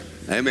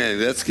Amen.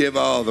 Let's give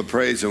all the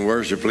praise and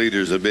worship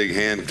leaders a big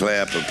hand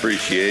clap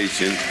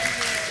appreciation.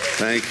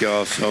 Thank you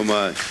all so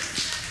much.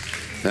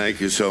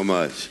 Thank you so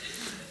much.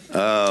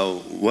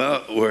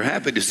 Well, we're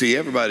happy to see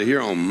everybody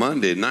here on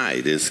Monday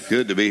night. It's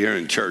good to be here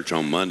in church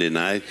on Monday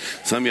night.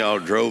 Some of y'all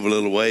drove a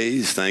little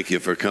ways. Thank you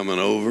for coming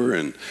over.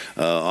 And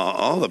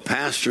all the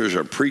pastors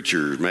or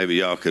preachers, maybe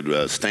y'all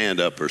could stand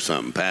up or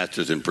something.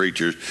 Pastors and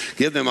preachers,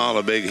 give them all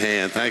a big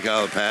hand. Thank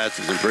all the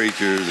pastors and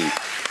preachers and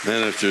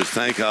ministers.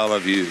 Thank all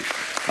of you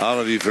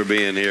for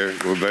being here.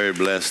 We're very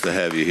blessed to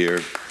have you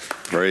here.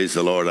 Praise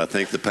the Lord. I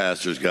think the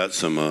pastor's got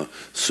some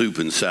soup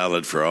and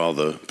salad for all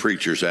the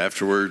preachers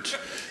afterwards.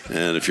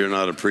 And if you're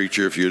not a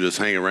preacher, if you just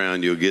hang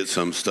around, you'll get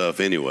some stuff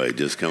anyway.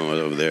 Just come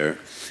over there.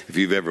 If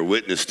you've ever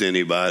witnessed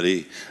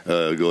anybody,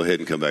 go ahead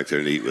and come back there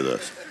and eat with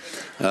us.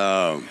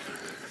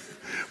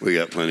 We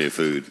got plenty of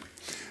food.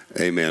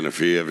 Amen.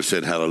 If you ever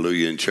said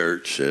hallelujah in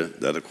church,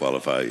 that'll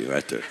qualify you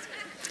right there.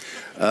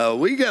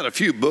 We got a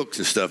few books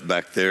and stuff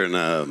back there,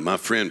 and my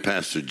friend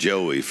Pastor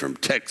Joey from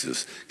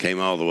Texas came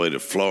all the way to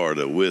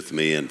Florida with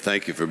me, and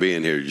thank you for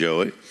being here,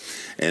 Joey.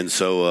 And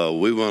so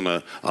we want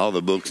to, all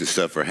the books and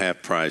stuff are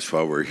half price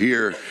while we're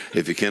here.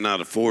 If you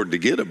cannot afford to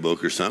get a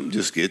book or something,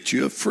 just get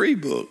you a free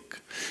book.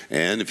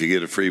 And if you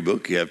get a free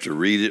book, you have to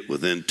read it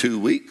within 2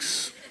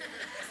 weeks,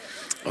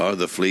 or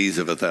the fleas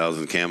of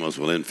 1,000 camels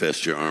will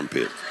infest your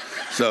armpit.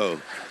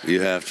 So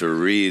you have to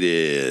read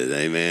it,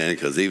 amen,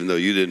 because even though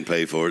you didn't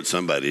pay for it,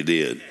 somebody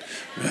did,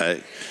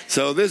 right?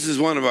 So this is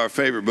one of our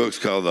favorite books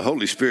called The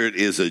Holy Spirit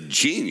is a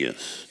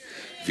Genius.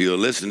 If you'll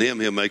listen to him,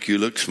 he'll make you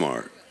look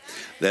smart.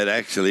 That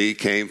actually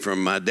came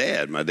from my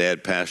dad. My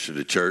dad pastored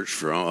a church he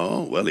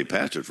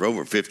pastored for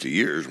over 50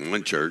 years,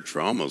 one church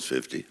for almost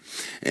 50.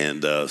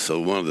 And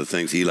so one of the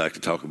things he liked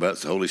to talk about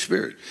is the Holy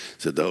Spirit. He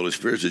said the Holy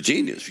Spirit's a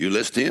genius. You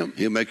listen to him,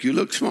 he'll make you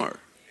look smart.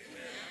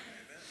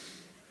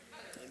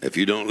 If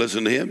you don't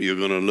listen to him, you're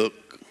going to look,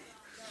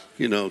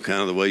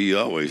 kind of the way you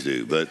always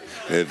do. But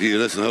if you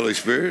listen to the Holy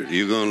Spirit,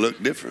 you're going to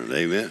look different.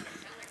 Amen.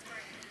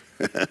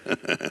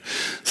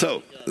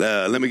 So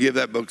let me give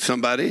that book to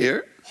somebody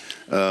here.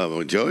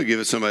 Joey, give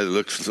it to somebody that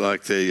looks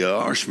like they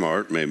are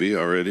smart, maybe you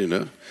already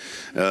know.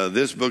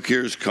 This book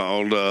here is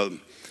called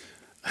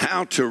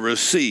How to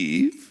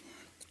Receive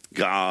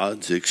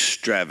God's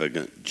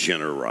Extravagant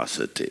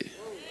Generosity.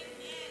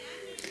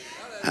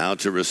 How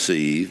to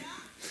receive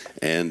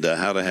and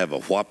how to have a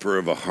whopper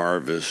of a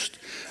harvest.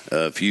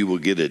 If you will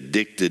get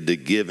addicted to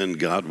giving,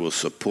 God will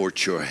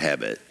support your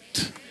habit.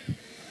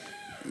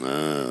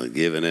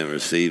 Giving and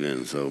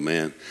receiving. So,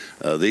 man,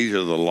 these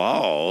are the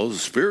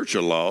laws,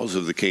 spiritual laws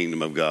of the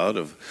kingdom of God,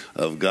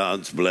 of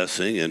God's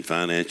blessing and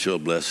financial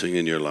blessing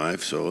in your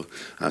life. So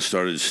I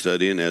started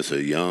studying as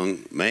a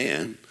young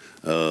man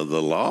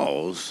the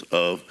laws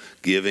of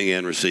giving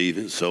and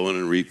receiving, sowing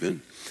and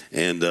reaping.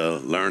 And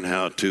learn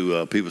how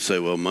to, people say,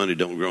 well, money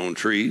don't grow on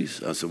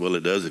trees. I said, well,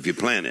 it does if you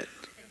plant it.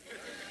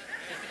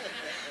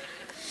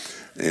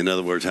 In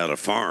other words, how to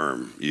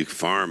farm. You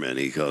farm it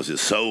because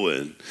it's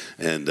sowing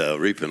and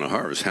reaping a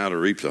harvest, how to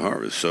reap the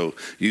harvest. So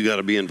you got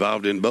to be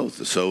involved in both,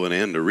 the sowing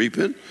and the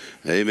reaping.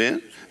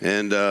 Amen.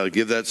 And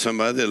give that to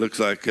somebody that looks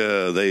like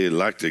they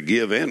like to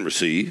give and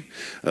receive.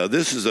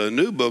 This is a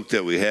new book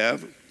that we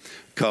have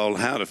called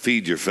How to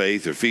Feed Your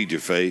Faith or Feed Your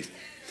Faith.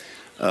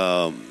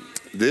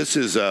 This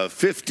is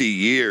 50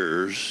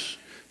 years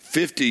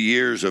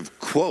of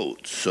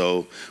quotes.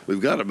 So we've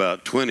got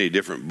about 20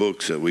 different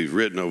books that we've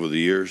written over the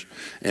years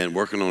and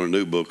working on a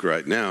new book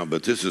right now.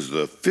 But this is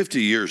the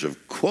 50 years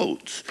of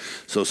quotes.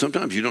 So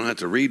sometimes you don't have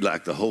to read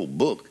like the whole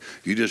book.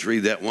 You just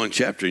read that one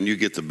chapter and you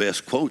get the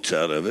best quotes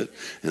out of it.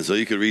 And so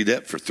you can read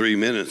that for 3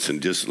 minutes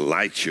and just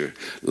light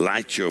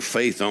your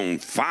faith on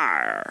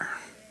fire.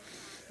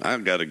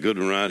 I've got a good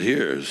one right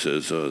here. It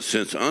says,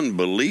 since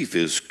unbelief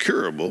is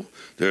curable,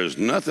 there's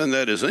nothing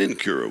that is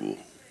incurable.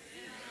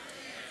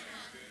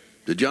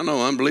 Did y'all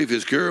know unbelief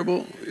is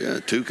curable? Yeah,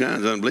 2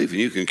 kinds of unbelief, and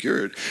you can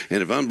cure it.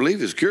 And if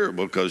unbelief is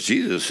curable, because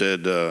Jesus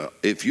said,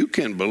 if you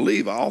can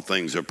believe, all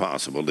things are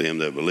possible to him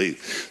that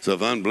believes. So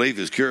if unbelief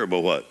is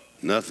curable, what?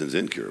 Nothing's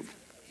incurable.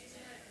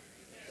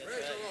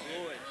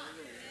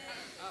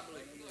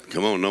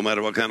 Come on, no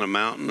matter what kind of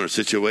mountain or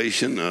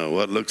situation,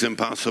 what looks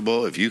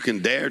impossible, if you can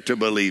dare to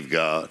believe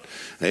God,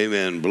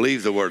 amen,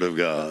 believe the word of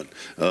God,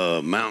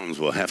 mountains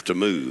will have to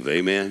move,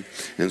 amen.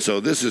 And so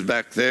this is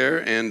back there,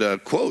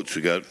 and quotes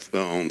we got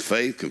on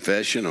faith,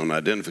 confession, on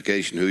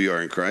identification, who you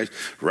are in Christ,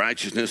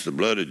 righteousness, the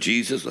blood of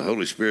Jesus, the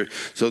Holy Spirit.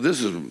 So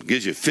this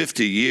gives you a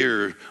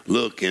 50-year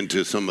look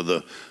into some of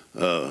the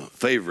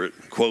favorite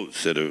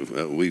quotes that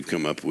we've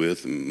come up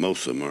with, and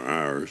most of them are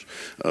ours.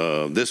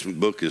 This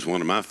book is one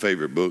of my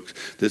favorite books.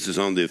 This is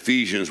on the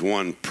Ephesians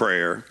 1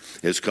 prayer.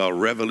 It's called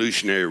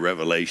Revolutionary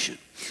Revelation.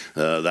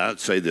 I'd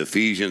say the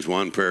Ephesians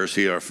 1 prayer.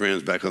 See our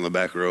friends back on the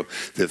back row.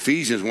 The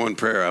Ephesians 1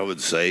 prayer, I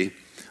would say,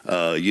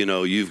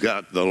 you've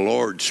got the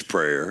Lord's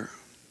Prayer,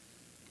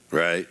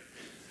 right?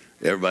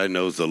 Everybody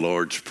knows the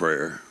Lord's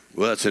Prayer.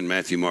 Well, that's in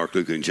Matthew, Mark,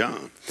 Luke, and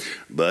John.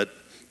 But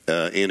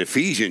in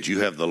Ephesians,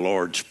 you have the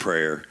Lord's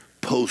Prayer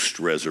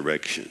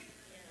post-resurrection.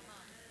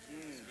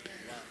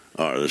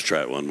 All right, let's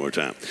try it one more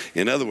time.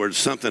 In other words,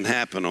 something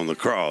happened on the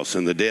cross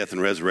and the death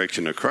and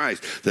resurrection of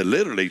Christ that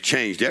literally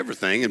changed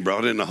everything and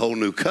brought in a whole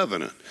new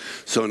covenant.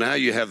 So now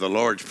you have the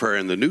Lord's Prayer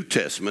in the New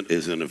Testament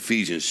is in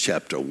Ephesians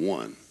chapter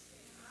 1.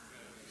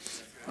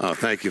 Oh,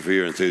 thank you for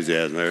your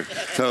enthusiasm there.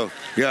 So,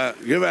 yeah,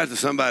 give out to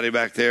somebody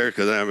back there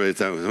because everybody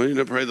thinks, well, you need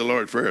to pray the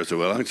Lord's Prayer. So,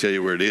 well, I can tell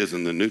you where it is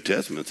in the New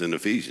Testament. It's in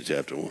Ephesians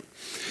chapter 1.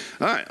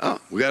 All right. Oh,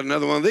 we got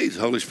another one of these.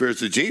 Holy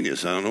Spirit's a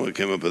genius. I don't know what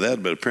came up with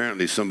that, but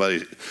apparently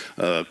somebody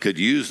could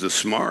use the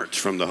smarts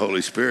from the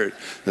Holy Spirit.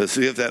 Let's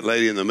see if that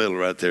lady in the middle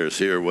right there is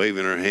here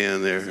waving her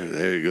hand there.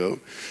 There you go.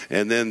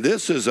 And then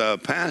this is a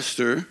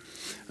pastor.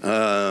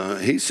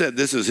 He said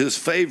this is his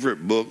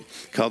favorite book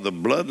called The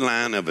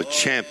Bloodline of a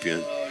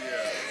Champion.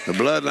 The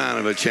Bloodline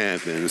of a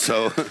Champion.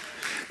 So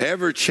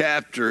every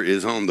chapter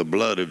is on the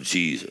blood of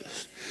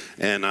Jesus.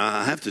 And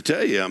I have to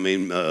tell you, I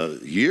mean,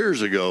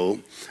 years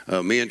ago,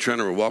 me and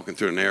Trina were walking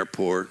through an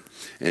airport,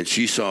 and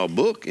she saw a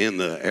book in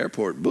the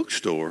airport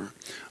bookstore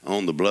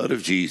on the blood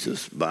of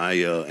Jesus by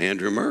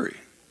Andrew Murray.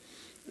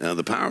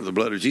 The Power of the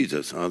Blood of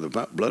Jesus, or the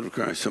Blood of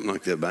Christ, something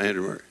like that, by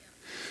Andrew Murray.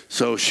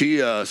 So she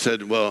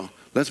said, well,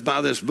 let's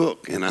buy this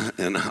book. And I,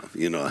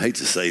 you know, I hate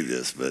to say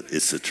this, but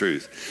it's the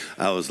truth.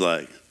 I was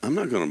like, I'm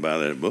not going to buy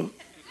that book.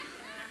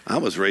 I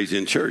was raised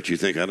in church. You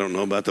think I don't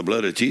know about the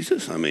blood of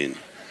Jesus? I mean,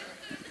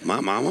 my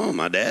mama,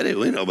 my daddy,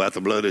 we know about the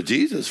blood of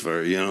Jesus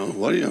for, you know,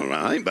 what do you know?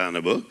 I ain't buying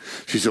the book.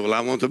 She said, well, I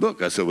want the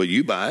book. I said, well,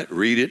 you buy it,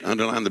 read it,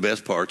 underline the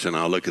best parts, and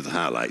I'll look at the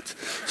highlights.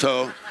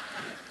 So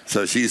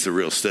she's a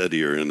real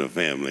studier in the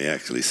family,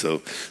 actually.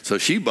 So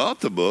she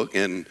bought the book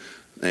and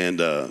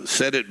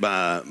set it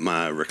by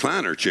my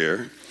recliner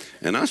chair,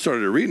 and I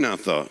started reading. I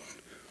thought,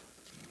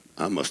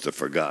 I must have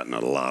forgotten a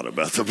lot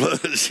about the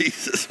blood of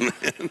Jesus,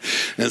 man.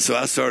 And so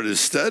I started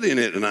studying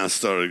it, and I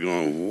started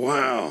going,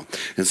 wow.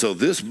 And so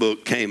this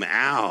book came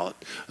out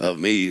of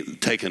me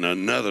taking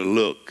another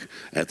look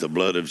at the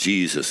blood of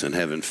Jesus and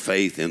having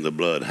faith in the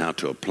blood, how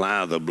to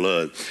apply the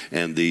blood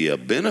and the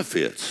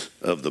benefits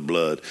of the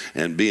blood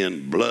and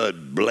being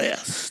blood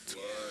blessed.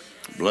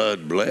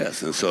 Blood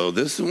blessed. And so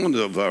this is one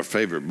of our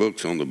favorite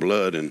books on the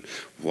blood. And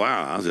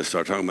wow, I'll just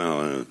start talking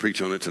about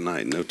preach on it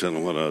tonight. No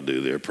telling what I'll do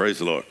there. Praise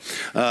the Lord.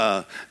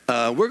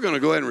 We're going to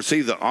go ahead and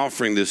receive the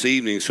offering this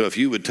evening. So if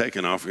you would take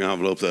an offering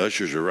envelope, the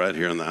ushers are right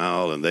here in the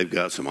aisle, and they've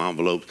got some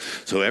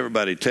envelopes. So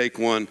everybody take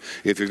one.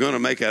 If you're going to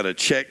make out a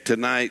check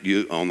tonight,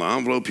 on the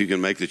envelope, you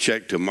can make the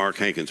check to Mark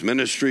Hankins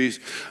Ministries.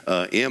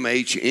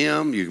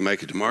 MHM, you can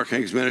make it to Mark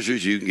Hankins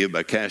Ministries. You can give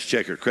by cash,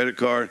 check, or credit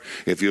card.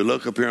 If you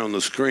look up here on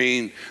the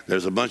screen,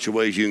 there's a bunch of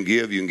ways you can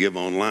give. You can give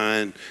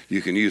online.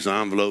 You can use the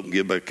envelope and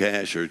give by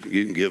cash, or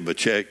you can give a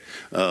check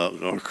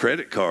or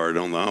credit card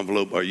on the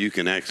envelope, or you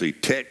can actually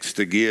text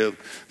to give.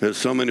 There's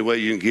so many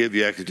ways you can give.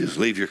 You actually just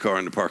leave your car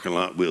in the parking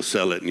lot. We'll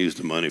sell it and use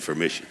the money for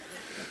mission.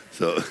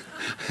 So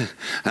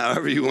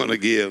however you want to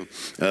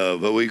give.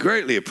 But we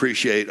greatly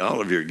appreciate all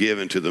of your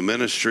giving to the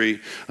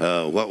ministry.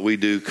 What we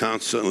do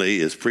constantly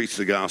is preach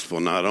the gospel,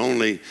 not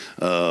only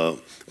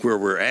where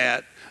we're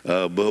at,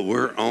 but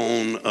we're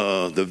on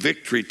the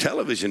Victory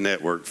Television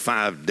Network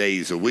 5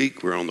 days a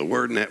week. We're on the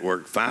Word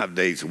Network 5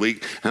 days a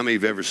week. How many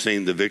of you have ever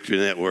seen the Victory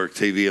Network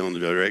TV on the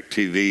Direct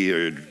TV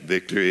or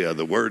Victory,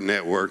 the Word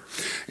Network?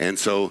 And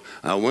so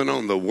I went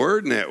on the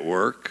Word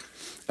Network,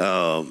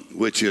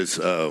 which is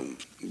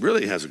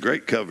really has a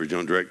great coverage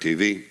on Direct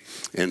TV.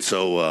 And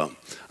so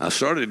I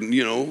started,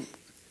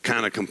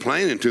 kind of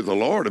complaining to the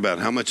Lord about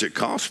how much it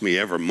cost me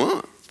every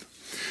month.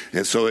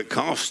 And so it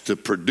costs to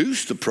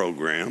produce the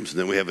programs.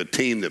 Then we have a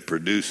team that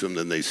produce them.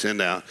 Then they send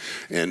out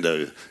and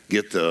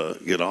get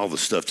all the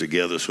stuff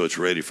together so it's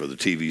ready for the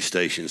TV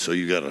station. So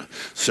you got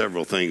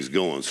several things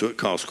going. So it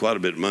costs quite a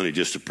bit of money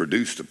just to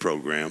produce the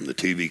program, the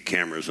TV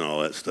cameras and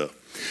all that stuff.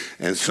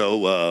 And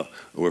so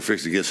we're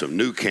fixing to get some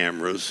new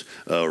cameras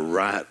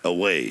right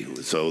away.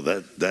 So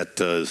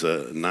that is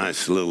a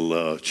nice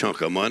little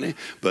chunk of money.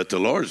 But the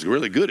Lord's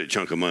really good at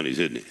chunk of monies,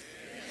 isn't he?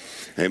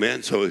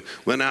 Amen. So we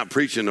went out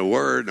preaching the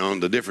word on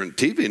the different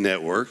TV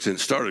networks and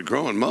started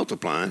growing,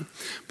 multiplying.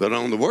 But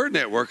on the Word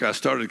Network, I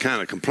started kind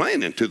of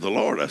complaining to the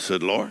Lord. I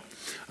said, Lord,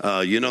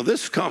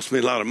 this costs me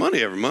a lot of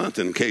money every month.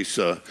 In case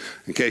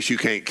you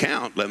can't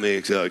count, let me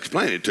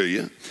explain it to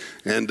you.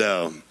 And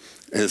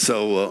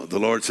so the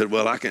Lord said,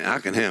 well, I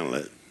can handle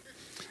it.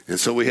 And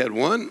so we had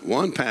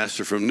one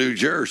pastor from New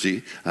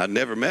Jersey I'd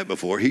never met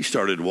before. He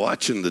started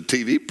watching the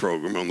TV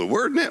program on the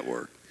Word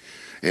Network.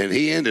 And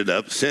he ended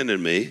up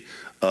sending me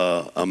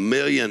 $1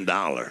 million.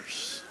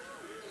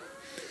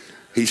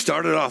 He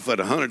started off at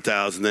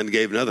 100,000, then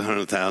gave another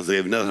 100,000,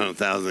 gave another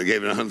 100,000, and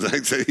gave another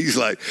 100,000. So he's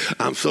like,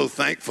 I'm so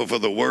thankful for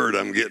the word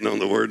I'm getting on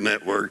the Word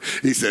Network.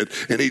 He said,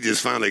 and he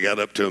just finally got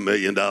up to $1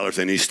 million,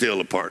 and he's still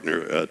a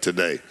partner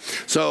today.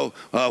 So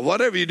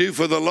whatever you do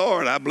for the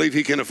Lord, I believe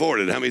he can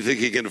afford it. How many think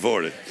he can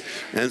afford it?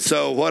 And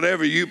so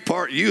whatever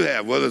part you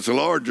have, whether it's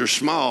large or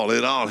small,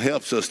 it all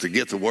helps us to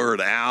get the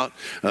word out.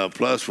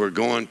 Plus, we're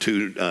going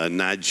to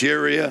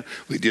Nigeria.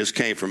 We just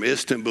came from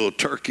Istanbul,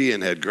 Turkey,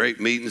 and had great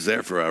meetings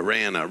there for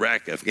Iran, Iraq,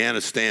 Iraq,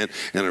 Afghanistan,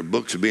 and our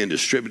books are being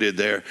distributed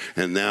there,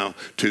 and now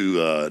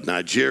to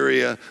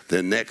Nigeria,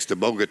 then next to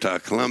Bogota,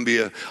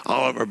 Colombia.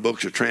 All of our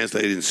books are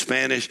translated in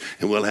Spanish,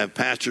 and we'll have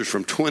pastors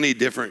from 20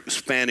 different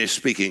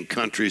Spanish-speaking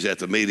countries at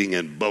the meeting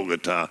in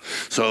Bogota.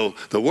 So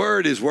the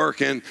word is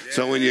working,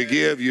 so when you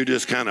give, you're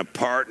just kind of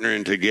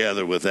partnering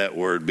together with that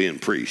word being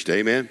preached.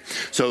 Amen?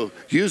 So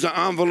use an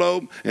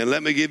envelope, and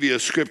let me give you a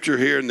scripture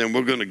here, and then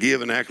we're going to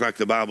give and act like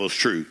the Bible's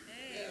true.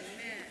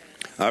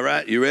 All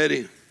right, you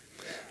ready?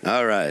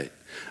 All right.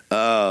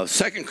 2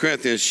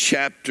 Corinthians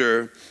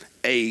chapter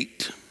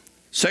 8.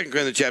 2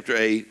 Corinthians chapter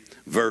 8,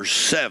 verse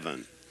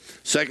 7.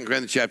 2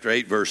 Corinthians chapter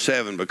 8, verse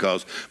 7,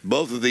 because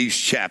both of these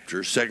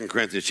chapters, 2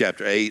 Corinthians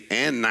chapter 8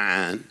 and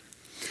 9,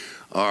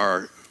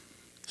 are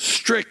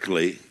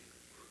strictly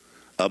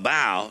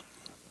about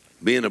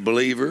being a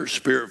believer,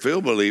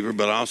 spirit-filled believer,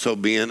 but also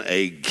being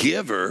a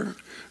giver.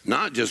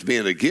 Not just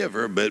being a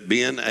giver, but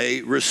being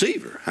a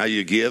receiver, how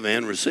you give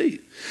and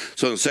receive.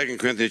 So in 2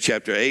 Corinthians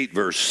chapter 8,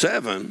 verse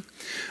 7,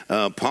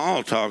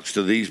 Paul talks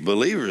to these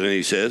believers, and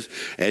he says,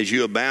 as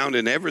you abound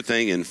in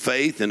everything, in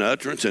faith and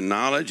utterance and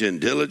knowledge and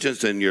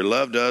diligence, and your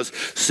love does,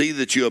 see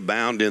that you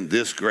abound in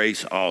this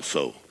grace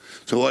also.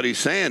 So what he's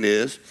saying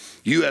is,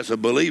 you as a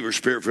believer,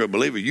 spirit-filled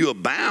believer, you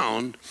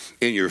abound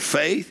in your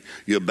faith,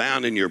 you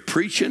abound in your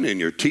preaching, in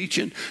your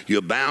teaching, you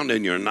abound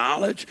in your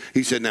knowledge.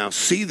 He said, now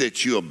see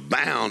that you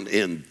abound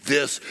in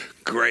this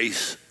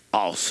grace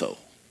also.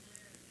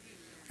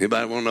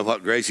 Anybody want to know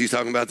what grace he's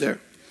talking about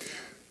there?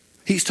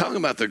 He's talking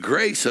about the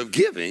grace of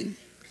giving,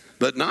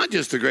 but not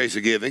just the grace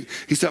of giving.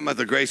 He's talking about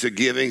the grace of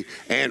giving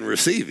and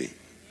receiving.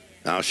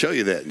 I'll show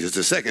you that in just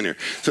a second here.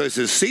 So it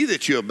says, see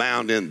that you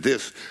abound in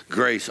this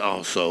grace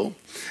also.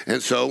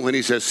 And so when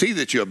he says, see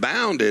that you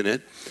abound in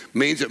it,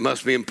 means it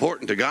must be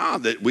important to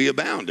God that we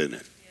abound in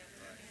it.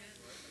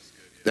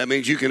 That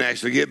means you can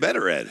actually get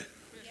better at it.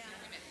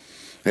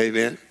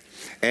 Amen.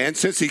 And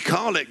since he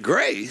called it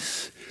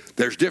grace,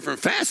 there's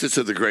different facets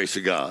of the grace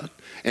of God.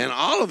 And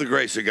all of the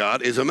grace of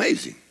God is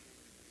amazing.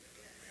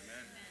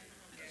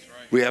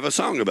 We have a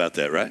song about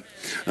that, right?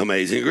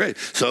 Amazing grace.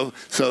 So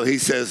he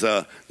says,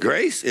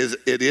 grace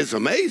is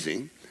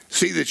amazing.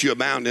 See that you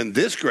abound in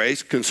this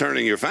grace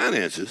concerning your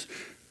finances,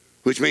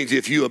 which means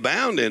if you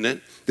abound in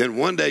it, then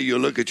one day you'll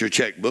look at your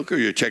checkbook or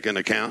your checking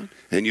account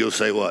and you'll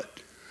say what?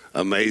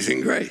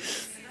 Amazing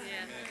grace.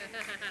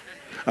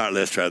 All right,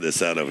 let's try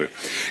this out over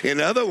here. In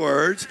other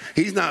words,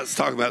 he's not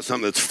talking about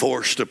something that's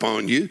forced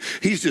upon you.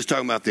 He's just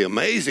talking about the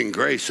amazing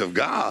grace of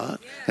God.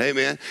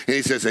 Amen. And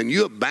he says, and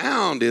you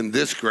abound in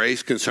this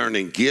grace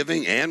concerning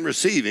giving and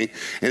receiving.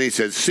 And he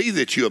says, see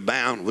that you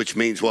abound, which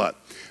means what?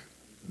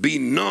 Be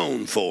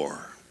known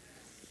for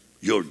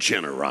your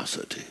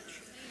generosity.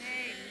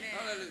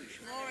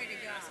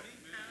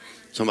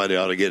 Somebody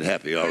ought to get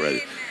happy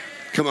already.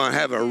 Come on,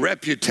 have a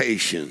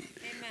reputation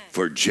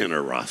for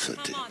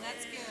generosity.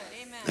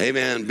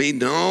 Amen. Be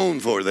known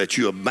for that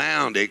you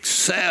abound,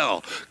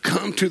 excel,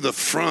 come to the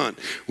front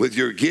with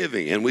your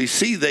giving. And we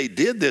see they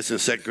did this in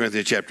 2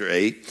 Corinthians chapter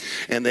 8,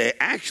 and they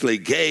actually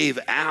gave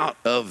out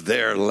of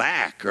their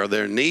lack or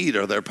their need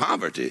or their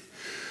poverty.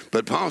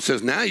 But Paul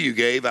says, now you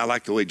gave, I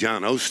like the way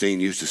John Osteen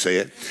used to say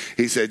it.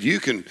 He said,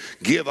 you can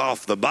give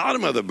off the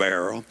bottom of the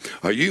barrel,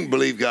 or you can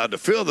believe God to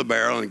fill the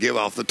barrel and give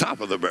off the top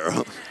of the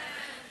barrel.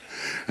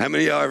 How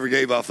many of y'all ever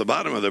gave off the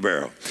bottom of the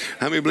barrel?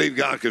 How many believe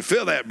God could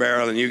fill that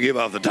barrel and you give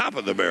off the top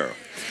of the barrel?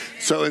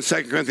 So in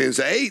 2 Corinthians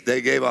 8,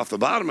 they gave off the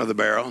bottom of the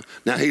barrel.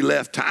 Now he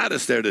left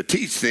Titus there to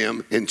teach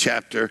them in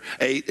chapter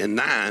 8 and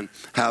 9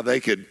 how they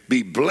could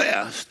be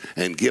blessed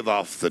and give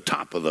off the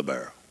top of the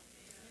barrel.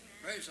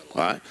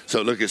 All right,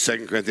 so look at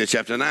 2 Corinthians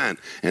chapter 9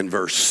 and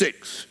verse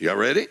 6. Y'all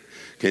ready?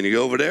 Can you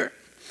go over there?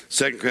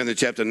 2 Corinthians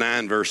chapter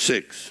 9, verse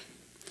 6.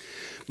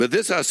 But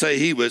this I say,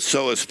 he which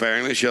soweth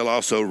sparingly shall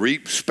also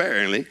reap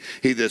sparingly.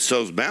 He that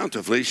sows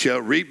bountifully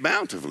shall reap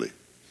bountifully.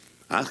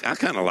 I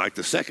kind of like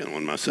the second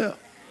one myself.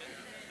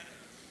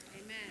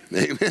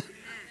 Amen. Amen.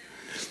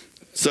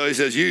 So he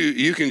says,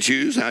 you can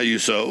choose how you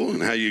sow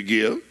and how you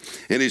give.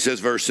 And he says,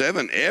 verse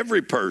 7,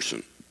 every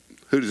person.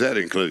 Who does that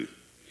include?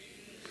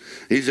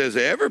 He says,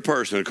 every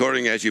person,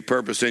 according as you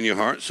purpose in your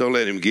heart, so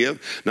let him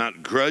give,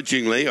 not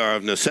grudgingly or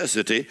of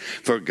necessity,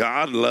 for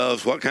God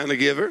loves what kind of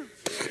giver?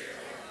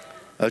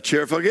 A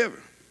cheerful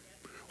giver.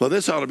 Well,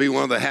 this ought to be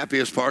one of the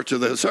happiest parts of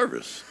the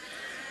service.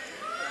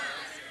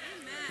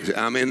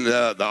 I mean,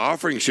 the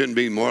offering shouldn't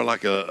be more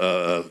like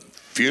a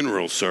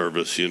funeral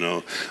service, you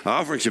know. The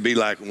offering should be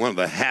like one of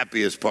the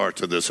happiest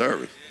parts of the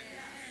service.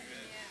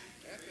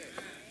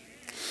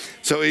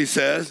 So he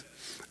says,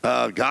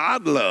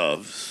 God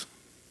loves.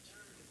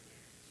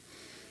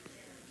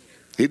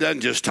 He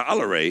doesn't just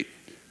tolerate.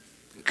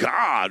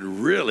 God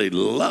really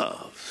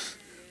loves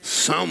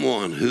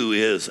someone who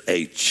is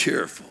a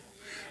cheerful,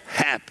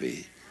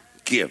 happy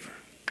giver.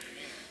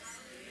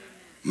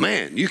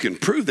 Man, you can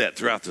prove that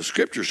throughout the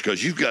scriptures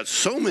because you've got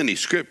so many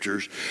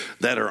scriptures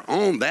that are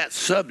on that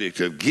subject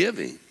of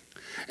giving.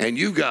 And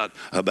you've got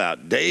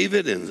about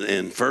David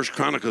in 1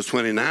 Chronicles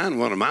 29,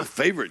 one of my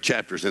favorite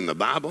chapters in the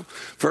Bible,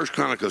 1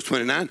 Chronicles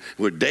 29,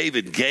 where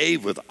David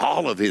gave with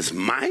all of his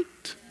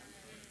might.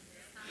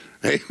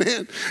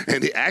 Amen.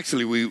 And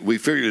we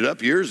figured it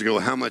up years ago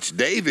how much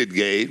David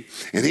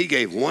gave, and he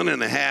gave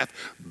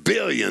 $1.5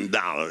 billion.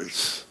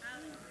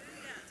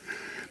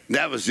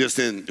 That was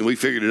we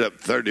figured it up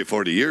 30 or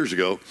 40 years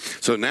ago.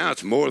 So now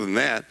it's more than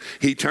that.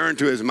 He turned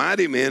to his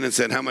mighty men and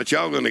said, how much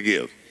y'all going to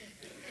give?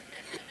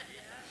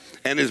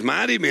 And his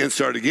mighty men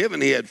started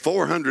giving. He had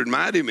 400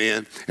 mighty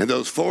men, and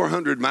those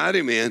 400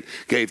 mighty men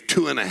gave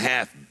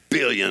 $2.5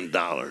 billion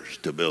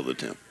to build the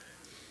temple.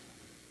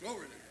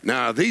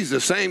 Now, these are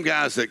the same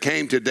guys that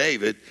came to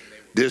David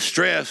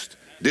distressed,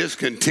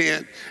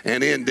 discontent,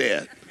 and in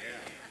debt.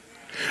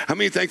 How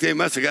many think they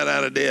must have got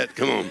out of debt?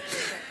 Come on.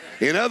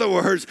 In other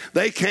words,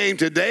 they came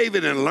to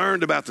David and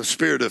learned about the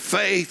spirit of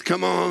faith,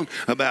 come on,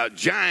 about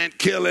giant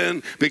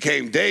killing,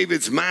 became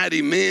David's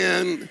mighty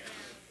men.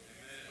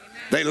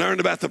 They learned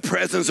about the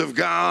presence of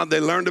God.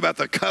 They learned about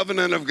the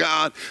covenant of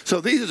God.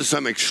 So these are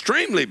some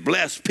extremely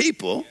blessed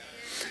people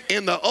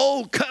in the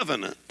old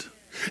covenant.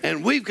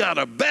 And we've got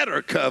a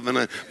better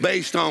covenant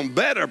based on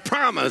better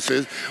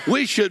promises.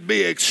 We should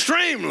be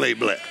extremely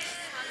blessed.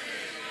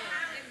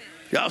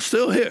 Y'all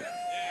still here?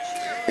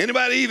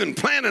 Anybody even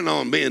planning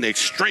on being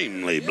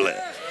extremely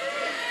blessed?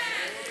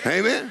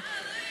 Amen.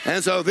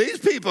 And so these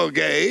people he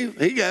gave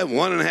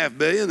 $1.5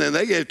 billion, then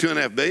they gave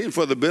 $2.5 billion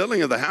for the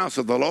building of the house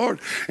of the Lord.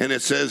 And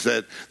it says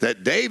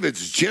that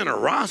David's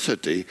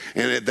generosity,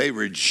 and that they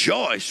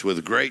rejoiced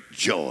with great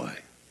joy.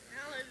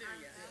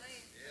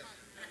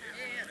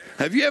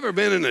 Have you ever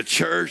been in a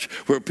church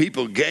where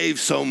people gave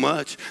so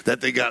much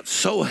that they got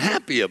so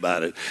happy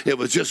about it? It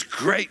was just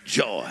great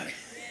joy.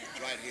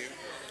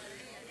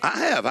 I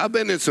have. I've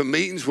been in some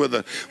meetings where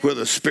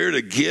the spirit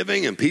of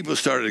giving and people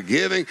started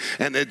giving,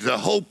 and the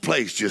whole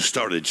place just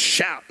started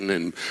shouting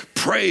and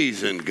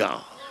praising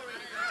God.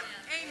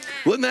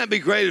 Wouldn't that be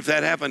great if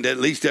that happened at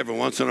least every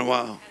once in a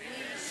while?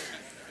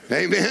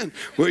 Amen.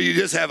 Where you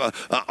just have an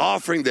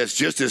offering that's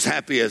just as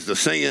happy as the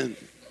singing.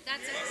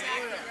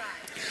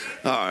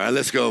 All right,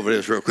 let's go over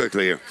this real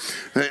quickly here.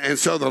 And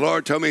so the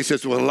Lord told me, he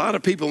says, well, a lot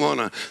of people want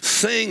to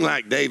sing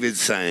like David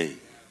sang.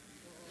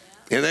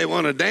 And they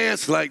want to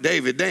dance like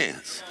David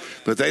danced.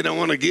 But they don't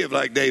want to give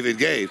like David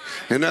gave.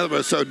 In other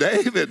words, so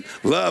David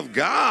loved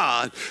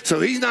God. So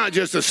he's not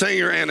just a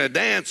singer and a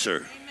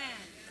dancer.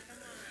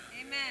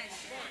 Amen.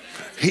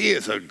 He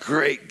is a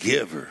great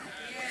giver.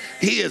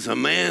 He is a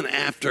man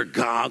after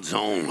God's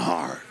own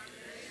heart.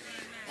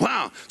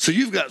 Wow. So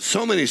you've got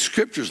so many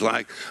scriptures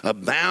like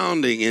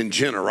abounding in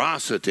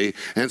generosity.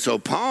 And so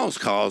Paul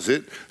calls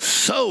it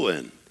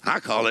sowing.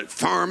 I call it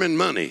farming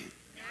money.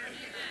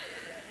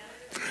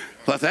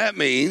 What that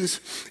means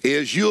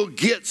is you'll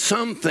get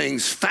some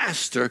things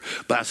faster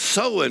by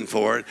sowing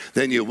for it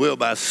than you will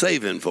by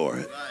saving for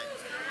it.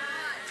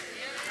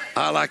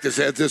 I like to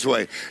say it this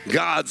way.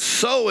 God's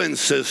sowing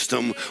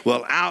system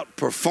will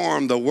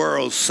outperform the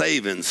world's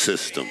saving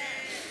system.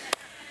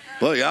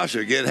 Well, y'all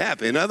should get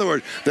happy. In other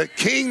words, the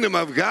kingdom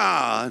of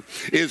God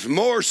is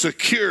more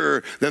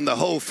secure than the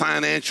whole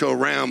financial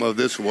realm of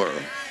this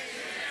world.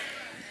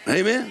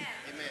 Amen.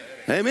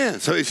 Amen.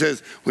 So he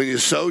says, when you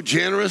sow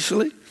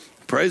generously,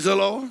 praise the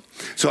Lord.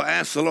 So I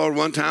asked the Lord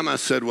one time, I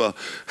said, well,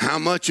 how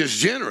much is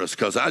generous?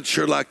 Because I'd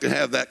sure like to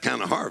have that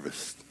kind of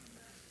harvest.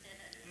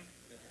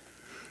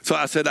 So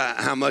I said,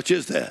 how much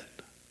is that?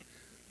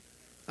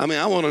 I mean,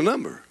 I want a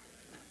number.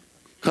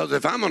 Because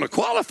if I'm going to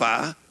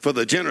qualify for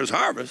the generous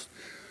harvest,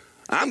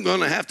 I'm going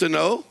to have to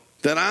know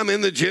that I'm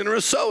in the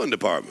generous sowing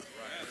department.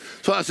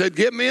 So I said,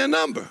 give me a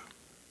number.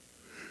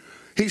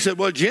 He said,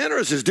 well,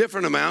 generous is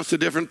different amounts to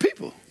different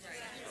people.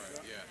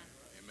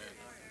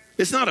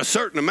 It's not a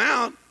certain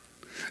amount.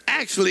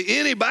 Actually,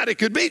 anybody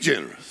could be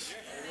generous.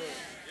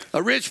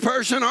 A rich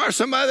person or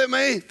somebody that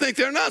may think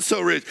they're not so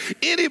rich.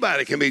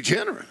 Anybody can be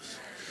generous.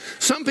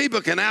 Some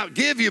people can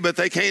outgive you, but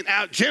they can't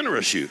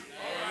out-generous you.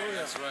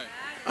 That's right.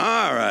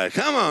 All right,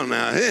 come on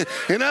now.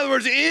 In other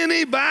words,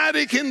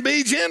 anybody can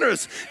be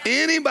generous.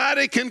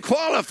 Anybody can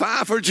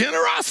qualify for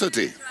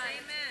generosity.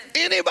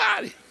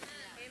 Anybody.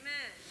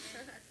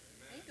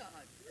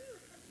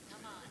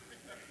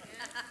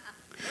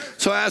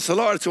 So I asked the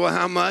Lord, I said, well,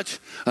 how much?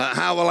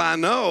 How will I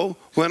know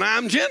when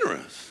I'm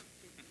generous?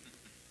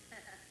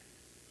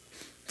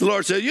 The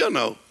Lord said, you'll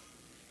know.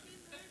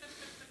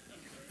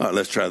 All right,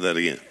 let's try that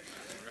again.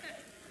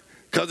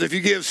 Because if you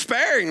give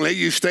sparingly,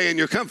 you stay in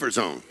your comfort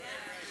zone.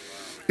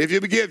 If you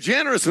give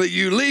generously,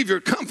 you leave your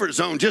comfort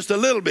zone just a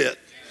little bit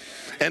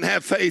and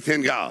have faith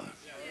in God.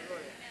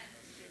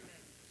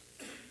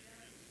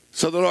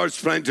 So the Lord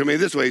explained to me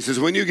this way. He says,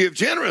 when you give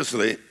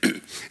generously,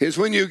 is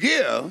when you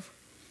give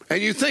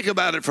and you think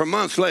about it for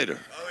months later.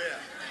 Oh,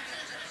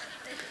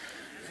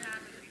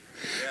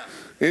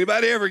 yeah.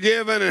 Anybody ever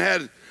given and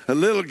had a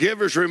little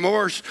giver's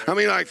remorse? I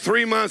mean, like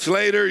 3 months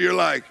later, you're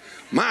like,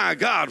 my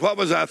God, what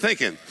was I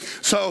thinking?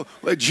 So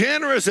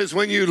generous is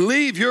when you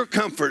leave your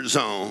comfort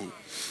zone.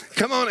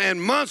 Come on, and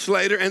months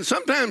later, and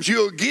sometimes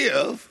you'll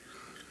give,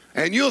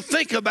 and you'll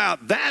think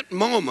about that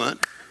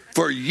moment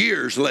for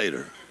years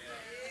later.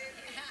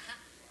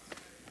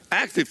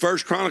 Actually, 1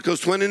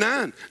 Chronicles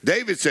 29.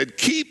 David said,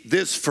 keep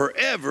this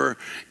forever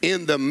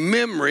in the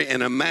memory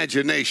and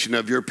imagination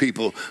of your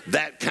people,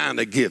 that kind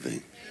of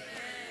giving.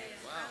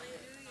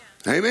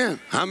 Amen.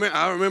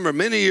 I remember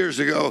many years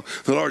ago,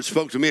 the Lord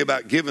spoke to me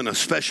about giving a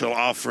special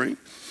offering.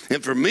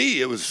 And for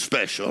me, it was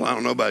special. I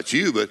don't know about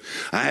you, but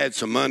I had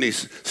some money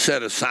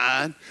set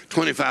aside,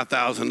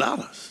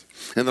 $25,000.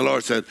 And the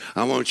Lord said,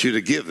 I want you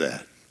to give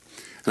that.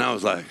 And I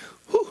was like,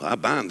 whew, I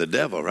bind the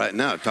devil right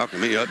now talking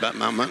to me about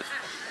my money.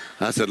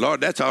 I said, Lord,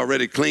 that's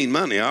already clean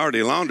money. I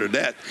already laundered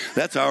that.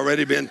 That's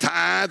already been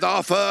tithed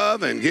off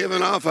of and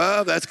given off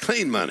of. That's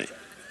clean money.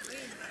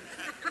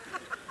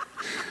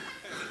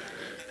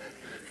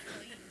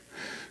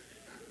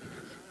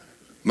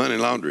 Money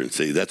laundering,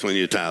 see, that's when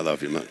you tithe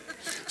off your money.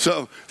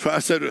 So I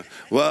said,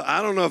 well,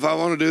 I don't know if I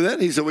want to do that.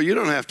 He said, well, you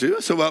don't have to. I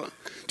said, well,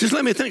 just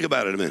let me think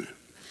about it a minute.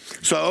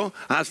 So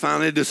I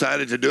finally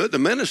decided to do it. The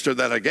minister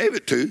that I gave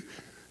it to,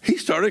 he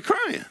started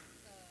crying.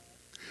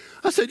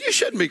 I said, you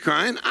shouldn't be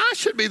crying. I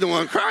should be the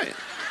one crying.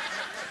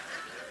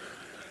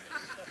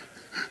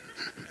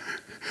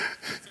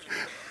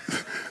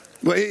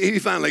 Well, he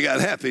finally got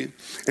happy.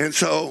 And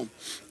so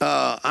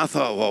I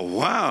thought, well,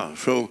 wow.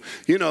 So,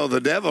 you know,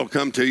 the devil will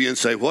come to you and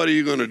say, what are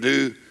you going to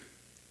do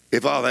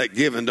if all that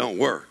giving don't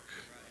work?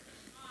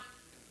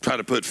 Try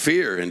to put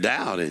fear and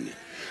doubt in you.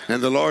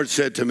 And the Lord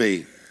said to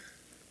me,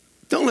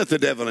 don't let the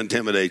devil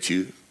intimidate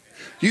you.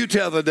 You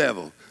tell the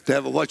devil,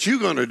 what you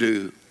going to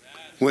do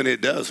when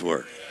it does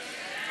work.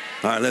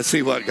 All right, let's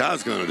see what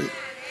God's going to do.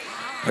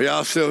 Are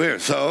y'all still here?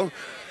 So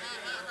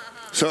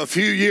a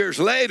few years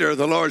later,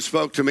 the Lord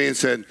spoke to me and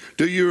said,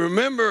 do you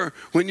remember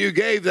when you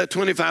gave that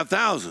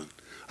 $25,000?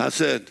 I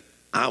said,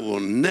 I will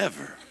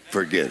never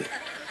forget it.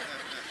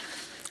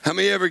 How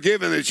many ever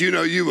given that you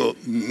know you will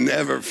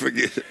never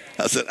forget it?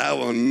 I said, I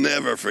will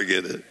never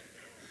forget it.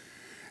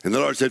 And the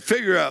Lord said,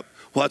 figure out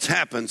what's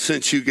happened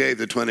since you gave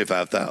the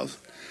 $25,000.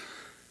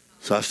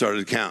 So I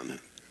started counting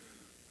it.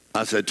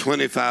 I said,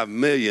 25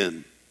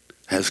 million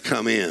has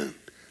come in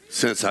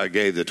since I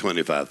gave the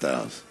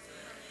 25,000.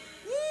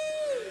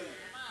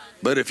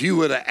 But if you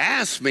would have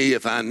asked me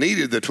if I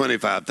needed the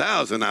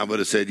 25,000, I would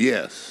have said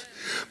yes.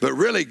 But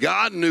really,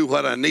 God knew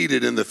what I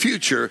needed in the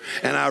future,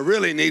 and I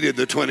really needed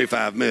the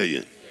 25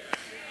 million.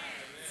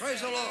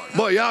 Praise the Lord.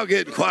 Boy, y'all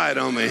getting quiet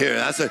on me here.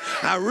 I said,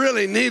 I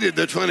really needed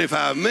the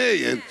 25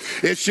 million.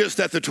 It's just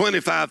that the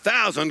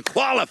 25,000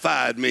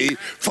 qualified me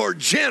for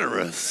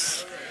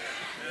generous.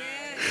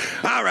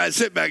 All right,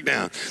 sit back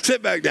down.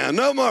 Sit back down.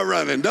 No more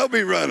running. Don't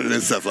be running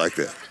and stuff like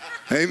that.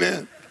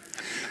 Amen.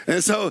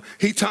 And so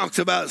he talks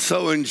about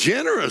sowing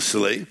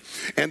generously,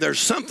 and there's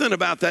something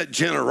about that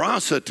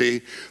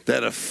generosity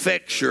that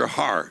affects your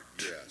heart.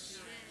 Yes.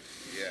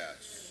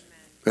 Yes.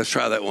 Let's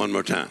try that one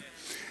more time.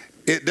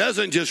 It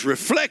doesn't just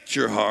reflect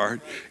your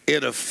heart,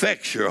 it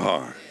affects your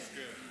heart.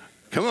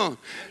 Come on.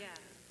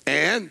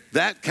 And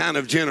that kind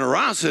of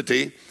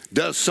generosity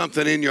does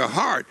something in your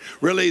heart.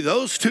 Really,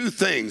 those two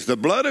things, the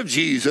blood of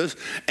Jesus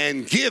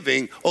and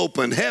giving,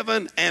 open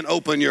heaven and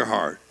open your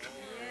heart.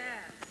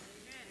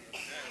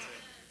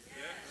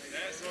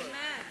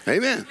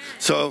 Amen.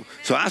 So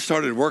I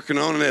started working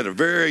on it at a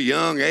very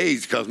young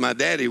age because my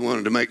daddy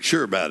wanted to make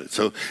sure about it.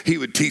 So he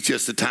would teach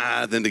us to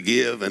tithe and to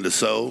give and to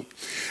sow.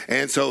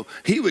 And so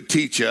he would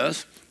teach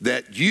us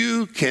that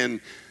you can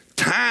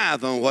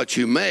tithe on what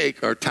you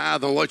make or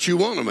tithe on what you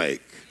want to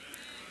make.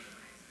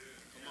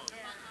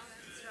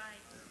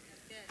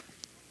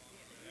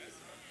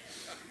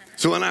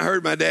 So when I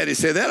heard my daddy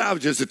say that, I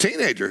was just a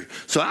teenager.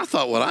 So I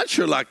thought, well, I'd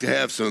sure like to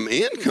have some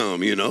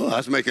income, you know. I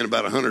was making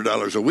about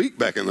 $100 a week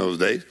back in those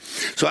days.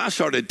 So I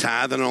started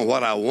tithing on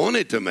what I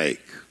wanted to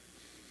make.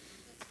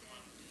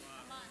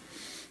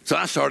 So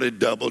I started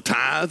double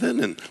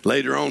tithing and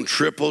later on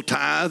triple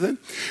tithing.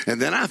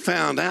 And then I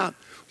found out,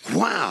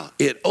 wow,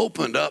 it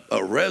opened up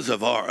a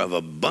reservoir of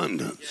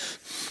abundance.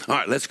 All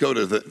right, let's go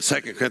to the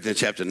 2 Corinthians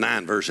chapter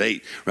 9, verse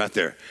 8 right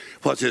there.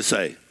 What's it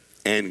say?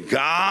 And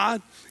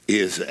God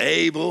is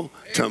able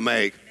to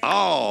make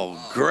all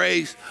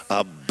grace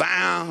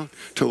abound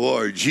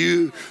towards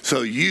you,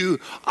 so you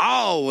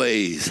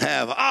always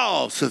have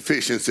all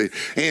sufficiency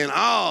in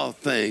all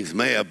things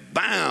may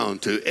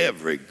abound to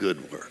every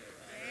good work.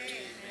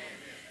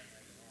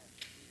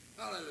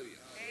 Hallelujah.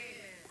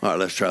 All right,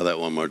 let's try that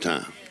one more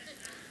time.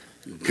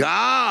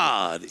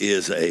 God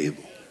is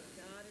able.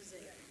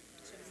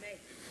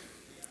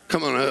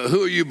 Come on,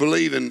 who are you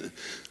believing?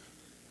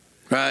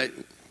 Right?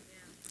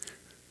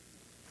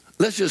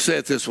 Let's just say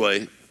it this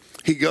way.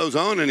 He goes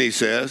on and he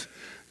says,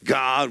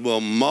 God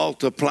will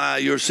multiply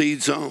your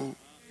seed sown.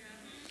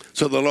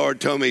 So the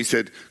Lord told me, he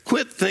said,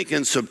 quit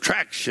thinking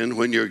subtraction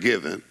when you're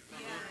giving.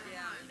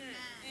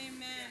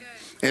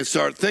 And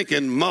start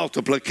thinking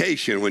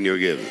multiplication when you're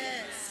giving.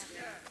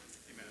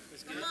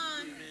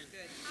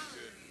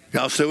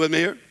 Y'all still with me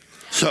here?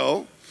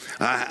 So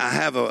I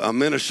have a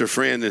minister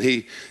friend, and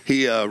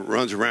he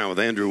runs around with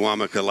Andrew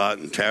Womack a lot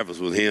and travels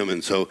with him.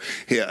 And so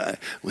he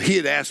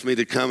had asked me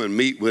to come and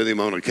meet with him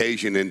on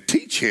occasion and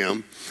teach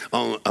him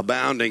on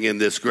abounding in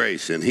this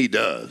grace, and he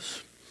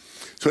does.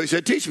 So he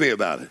said, teach me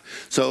about it.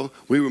 So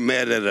we were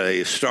met at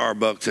a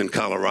Starbucks in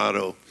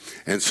Colorado.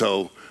 And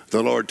so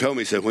the Lord told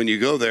me, he said, when you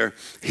go there,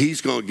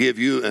 he's going to give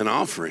you an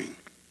offering.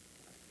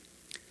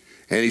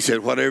 And he said,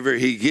 whatever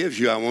he gives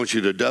you, I want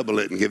you to double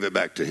it and give it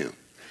back to him.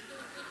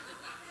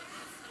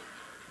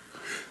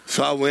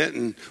 So I went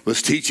and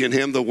was teaching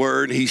him the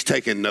word. He's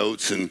taking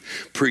notes and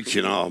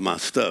preaching all my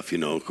stuff,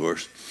 of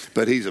course.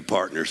 But he's a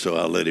partner, so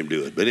I'll let him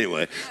do it. But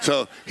anyway,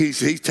 so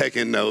he's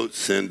taking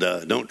notes, and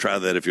don't try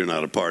that if you're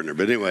not a partner.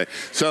 But anyway,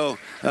 so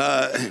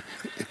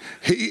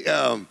he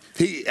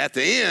at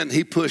the end,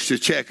 he pushed a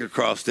check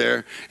across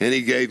there, and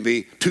he gave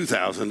me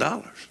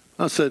 $2,000.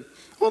 I said,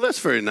 well, that's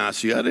very nice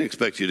of you. I didn't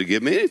expect you to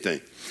give me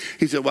anything.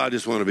 He said, well, I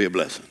just want to be a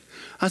blessing.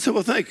 I said,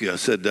 well, thank you. I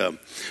said,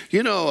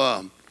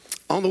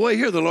 on the way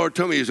here, the Lord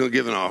told me he was going to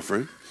give an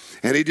offering,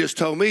 and he just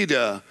told me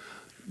to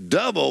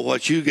double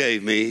what you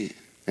gave me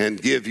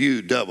and give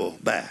you double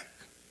back.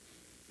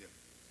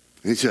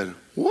 He said,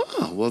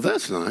 wow, well,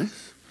 that's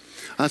nice.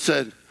 I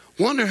said,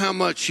 wonder how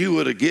much you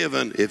would have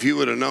given if you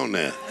would have known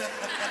that.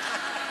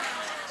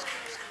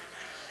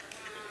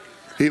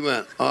 He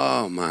went,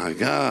 oh, my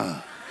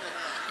God.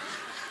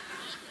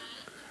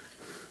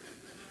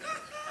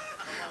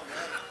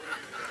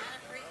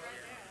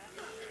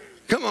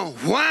 Come on,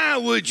 why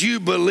would you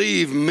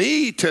believe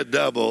me to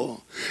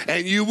double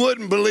and you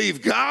wouldn't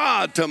believe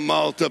God to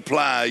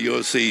multiply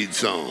your seed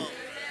sown?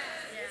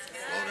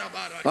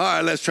 All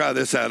right, let's try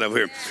this out over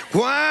here.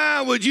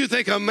 Why would you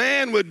think a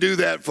man would do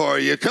that for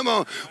you? Come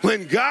on,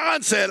 when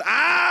God said,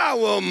 I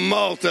will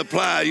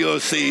multiply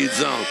your seed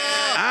sown.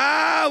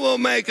 I will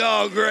make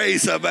all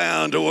grace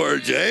abound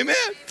towards you. Amen?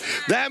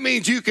 That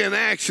means you can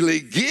actually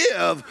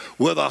give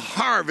with a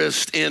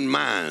harvest in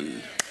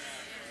mind.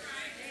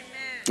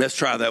 Let's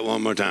try that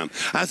one more time.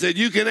 I said,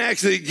 you can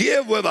actually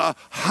give with a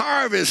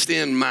harvest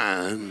in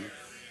mind,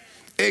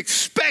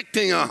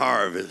 expecting a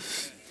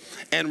harvest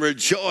and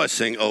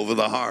rejoicing over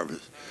the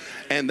harvest.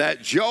 And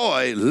that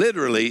joy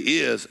literally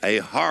is a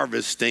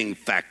harvesting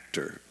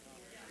factor.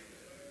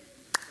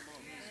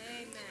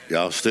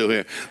 Y'all still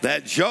here?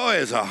 That joy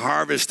is a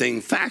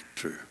harvesting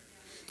factor.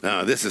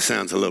 Now, this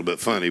sounds a little bit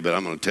funny, but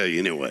I'm going to tell you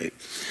anyway.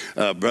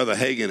 Brother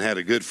Hagin had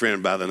a good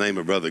friend by the name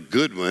of Brother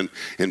Goodwin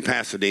in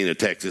Pasadena,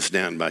 Texas,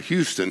 down by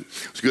Houston.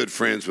 He was good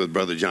friends with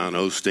Brother John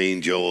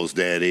Osteen, Joel's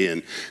daddy,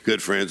 and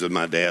good friends with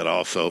my dad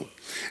also.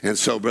 And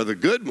so Brother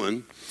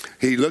Goodwin,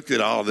 he looked at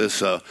all this,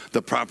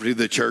 the property,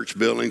 the church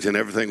buildings, and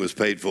everything was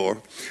paid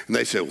for. And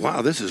they said,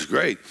 wow, this is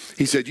great.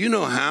 He said, you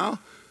know how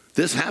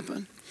this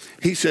happened?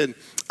 He said,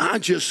 I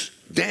just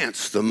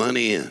danced the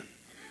money in.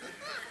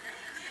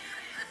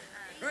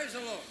 Praise the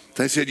Lord.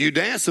 They said, you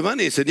danced the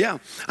money? He said, yeah.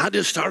 I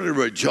just started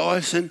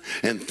rejoicing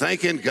and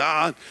thanking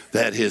God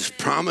that his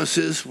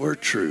promises were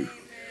true.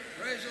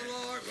 Praise the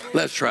Lord.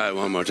 Let's try it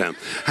one more time.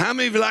 How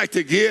many of you like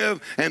to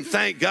give and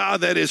thank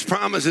God that his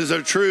promises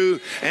are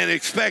true and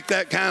expect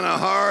that kind of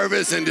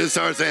harvest and just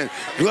start saying,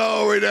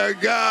 glory to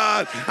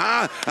God.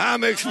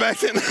 I'm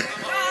expecting...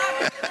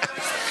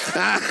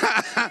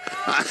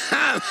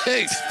 I'm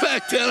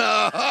expecting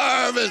a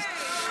harvest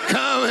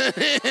coming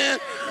in.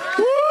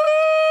 Woo!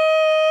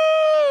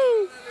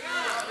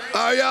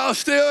 Are y'all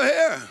still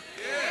here?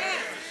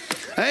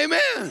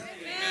 Amen.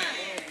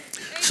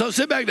 So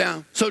sit back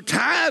down. So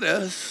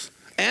Titus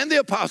and the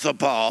Apostle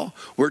Paul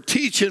were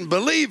teaching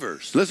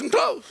believers. Listen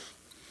close.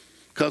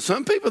 Because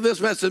some people, this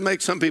message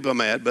makes some people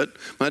mad, but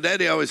my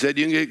daddy always said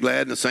you can get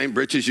glad in the same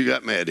britches you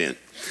got mad in.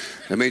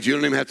 That means you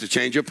don't even have to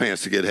change your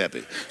pants to get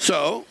happy.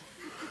 So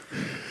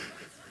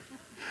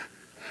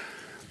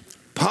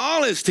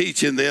Paul is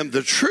teaching them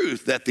the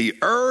truth that the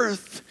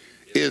earth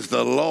is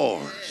the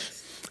Lord's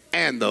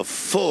and the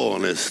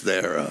fullness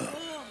thereof.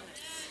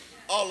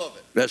 All of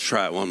it. Let's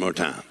try it one more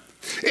time.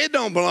 It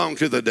don't belong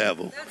to the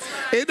devil.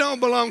 It don't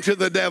belong to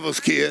the devil's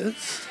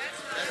kids.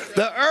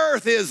 The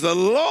earth is the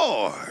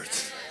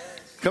Lord's.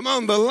 Come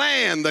on, the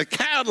land, the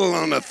cattle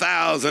on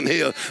 1,000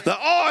 hills, the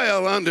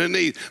oil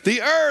underneath.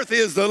 The earth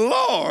is the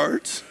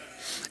Lord's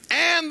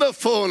and the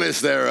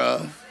fullness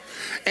thereof.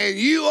 And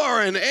you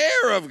are an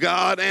heir of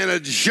God and a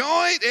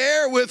joint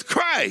heir with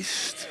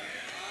Christ.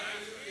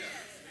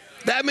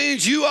 That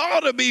means you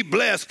ought to be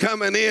blessed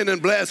coming in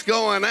and blessed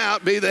going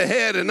out, be the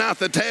head and not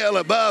the tail,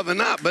 above and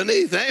not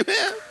beneath.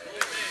 Amen.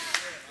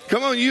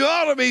 Come on, you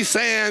ought to be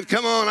saying,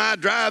 come on, I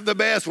drive the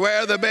best,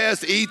 wear the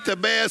best, eat the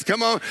best,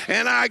 come on,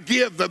 and I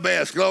give the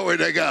best. Glory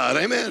to God.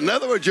 Amen. In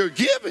other words, you're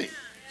giving.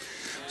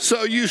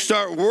 So you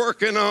start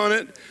working on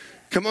it,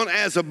 come on,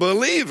 as a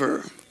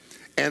believer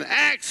and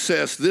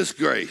access this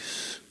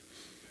grace.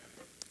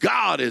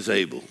 God is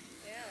able.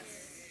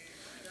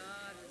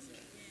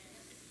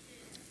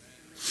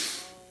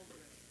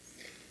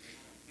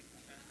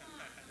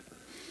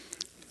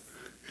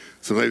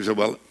 So maybe say,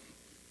 well,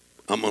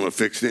 I'm on a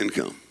fixed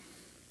income.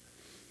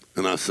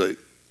 And I say,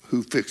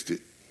 who fixed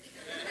it?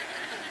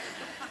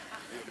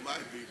 It might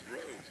be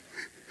broke.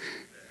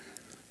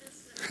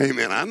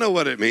 Amen. I know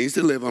what it means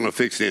to live on a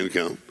fixed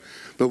income.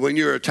 But when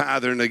you're a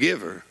tither and a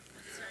giver,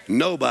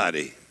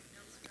 nobody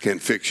can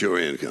fix your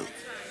income.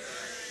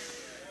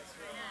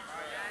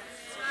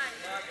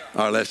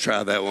 All right, let's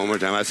try that one more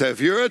time. I said,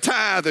 if you're a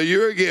tither,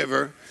 you're a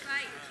giver.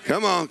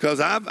 Come on, because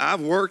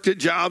I've worked at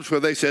jobs where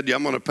they said,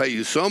 I'm going to pay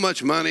you so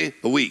much money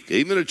a week.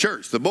 Even at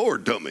church, the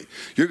board told me,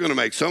 you're going to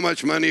make so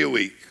much money a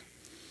week.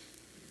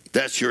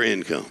 That's your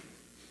income.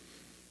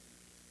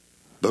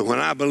 But when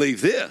I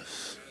believe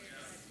this,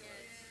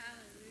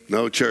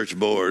 no church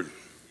board,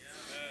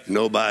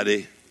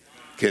 nobody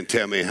can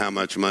tell me how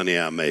much money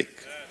I make.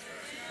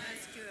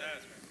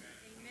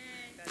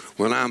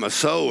 When I'm a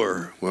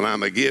sower, when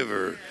I'm a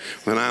giver,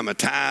 when I'm a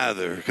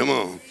tither, come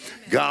on,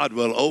 God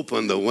will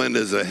open the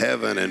windows of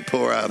heaven and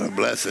pour out a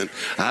blessing.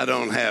 I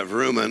don't have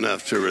room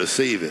enough to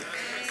receive it.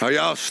 Are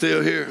y'all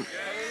still here?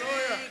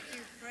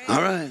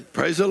 All right,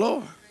 praise the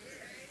Lord.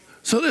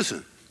 So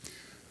listen,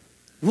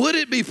 would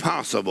it be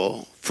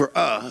possible for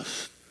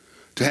us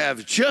to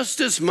have just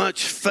as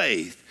much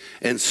faith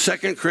in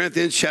 2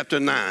 Corinthians chapter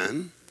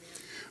 9,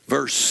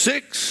 verse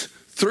 6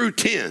 through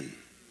 10,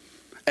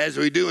 as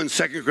we do in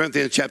 2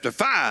 Corinthians chapter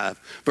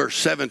 5, verse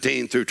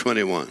 17 through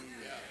 21?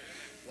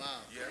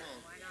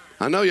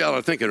 I know y'all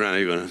are thinking right now,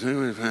 you're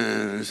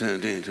going,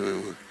 17,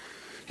 21.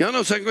 Y'all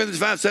know 2 Corinthians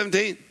 5,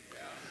 17?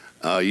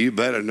 Oh, you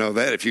better know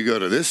that if you go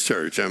to this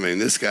church. I mean,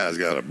 this guy's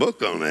got a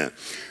book on that.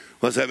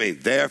 What's that mean?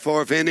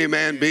 Therefore, if any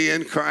man be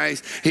in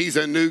Christ, he's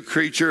a new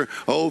creature.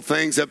 Old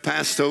things have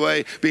passed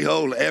away.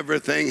 Behold,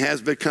 everything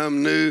has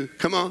become new.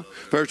 Come on.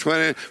 Verse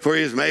 20. For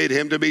he has made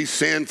him to be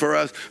sin for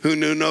us who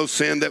knew no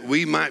sin, that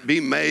we might be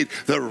made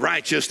the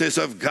righteousness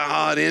of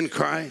God in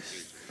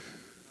Christ.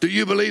 Do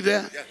you believe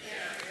that?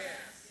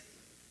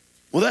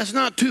 Well, that's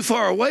not too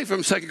far away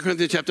from 2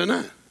 Corinthians chapter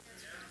 9.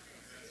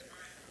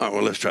 All right,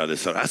 well, let's try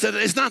this. I said,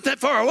 it's not that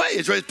far away.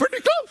 It's pretty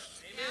close.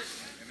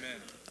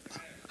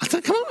 I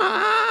said, come on,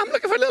 I'm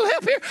looking for a little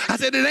help here. I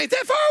said, it ain't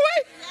that far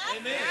away.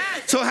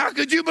 Amen. So how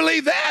could you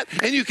believe that?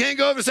 And you can't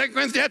go over to 2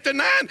 Corinthians chapter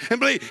 9 and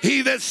believe,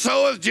 he that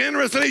soweth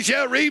generously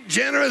shall reap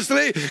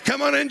generously.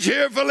 Come on and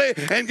cheerfully.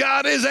 And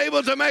God is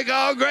able to make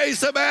all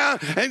grace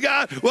abound. And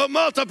God will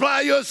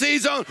multiply your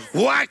seeds on.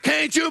 Why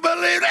can't you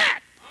believe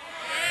that?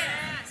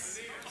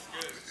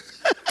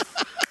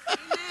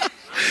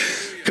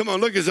 Come on,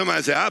 look at somebody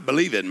and say, I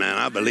believe it, man.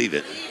 I believe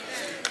it.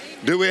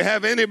 Do we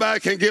have anybody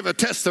can give a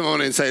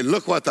testimony and say,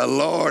 look what the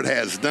Lord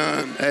has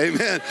done?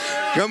 Amen.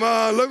 Come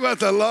on, look what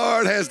the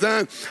Lord has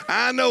done.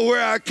 I know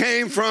where I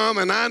came from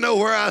and I know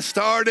where I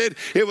started.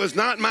 It was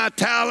not my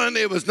talent.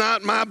 It was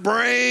not my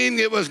brain.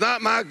 It was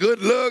not my good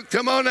look.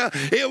 Come on now.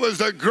 It was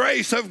the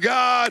grace of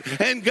God,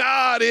 and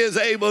God is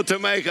able to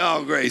make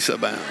all grace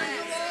abound.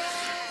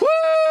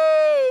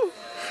 Woo!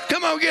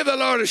 Come on, give the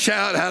Lord a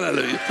shout.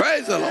 Hallelujah.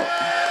 Praise the Lord.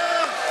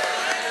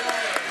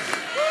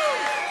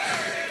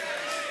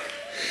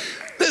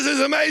 This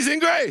is amazing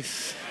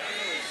grace.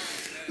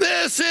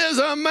 This is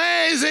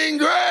amazing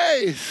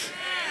grace.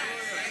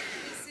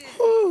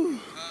 Whew.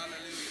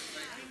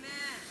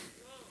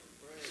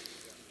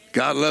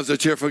 God loves a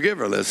cheerful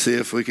giver. Let's see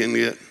if we can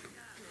get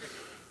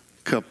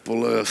a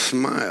couple of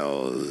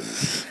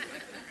smiles.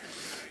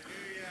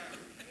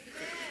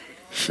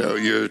 Show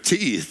your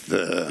teeth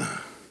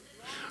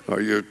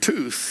or your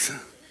tooth.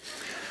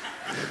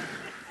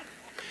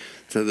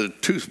 So the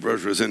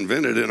toothbrush was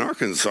invented in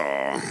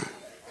Arkansas.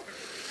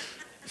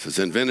 If it's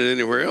invented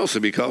anywhere else,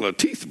 it'd be called a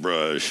teeth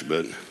brush,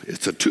 but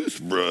it's a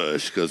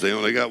toothbrush because they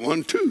only got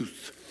one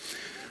tooth.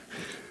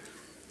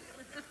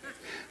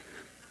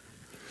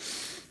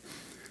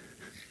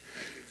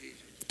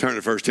 Turn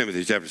to 1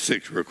 Timothy chapter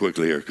 6 real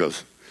quickly here,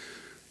 because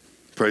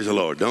praise the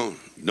Lord.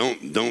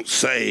 Don't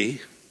say.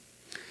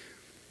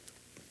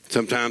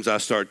 Sometimes I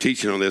start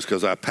teaching on this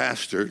because I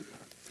pastored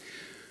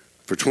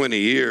for 20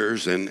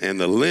 years, and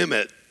the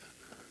limit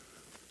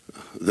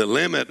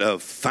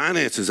of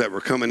finances that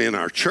were coming in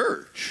our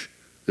church,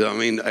 I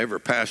mean, every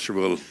pastor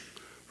will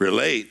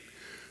relate,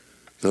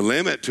 the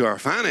limit to our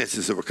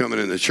finances that were coming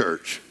in the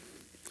church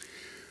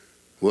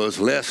was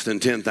less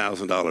than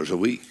 $10,000 a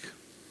week.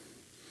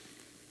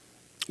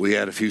 We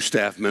had a few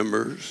staff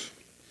members.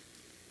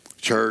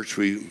 Church,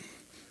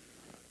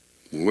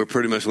 we're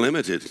pretty much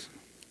limited.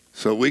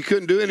 So we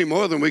couldn't do any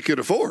more than we could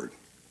afford,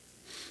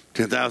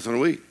 $10,000 a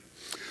week.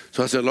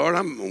 So I said, Lord,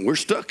 we're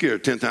stuck here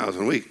at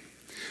 $10,000 a week.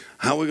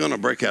 How are we going to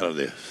break out of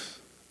this?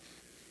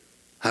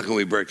 How can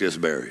we break this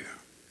barrier?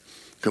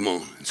 Come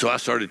on. So I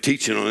started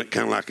teaching on it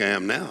kind of like I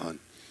am now. And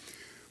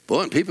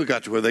boy, and people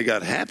got to where they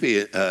got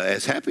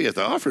as happy at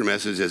the offering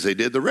message as they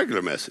did the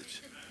regular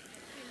message.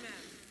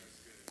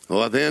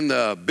 Well, then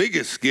the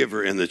biggest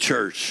giver in the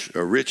church,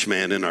 a rich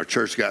man in our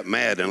church, got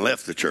mad and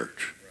left the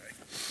church.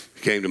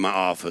 He came to my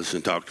office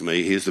and talked to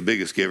me. He's the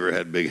biggest giver,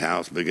 had a big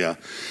house, big house.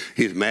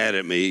 He's mad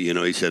at me. You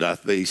know, he said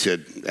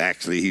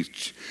actually he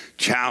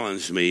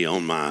challenged me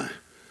on my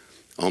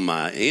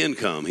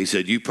income. He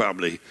said, you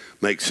probably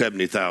make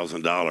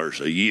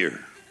 $70,000 a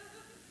year.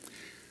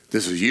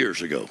 This was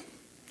years ago.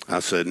 I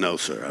said, no,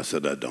 sir. I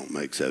said, I don't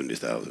make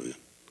 $70,000.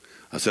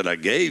 I said, I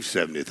gave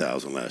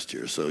 $70,000 last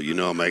year, so you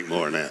know I make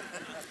more than that.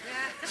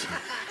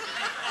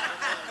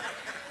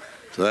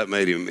 So that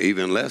made him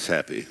even less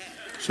happy.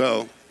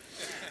 So,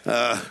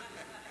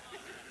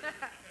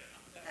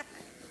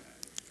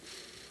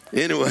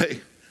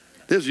 anyway,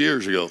 This was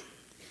years ago.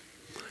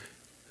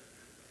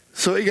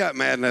 So he got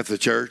mad and left the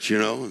church,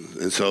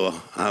 and so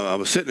I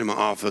was sitting in my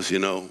office,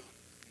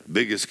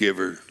 biggest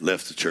giver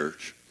left the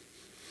church.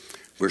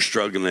 We're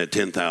struggling at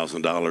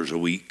 $10,000 a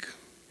week.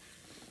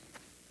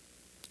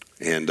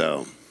 And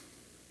I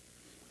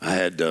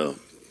had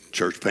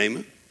church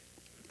payment,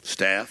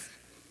 staff,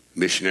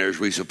 missionaries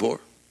we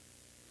support.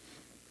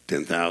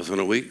 $10,000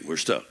 a week, we're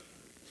stuck.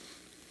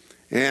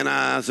 And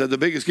I said, the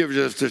biggest giver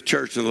left the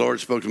church, and the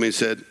Lord spoke to me and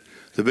said,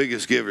 the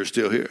biggest giver is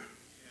still here.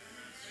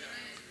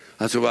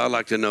 I said, well, I'd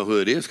like to know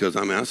who it is, because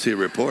I see a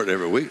report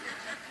every week.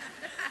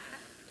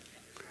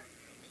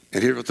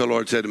 And here's what the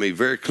Lord said to me,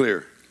 very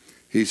clear.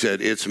 He said,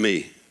 it's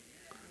me.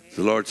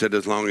 The Lord said,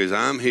 as long as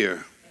I'm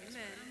here,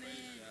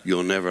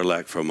 you'll never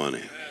lack for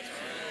money.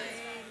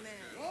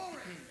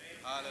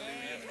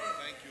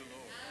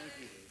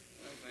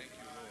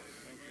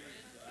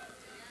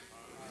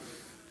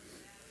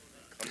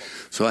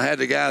 So I had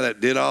the guy that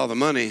did all the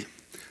money.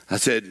 I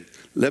said,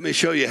 let me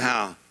show you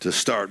how to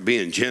start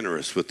being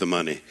generous with the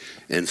money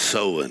and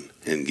sowing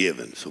and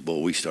giving. So,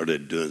 boy, we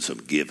started doing some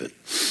giving.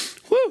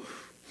 Woo!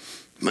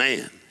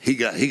 Man, he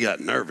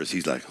got nervous.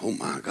 He's like, oh,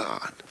 my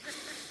God.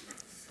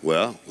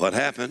 Well, what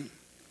happened?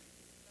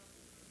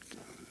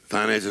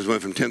 Finances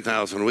went from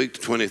 $10,000 a week to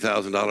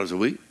 $20,000 a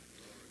week.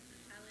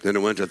 Then it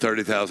went to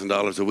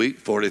 $30,000 a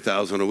week,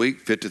 $40,000 a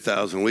week,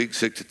 $50,000 a week,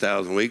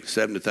 $60,000 a week,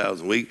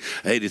 $70,000 a week,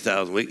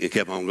 $80,000 a week. It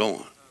kept on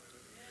going.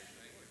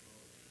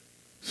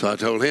 So I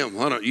told him,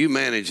 why don't you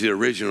manage the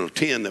original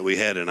 10 that we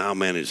had, and I'll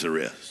manage the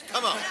rest.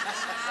 Come on.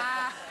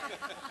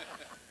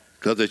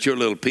 Because it's your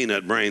little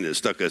peanut brain that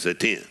stuck us at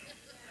 10.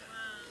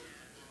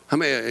 I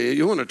mean,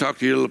 you want to talk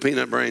to your little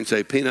peanut brain,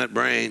 say, peanut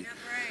brain.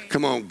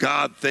 Come on,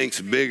 God thinks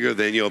bigger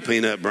than your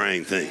peanut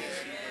brain thinks.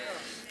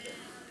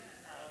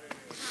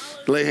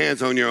 Lay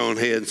hands on your own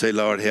head and say,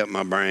 Lord, help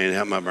my brain,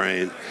 help my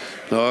brain.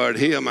 Lord,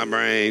 heal my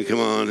brain. Come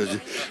on.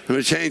 Let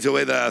me change the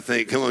way that I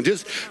think. Come on.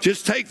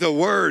 Just take the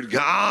word,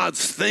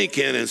 God's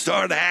thinking, and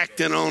start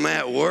acting on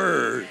that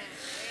word.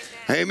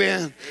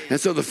 Amen.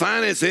 And so the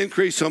finance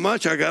increased so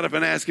much, I got up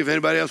and asked if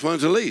anybody else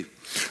wanted to leave.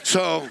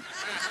 So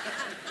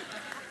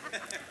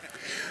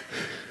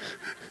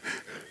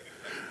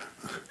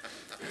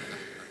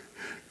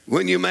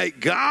when you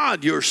make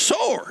God your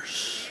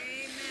source,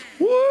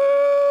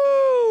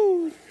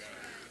 woo!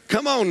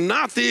 Come on,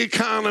 not the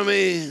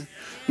economy,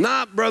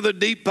 not Brother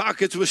Deep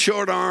Pockets with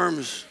short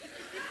arms.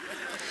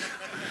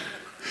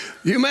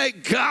 You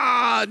make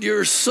God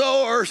your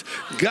source.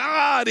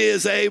 God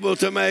is able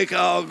to make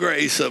all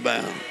grace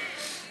abound.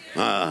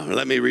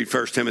 Let me read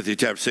 1 Timothy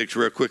chapter 6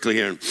 real quickly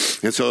here.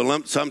 And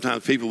so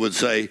sometimes people would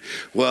say,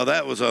 well,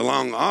 that was a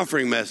long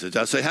offering message.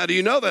 I say, how do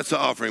you know that's the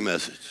offering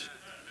message?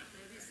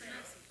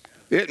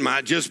 It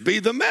might just be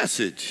the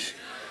message.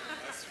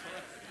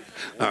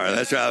 All right,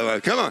 that's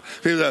right. Come on.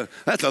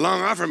 That's a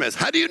long offering message.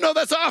 How do you know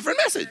that's an offering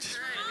message?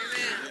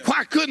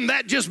 Why couldn't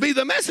that just be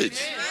the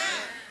message?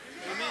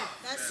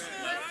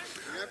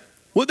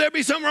 Would there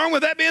be something wrong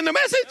with that being the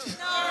message?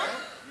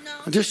 No.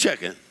 I'm just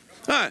checking.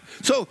 All right.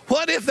 So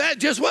what if that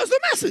just was the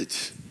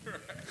message?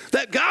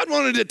 That God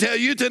wanted to tell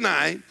you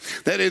tonight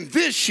that in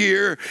this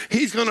year,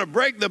 he's going to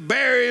break the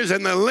barriers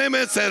and the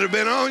limits that have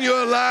been on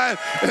your life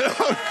and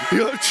on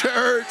your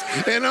church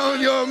and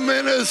on your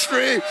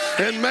ministry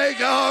and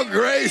make all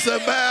grace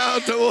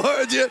abound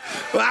towards you.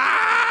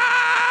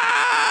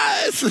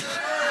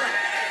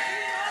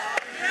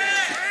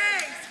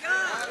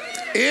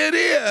 It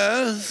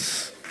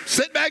is,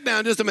 sit back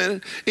down just a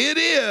minute. It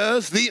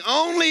is the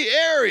only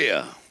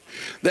area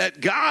that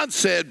God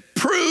said,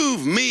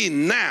 prove me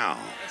now.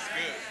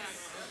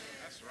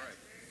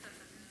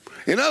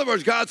 In other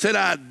words, God said,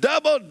 I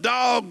double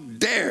dog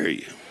dare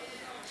you.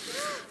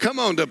 Come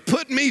on, to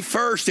put me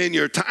first in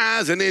your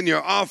tithes and in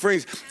your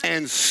offerings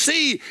and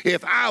see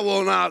if I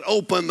will not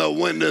open the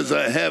windows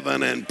of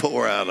heaven and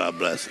pour out a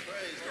blessing.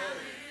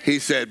 He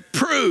said,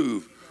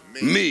 prove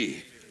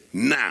me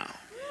now.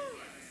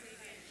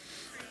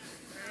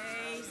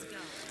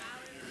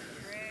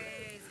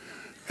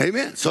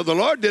 Amen. So the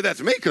Lord did that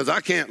to me because I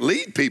can't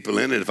lead people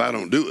in it if I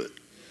don't do it.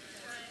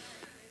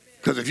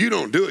 Because if you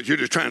don't do it, you're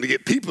just trying to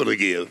get people to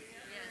give.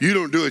 You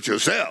don't do it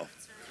yourself.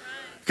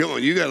 Come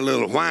on, you got a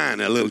little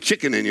whine, a little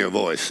chicken in your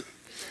voice.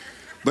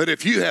 But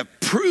if you have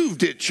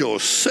proved it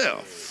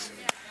yourself,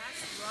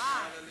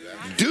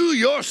 do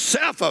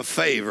yourself a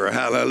favor,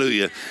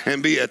 hallelujah,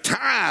 and be a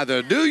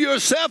tither. Do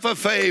yourself a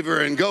favor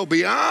and go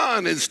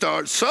beyond and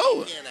start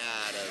sowing.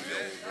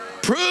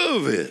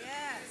 Prove it.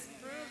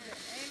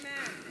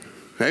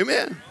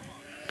 Amen.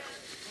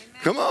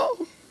 Come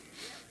on.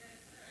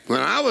 When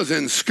I was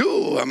in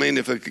school, I mean,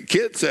 if a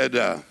kid said,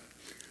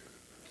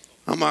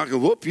 I'm not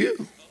going to whoop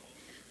you,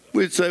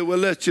 we'd say, well,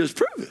 let's just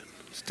prove it.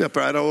 Step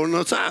right over on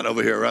the side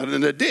over here, right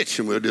in the ditch,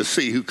 and we'll just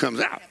see who comes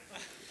out.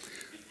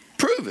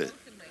 Prove it.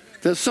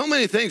 There's so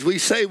many things we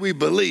say we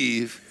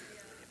believe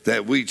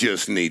that we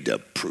just need to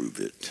prove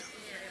it.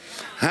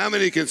 How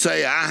many can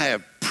say, I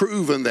have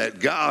proven that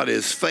God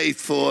is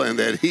faithful and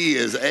that he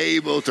is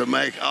able to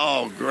make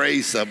all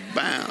grace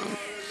abound?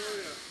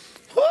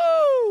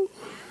 Woo!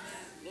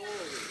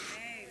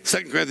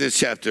 2 Corinthians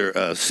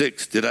chapter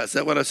 6. Is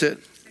that what I said?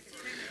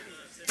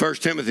 1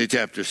 Timothy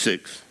chapter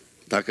 6,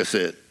 like I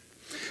said.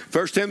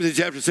 1 Timothy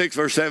chapter 6,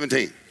 verse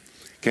 17.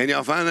 Can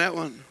y'all find that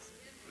one?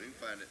 We can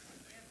find it.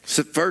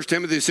 1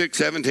 Timothy 6,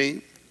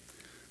 17.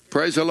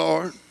 Praise the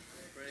Lord.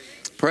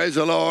 Praise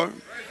the Lord.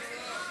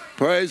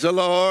 Praise the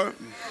Lord.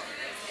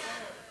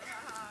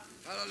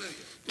 Hallelujah.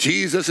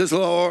 Jesus is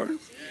Lord. Amen.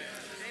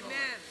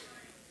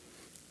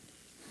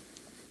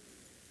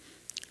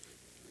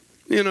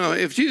 You know,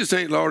 if Jesus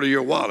ain't Lord of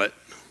your wallet,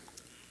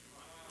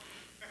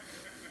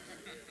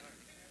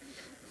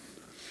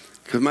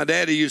 because my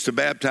daddy used to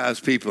baptize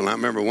people, and I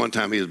remember one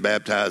time he was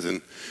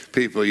baptizing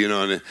people, you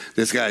know, and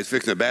this guy's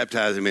fixing to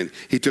baptize him, and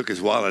he took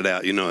his wallet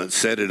out, you know, and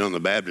set it on the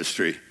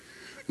baptistry.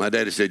 My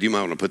daddy said, you might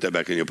want to put that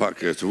back in your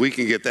pocket. So we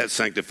can get that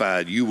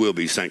sanctified, you will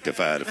be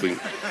sanctified if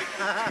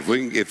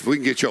we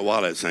can get your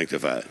wallet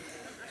sanctified.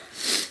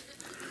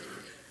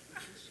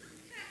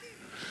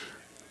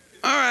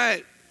 All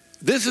right,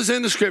 this is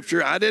in the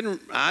scripture. I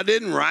didn't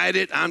write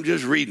it. I'm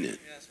just reading it.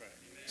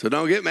 So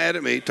don't get mad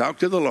at me. Talk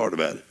to the Lord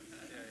about it.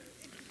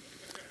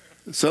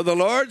 So the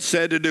Lord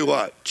said to do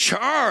what?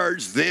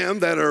 Charge them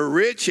that are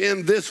rich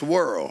in this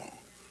world.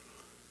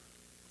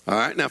 All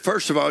right, now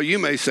first of all, you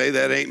may say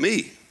that ain't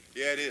me.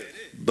 Yeah, it is.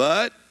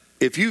 But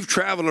if you've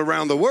traveled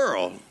around the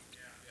world,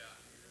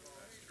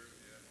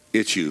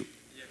 it's you.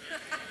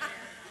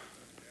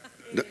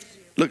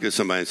 Look at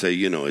somebody and say,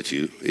 you know it's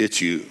you.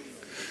 It's you.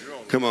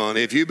 Come on,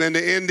 if you've been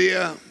to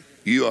India,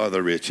 you are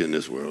the rich in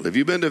this world. If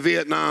you've been to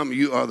Vietnam,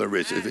 you are the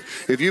rich.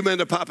 If you've been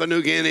to Papua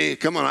New Guinea,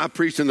 come on, I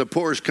preach in the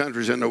poorest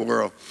countries in the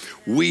world.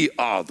 We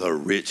are the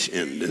rich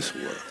in this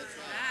world.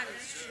 That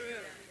is true.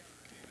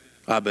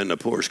 I've been to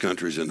the poorest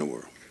countries in the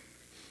world.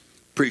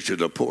 Preach to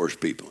the poorest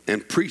people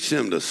and preach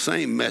them the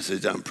same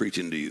message I'm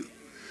preaching to you,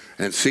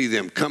 and see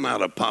them come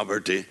out of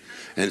poverty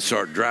and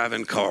start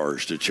driving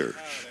cars to church.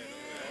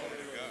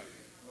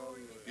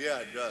 Yeah,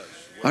 it does.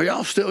 Are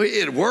y'all still?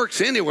 It works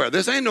anywhere.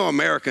 This ain't no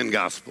American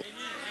gospel.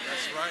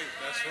 That's right.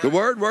 That's right. The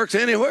word works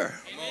anywhere.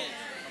 Come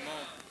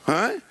on.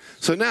 All right?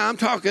 So now I'm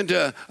talking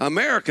to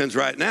Americans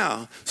right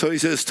now. So he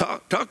says,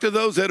 talk to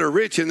those that are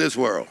rich in this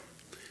world.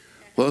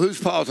 Well,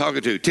 who's Paul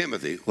talking to?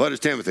 Timothy. What is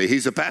Timothy?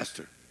 He's a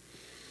pastor.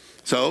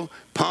 So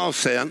Paul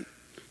said,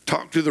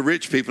 talk to the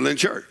rich people in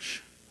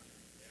church.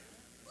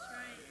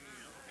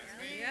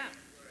 Yeah,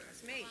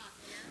 that's me.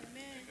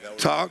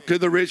 Talk to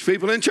the rich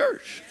people in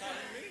church.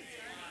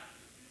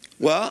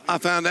 Well, I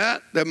found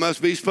out there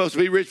must be supposed to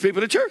be rich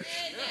people in church.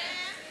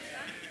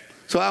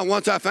 So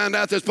once I found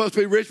out there's supposed to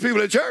be rich people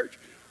in church,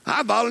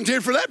 I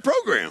volunteered for that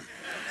program.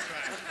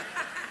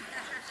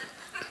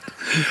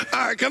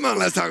 All right, come on,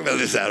 let's talk about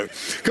this, Adam.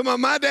 Come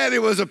on, my daddy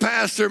was a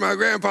pastor. My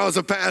grandpa was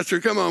a pastor.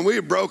 Come on, we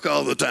broke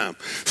all the time.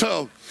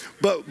 So,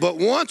 but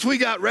once we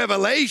got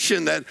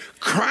revelation that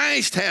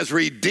Christ has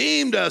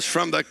redeemed us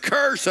from the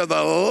curse of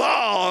the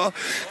law,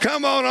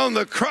 come on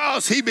the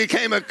cross, he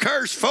became a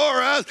curse for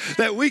us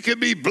that we could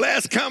be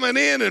blessed coming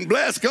in and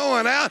blessed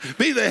going out,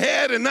 be the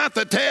head and not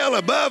the tail,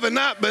 above and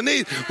not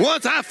beneath.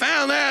 Once I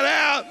found that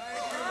out,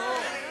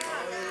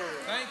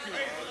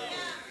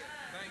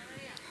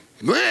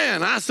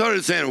 man, I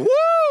started saying,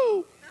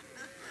 woo,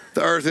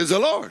 the earth is the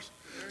Lord's.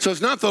 So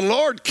it's not the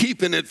Lord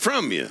keeping it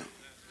from you.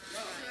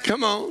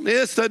 Come on,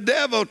 it's the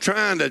devil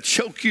trying to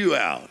choke you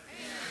out.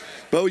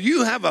 But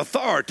you have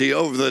authority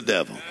over the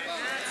devil.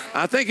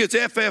 I think it's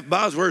F.F.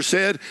 Bosworth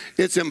said,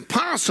 it's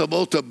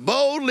impossible to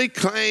boldly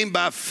claim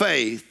by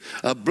faith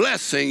a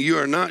blessing you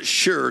are not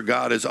sure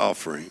God is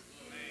offering.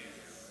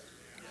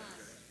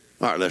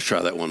 All right, let's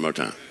try that one more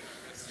time.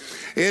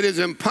 It is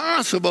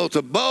impossible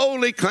to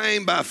boldly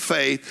claim by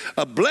faith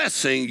a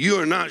blessing you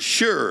are not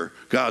sure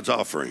God's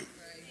offering.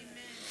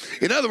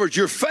 In other words,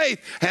 your faith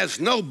has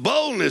no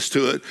boldness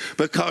to it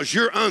because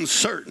you're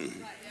uncertain.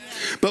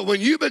 But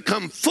when you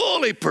become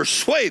fully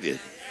persuaded,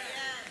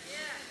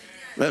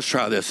 let's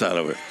try this out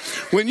over.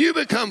 When you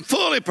become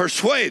fully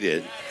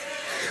persuaded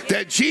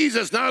that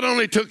Jesus not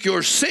only took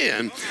your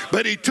sin,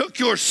 but he took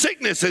your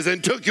sicknesses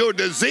and took your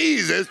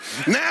diseases,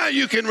 now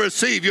you can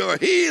receive your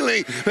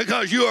healing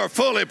because you are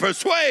fully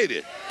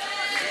persuaded.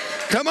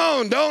 Come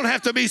on, don't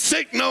have to be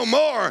sick no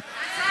more.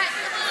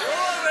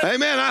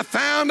 Amen. I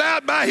found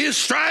out by his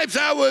stripes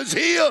I was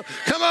healed.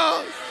 Come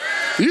on.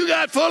 You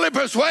got fully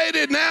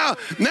persuaded now.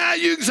 Now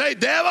you can say,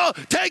 devil,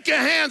 take your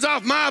hands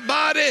off my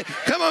body.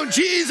 Come on,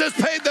 Jesus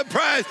paid the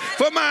price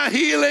for my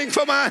healing,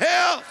 for my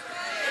health.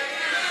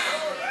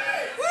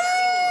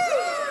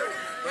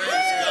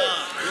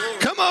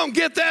 Come on,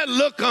 get that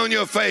look on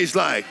your face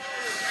like,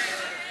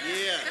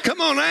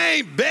 come on, I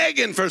ain't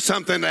begging for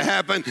something to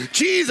happen.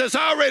 Jesus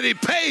already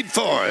paid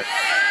for it.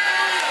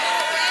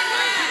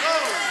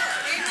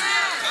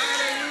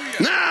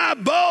 Now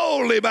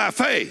boldly by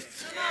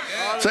faith,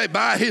 say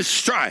by his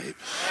stripes.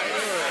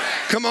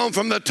 Come on,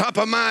 from the top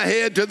of my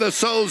head to the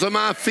soles of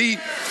my feet,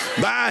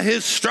 by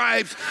his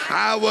stripes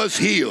I was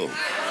healed.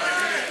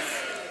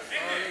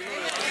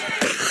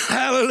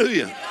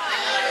 Hallelujah.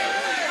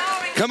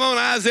 Come on,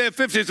 Isaiah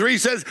 53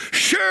 says,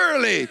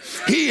 Surely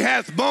he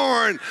hath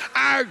borne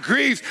our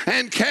griefs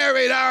and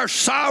carried our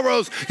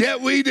sorrows, yet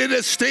we did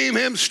esteem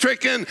him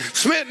stricken,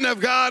 smitten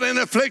of God, and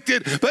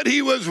afflicted. But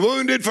he was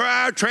wounded for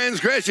our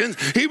transgressions,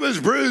 he was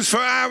bruised for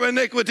our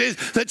iniquities.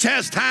 The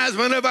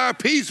chastisement of our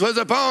peace was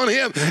upon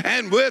him,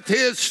 and with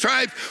his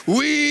stripes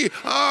we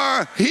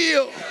are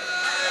healed.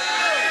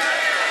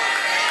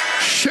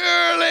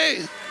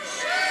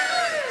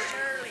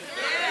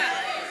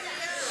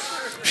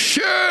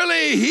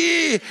 Surely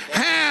he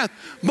hath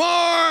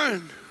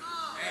borne.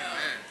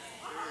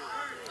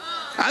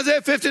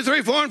 Isaiah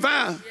 53, 4 and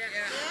 5.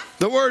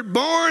 The word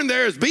born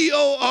there is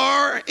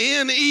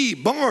B-O-R-N-E,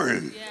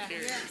 born.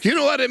 You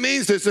know what it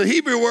means? It's the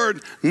Hebrew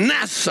word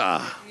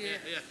nasa.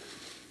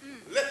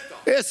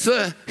 It's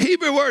the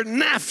Hebrew word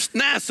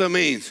NASA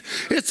means.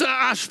 It's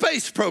a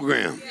space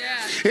program.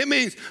 It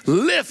means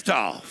lift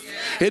off.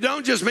 It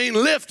don't just mean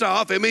lift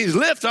off. It means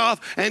lift off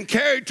and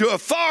carried to a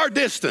far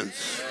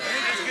distance.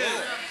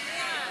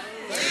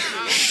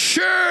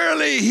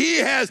 Surely he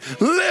has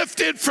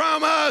lifted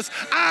from us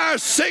our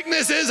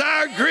sicknesses,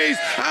 our griefs,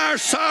 our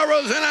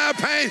sorrows, and our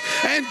pains,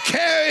 and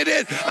carried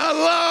it a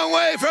long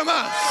way from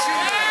us.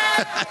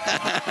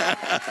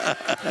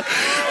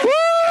 Woo!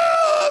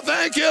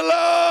 Thank you,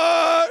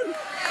 Lord.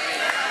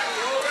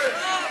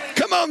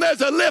 Come on,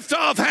 there's a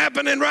lift-off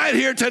happening right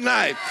here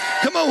tonight.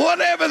 Come on,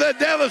 whatever the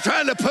devil's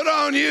trying to put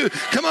on you,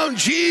 come on,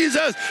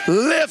 Jesus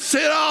lifts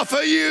it off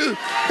of you.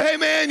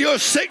 Amen. Your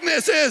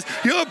sicknesses,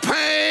 your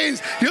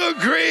pains, your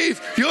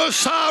grief, your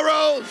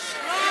sorrows.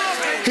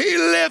 He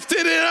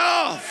lifted it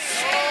off.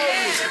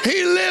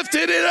 He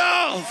lifted it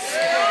off.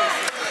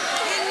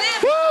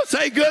 Woo,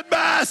 say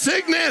goodbye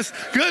sickness,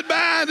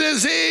 goodbye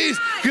disease,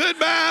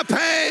 goodbye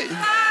pain.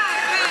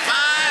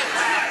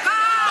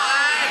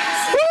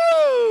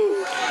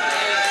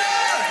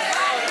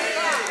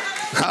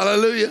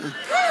 Hallelujah.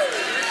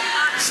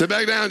 Sit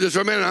back down just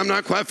for a minute. I'm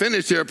not quite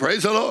finished here.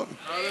 Praise the Lord.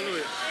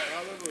 Hallelujah.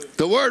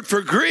 The word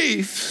for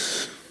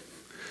griefs,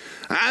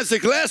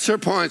 Isaac Lesser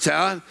points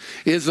out,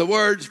 is the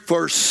word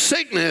for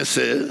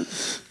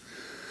sicknesses.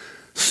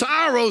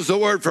 Sorrow's the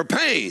word for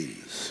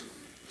pains.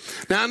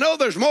 Now I know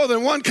there's more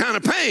than one kind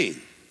of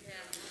pain.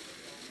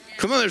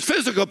 Come on, there's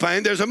physical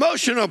pain. There's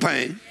emotional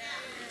pain.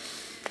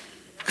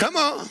 Come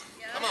on.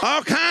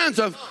 All kinds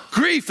of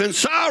grief and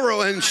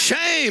sorrow and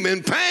shame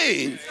and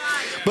pain.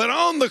 But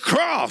on the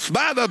cross,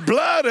 by the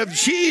blood of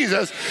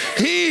Jesus,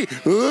 he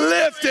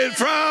lifted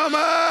from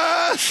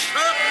us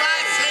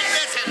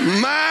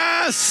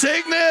my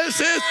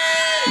sicknesses,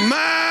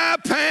 my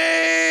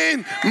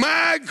pain,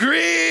 my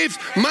griefs,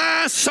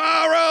 my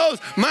sorrows,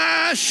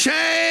 my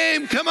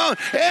shame. Come on,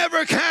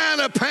 every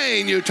kind of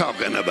pain you're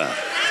talking about.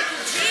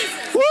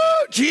 Woo!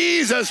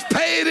 Jesus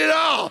paid it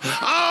all.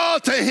 All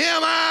to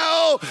him I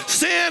owe.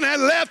 Sin had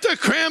left a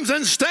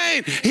crimson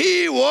stain.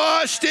 He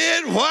washed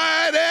it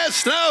white as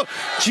snow.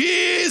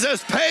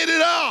 Jesus paid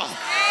it all.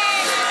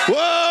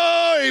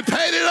 Whoa, he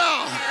paid it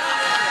all.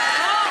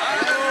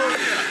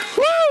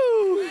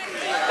 Woo!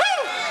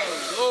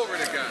 Glory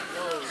to God.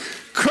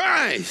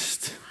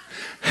 Christ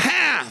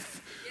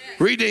hath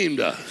redeemed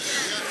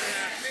us.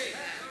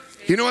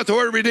 You know what the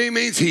word redeem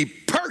means? He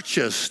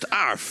purchased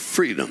our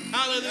freedom.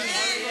 Hallelujah.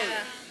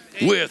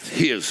 With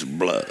his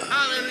blood.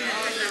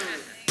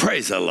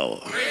 Praise the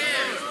Lord.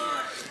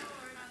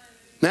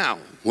 Now,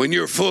 when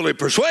you're fully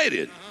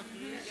persuaded,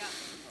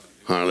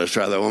 all right, let's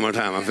try that one more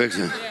time. I'm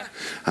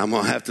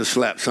going to have to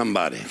slap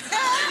somebody.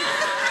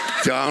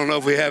 So I don't know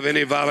if we have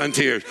any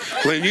volunteers.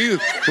 When you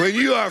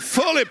are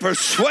fully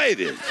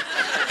persuaded,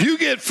 you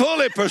get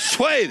fully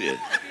persuaded.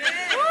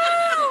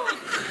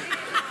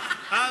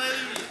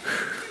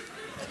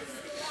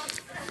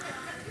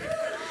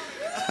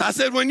 I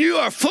said, when you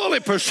are fully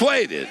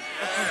persuaded,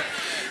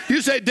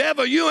 you say,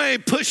 devil, you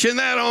ain't pushing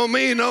that on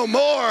me no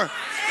more.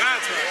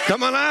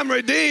 Come on, I'm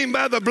redeemed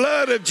by the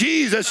blood of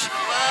Jesus.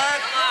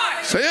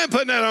 So you ain't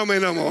putting that on me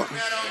no more.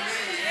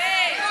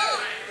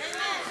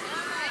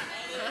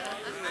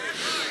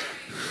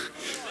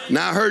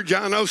 Now, I heard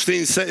John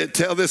Osteen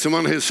tell this in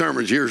one of his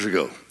sermons years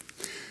ago.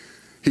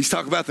 He's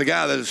talking about the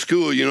guy that at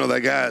school, you know, that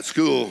guy at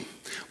school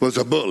was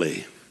a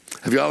bully.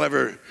 Have y'all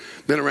ever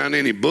been around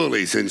any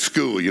bullies in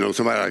school? You know,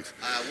 somebody like,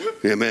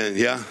 yeah, man,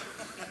 yeah.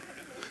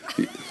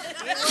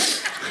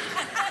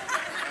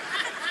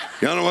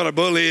 Y'all know what a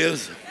bully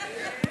is?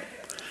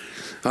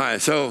 All right,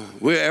 so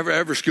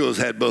every school's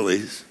had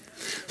bullies.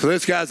 So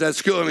this guy's at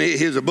school, and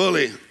he's a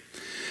bully.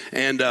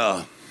 And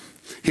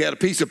he had a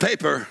piece of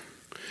paper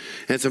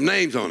and some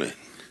names on it.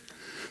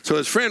 So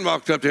his friend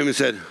walked up to him and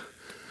said,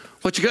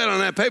 what you got on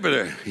that paper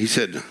there? He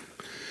said,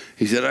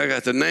 I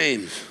got the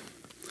names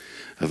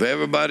of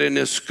everybody in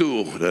this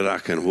school that I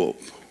can whoop.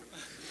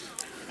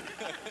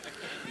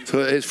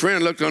 So his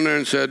friend looked on there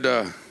and said,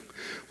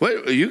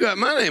 wait, you got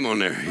my name on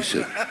there? He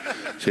said,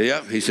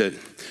 yeah. He said,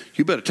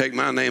 you better take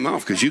my name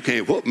off because you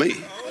can't whoop me.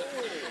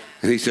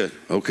 And he said,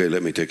 okay,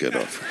 let me take it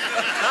off.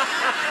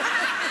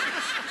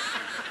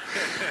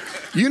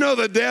 You know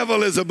the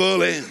devil is a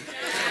bully.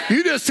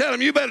 You just tell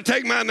him, you better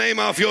take my name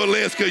off your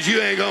list because you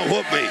ain't going to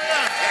whoop me.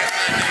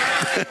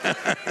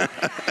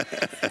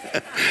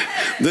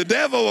 The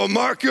devil will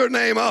mark your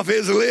name off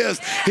his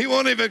list. He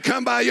won't even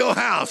come by your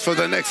house for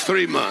the next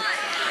 3 months.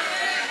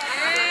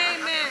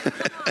 Amen.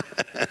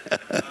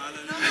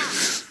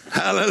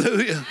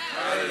 Hallelujah.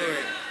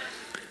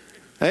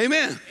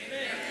 Amen.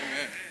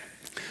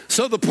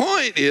 So the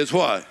point is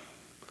what?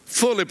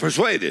 Fully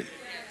persuaded.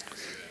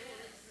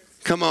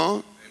 Come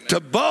on. To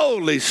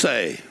boldly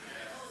say.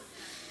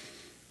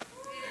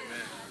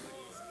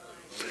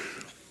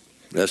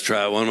 Let's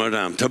try it one more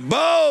time. To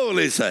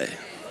boldly say.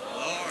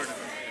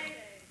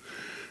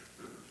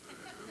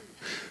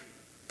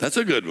 That's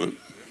a good one.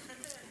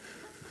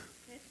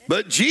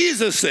 But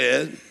Jesus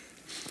said,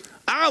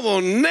 I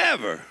will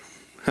never.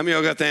 How many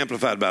of y'all got the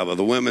Amplified Bible?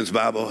 The Women's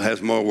Bible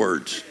has more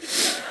words.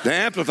 The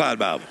Amplified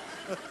Bible.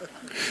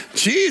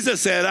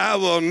 Jesus said, I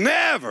will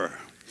never,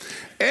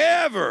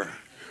 ever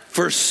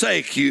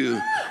forsake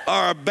you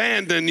or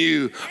abandon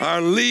you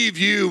or leave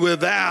you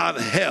without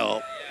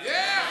help.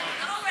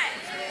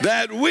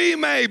 That we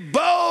may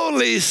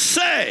boldly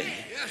say.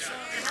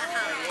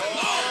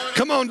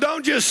 Come on,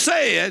 don't just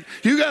say it.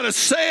 You got to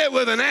say it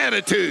with an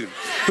attitude.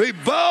 We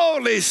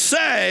boldly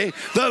say,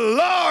 the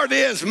Lord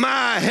is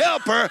my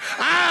helper.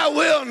 I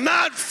will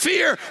not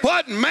fear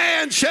what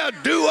man shall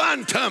do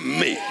unto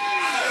me.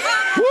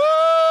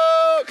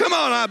 Woo! Come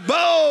on, I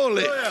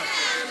boldly.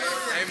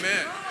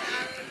 Amen.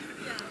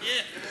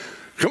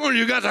 Come on,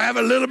 you got to have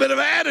a little bit of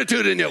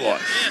attitude in your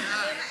voice.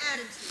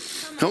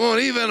 Come on,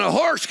 even a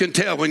horse can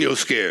tell when you're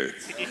scared.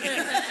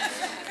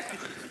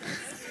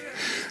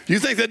 You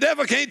think the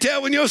devil can't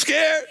tell when you're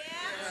scared?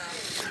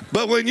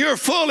 But when you're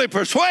fully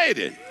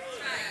persuaded,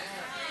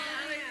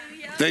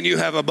 then you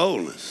have a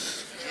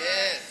boldness.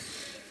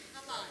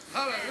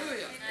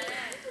 Hallelujah.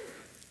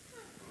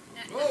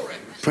 Glory.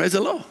 Praise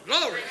the Lord.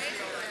 Glory.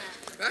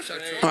 That's a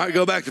truth. All right,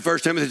 go back to 1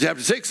 Timothy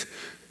chapter 6,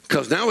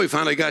 because now we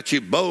finally got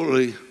you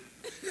boldly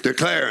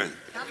declaring,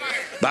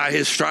 by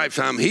his stripes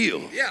I'm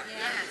healed. Yeah.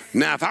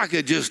 Now, if I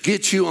could just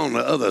get you on the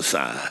other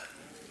side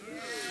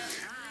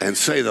and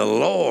say, the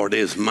Lord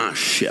is my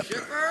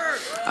shepherd.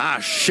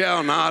 I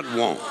shall not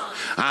want.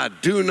 I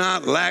do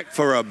not lack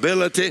for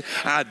ability.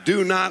 I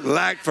do not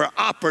lack for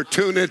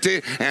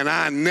opportunity. And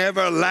I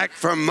never lack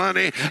for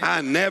money.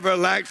 I never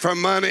lack for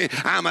money.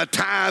 I'm a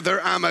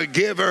tither. I'm a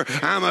giver.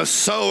 I'm a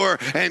sower.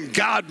 And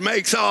God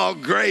makes all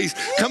grace.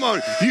 Come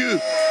on, you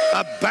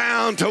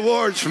abound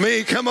towards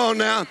me. Come on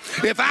now.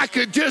 If I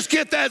could just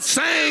get that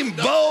same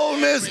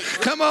boldness,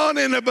 come on,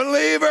 in a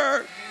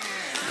believer.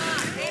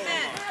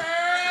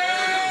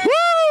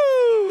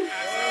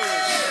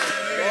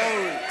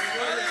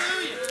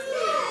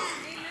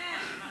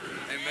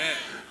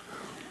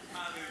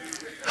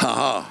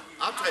 Ha-ha.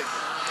 I'll take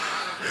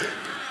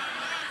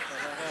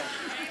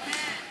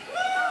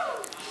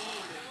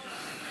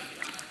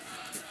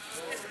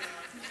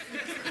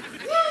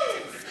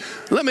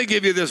it. Let me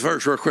give you this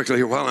verse real quickly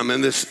here while I'm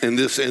in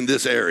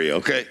this area,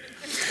 okay?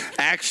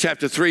 Acts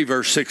chapter 3,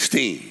 verse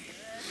 16.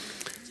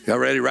 Y'all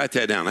ready? Write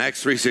that down.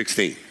 Acts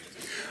 3:16.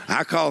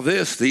 I call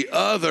this the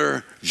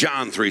other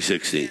John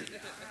 3:16.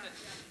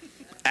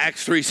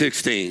 Acts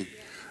 3:16.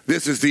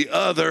 This is the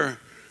other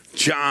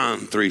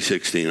John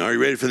 3:16. Are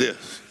you ready for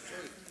this?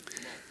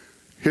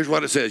 Here's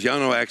what it says. Y'all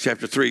know Acts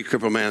chapter 3,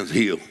 crippled man's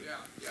healed.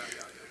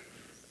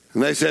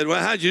 And they said,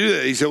 well, how'd you do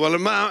that? He said, well,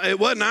 it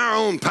wasn't our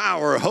own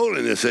power or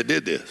holiness that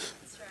did this.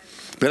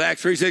 But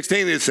Acts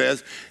 3:16, it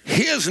says,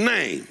 his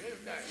name,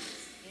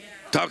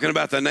 talking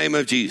about the name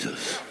of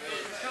Jesus.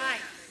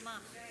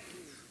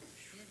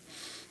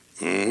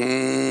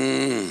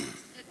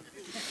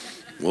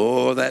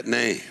 Oh, that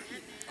name.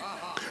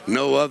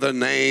 No other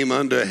name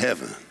under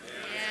heaven.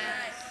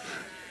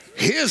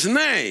 His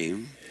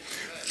name,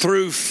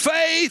 through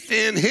faith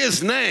in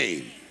his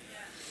name.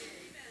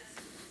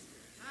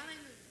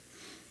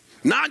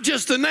 Not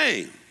just the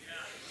name,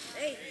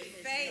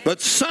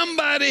 but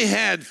somebody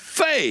had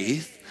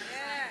faith,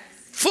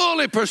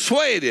 fully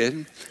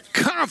persuaded,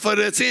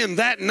 confidence in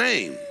that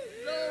name.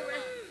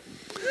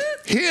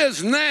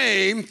 His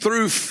name,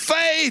 through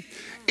faith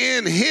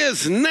in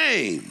his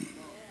name.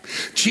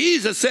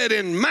 Jesus said,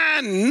 in my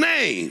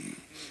name.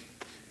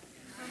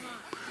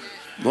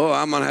 Boy,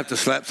 I'm going to have to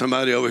slap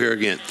somebody over here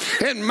again.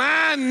 In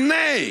my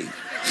name.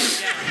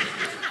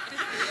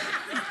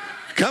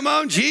 Come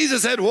on,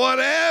 Jesus said,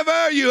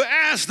 whatever you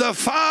ask the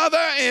Father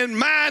in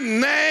my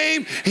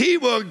name, he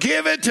will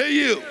give it to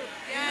you.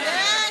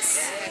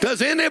 Yes.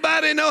 Does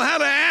anybody know how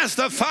to ask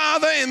the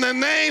Father in the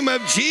name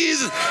of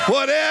Jesus?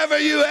 Whatever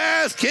you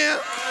ask him.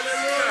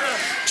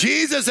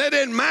 Jesus said,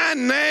 in my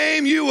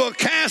name you will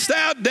cast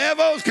out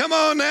devils. Come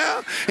on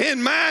now.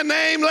 In my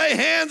name lay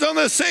hands on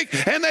the sick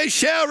and they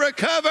shall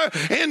recover.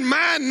 In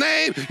my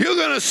name you're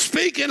going to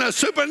speak in a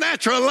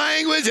supernatural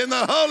language in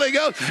the Holy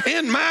Ghost.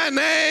 In my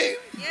name.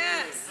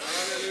 Yes.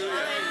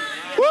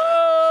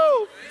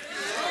 Woo!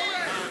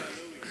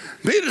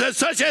 Peter said,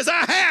 such as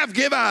I have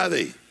give I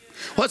thee.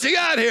 What's he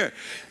got here?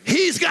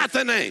 He's got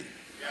the name.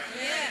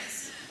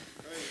 Yes.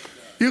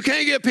 You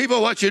can't give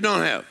people what you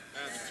don't have.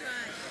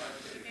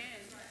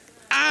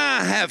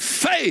 I have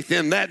faith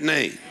in that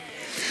name.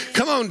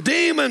 Come on,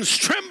 demons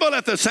tremble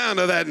at the sound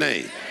of that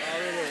name.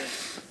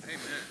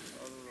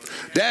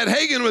 Dad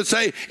Hagin would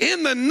say,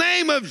 in the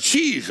name of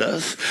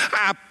Jesus,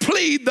 I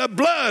plead the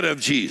blood of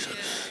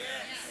Jesus.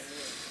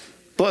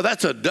 Boy,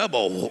 that's a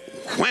double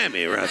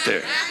whammy right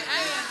there.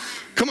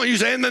 Come on, you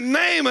say, in the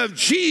name of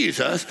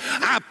Jesus,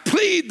 I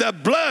plead the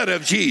blood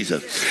of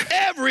Jesus.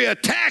 Every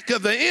attack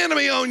of the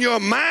enemy on your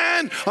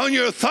mind, on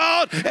your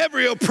thought,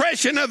 every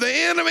oppression of the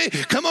enemy,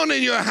 come on,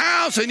 in your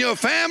house, in your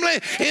family,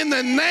 in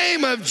the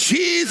name of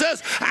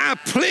Jesus, I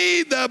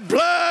plead the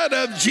blood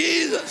of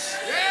Jesus.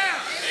 Yeah.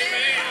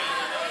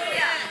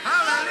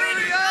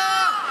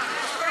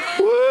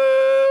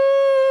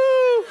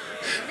 Woo!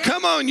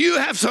 Come on, you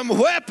have some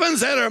weapons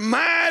that are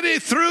mighty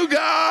through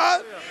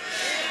God.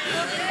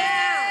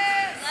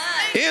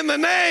 In the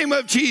name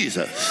of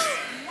Jesus,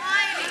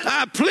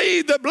 I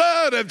plead the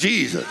blood of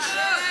Jesus.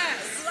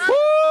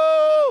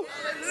 Woo!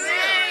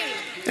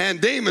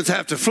 And demons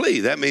have to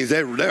flee. That means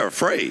they're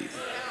afraid.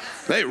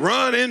 They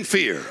run in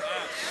fear.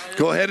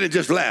 Go ahead and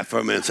just laugh for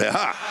a minute and say,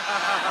 ha.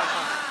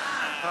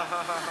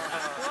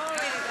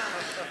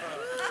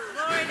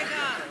 Glory to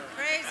God.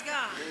 Praise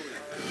God.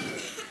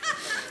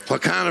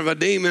 What kind of a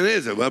demon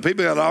is it? Well,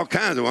 people got all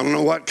kinds. I want to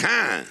know what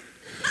kind.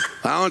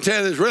 I want to tell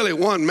you there's really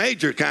one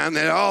major kind.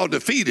 They're all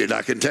defeated,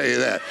 I can tell you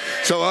that.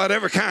 So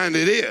whatever kind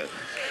it is,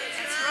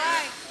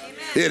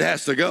 it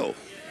has to go.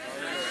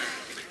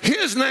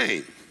 His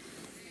name.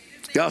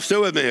 Y'all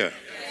still with me here?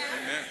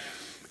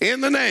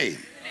 In the name.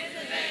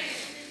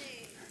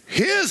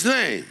 His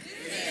name.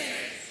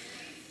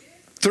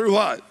 Through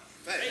what?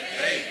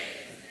 Faith.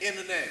 In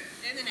the name.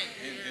 In the name.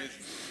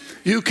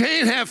 You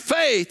can't have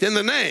faith in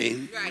the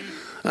name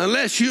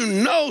unless you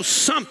know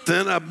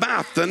something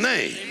about the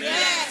name.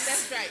 Yes,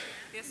 that's right.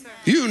 Yes, sir.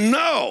 You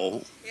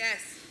know, Yes.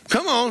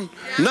 come on,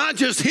 not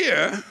just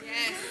here.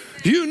 Yes.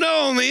 You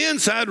know on the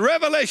inside,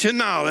 revelation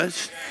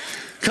knowledge.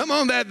 Come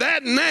on,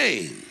 that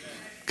name.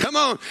 Come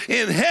on,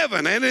 in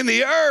heaven and in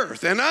the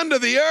earth and under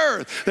the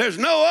earth, there's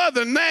no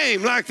other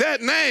name like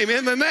that name.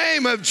 In the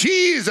name of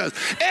Jesus,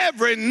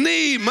 every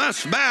knee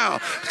must bow.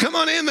 Come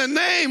on, in the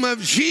name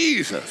of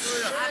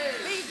Jesus.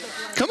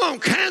 Come on,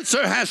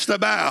 cancer has to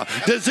bow.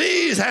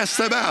 Disease has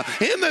to bow.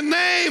 In the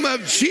name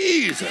of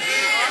Jesus.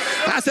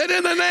 I said,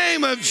 in the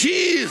name of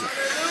Jesus.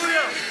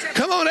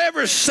 Come on,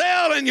 every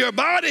cell in your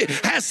body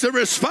has to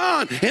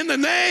respond in the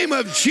name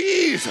of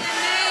Jesus.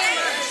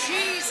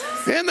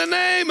 In the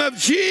name of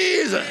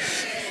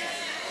Jesus.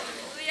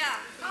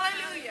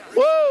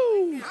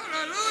 Woo!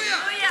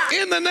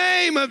 In the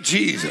name of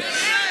Jesus.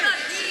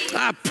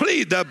 I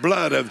plead the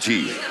blood of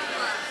Jesus.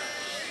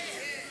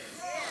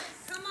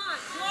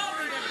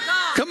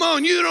 Come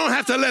on, you don't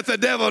have to let the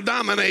devil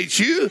dominate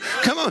you.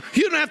 Come on,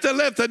 you don't have to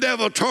let the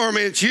devil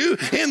torment you.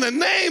 In the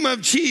name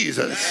of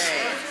Jesus,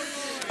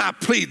 I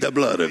plead the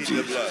blood of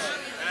Jesus.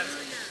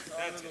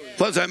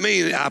 What does that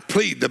mean? I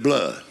plead the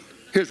blood.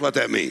 Here's what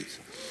that means.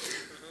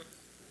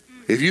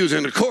 If you was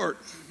in the court,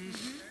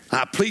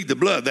 I plead the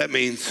blood. That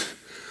means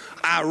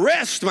I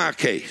rest my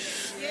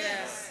case.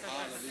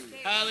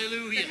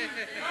 Hallelujah.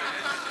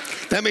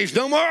 That means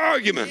no more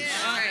arguments.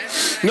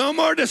 No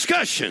more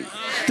discussion.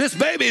 This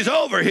baby's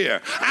over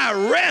here.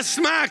 I rest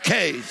my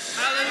case.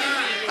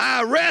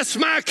 I rest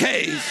my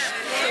case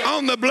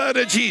on the blood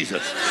of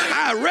Jesus.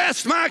 I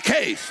rest my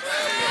case.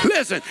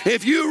 Listen,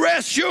 if you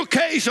rest your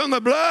case on the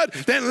blood,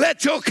 then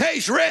let your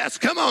case rest.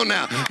 Come on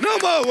now. No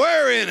more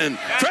worrying and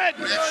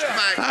fretting.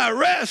 I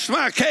rest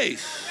my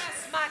case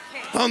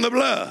on the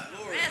blood.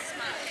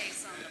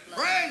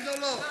 Praise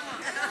the Lord.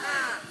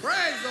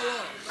 Praise the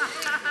Lord.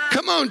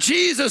 Come on,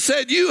 Jesus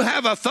said you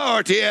have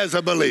authority as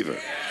a believer.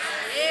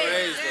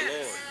 Praise the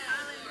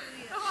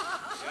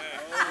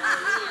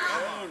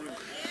Lord.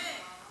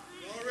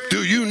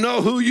 Do you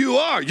know who you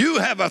are? You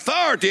have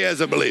authority as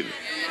a believer.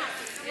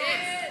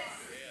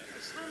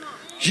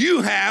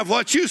 You have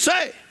what you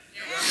say.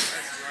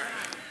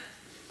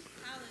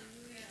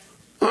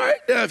 All right,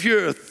 now if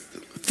you're a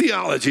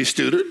theology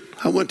student,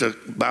 I went to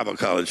Bible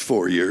college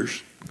 4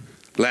 years.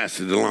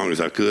 Lasted as long as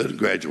I could,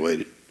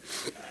 graduated.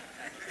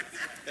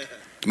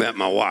 Met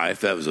my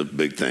wife, that was a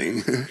big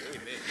thing.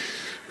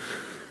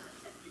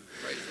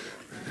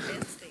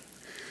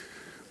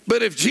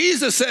 But if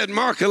Jesus said,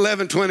 Mark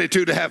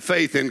 11:22, to have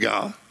faith in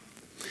God,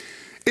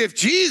 if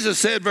Jesus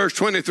said, verse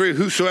 23,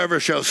 whosoever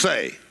shall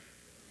say,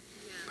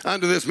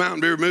 unto this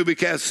mountain be removed, be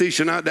cast to sea,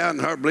 shall not doubt in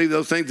heart, believe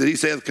those things that he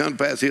saith come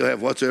to pass, he'll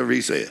have whatsoever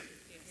he said.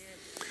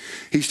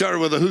 He started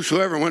with a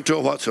whosoever and went to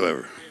a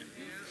whatsoever.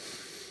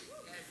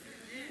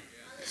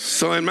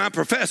 So in my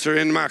professor,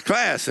 in my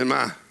class,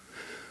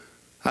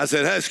 I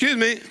said, hey, excuse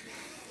me.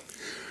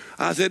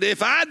 I said,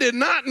 if I did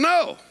not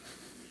know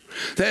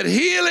that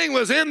healing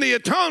was in the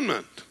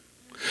atonement,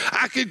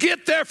 I could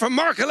get there from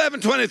Mark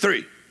 11:23. That's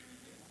right.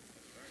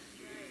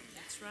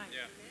 That's right.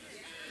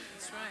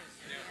 That's right.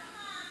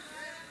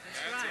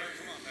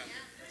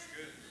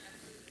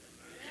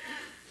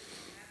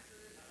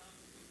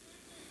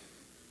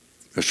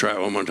 Let's try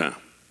it one more time.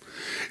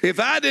 If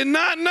I did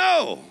not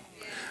know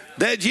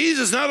that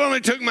Jesus not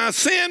only took my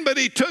sin, but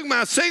he took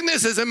my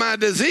sicknesses and my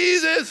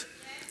diseases,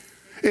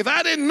 If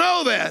I didn't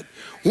know that,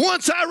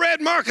 once I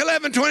read Mark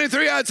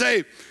 11:23, I'd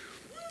say,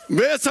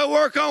 it's a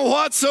work on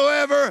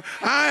whatsoever.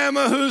 I am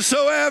a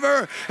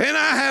whosoever, and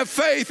I have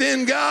faith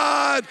in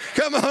God.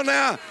 Come on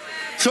now.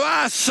 So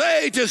I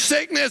say to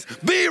sickness,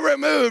 be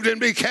removed and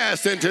be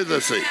cast into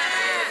the sea.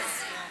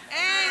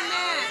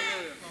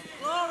 Amen.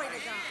 Glory to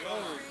God.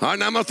 All right,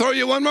 now I'm going to throw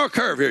you one more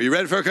curve here. You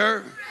ready for a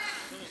curve?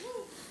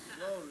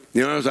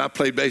 You know, as I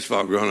played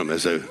baseball growing up, I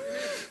said,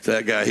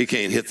 that guy, he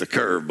can't hit the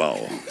curve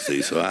ball.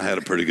 See, so I had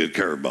a pretty good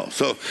curve ball.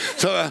 So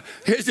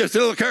here's just a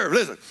little curve.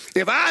 Listen,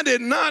 if I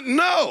did not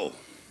know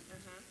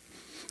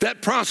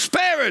that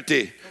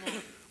prosperity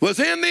was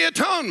in the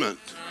atonement.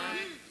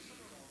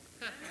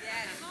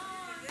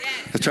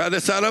 Let's try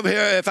this out over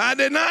here. If I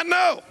did not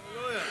know,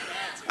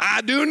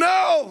 I do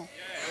know.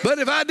 But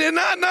if I did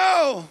not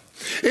know,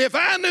 if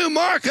I knew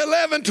Mark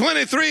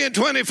 11:23 and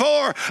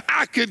 24,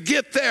 I could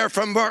get there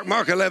from Mark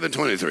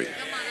 11:23.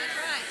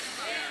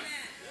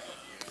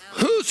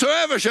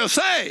 Whosoever shall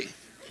say,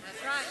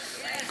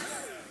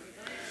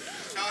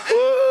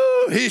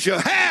 ooh, he shall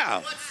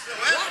have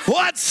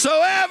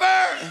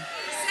whatsoever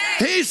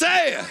he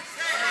saith.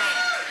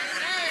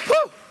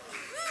 Woo.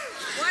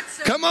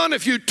 Come on,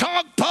 if you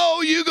talk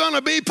po, you're going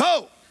to be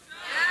po.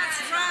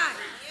 That's right.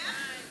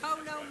 Po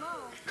no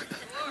more.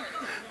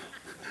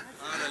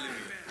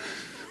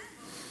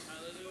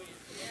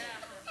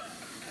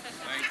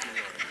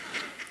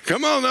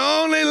 Come on, the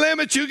only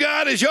limit you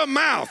got is your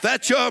mouth.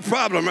 That's your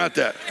problem right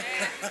there.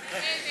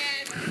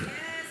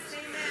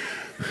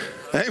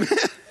 Amen.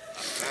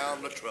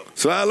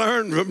 So I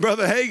learned from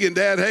Brother Hagin,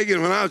 Dad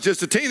Hagin, when I was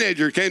just a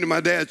teenager, he came to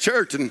my dad's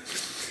church, and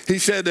he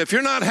said, if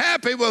you're not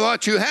happy with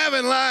what you have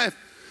in life,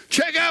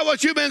 check out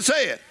what you've been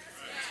saying.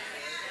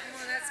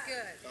 Well, that's good.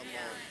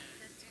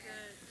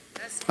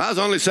 That's good. I was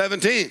only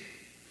 17,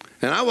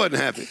 and I wasn't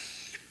happy.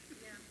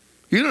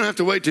 You don't have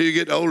to wait till you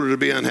get older to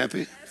be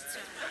unhappy.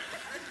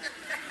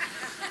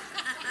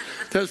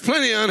 There's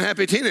plenty of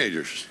unhappy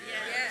teenagers.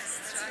 Yes,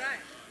 that's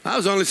right. I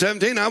was only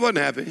 17, I wasn't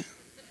happy.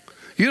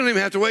 You don't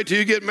even have to wait till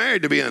you get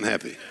married to be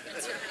unhappy.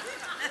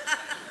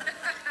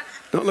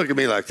 Don't look at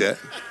me like that.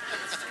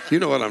 You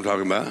know what I'm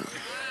talking about.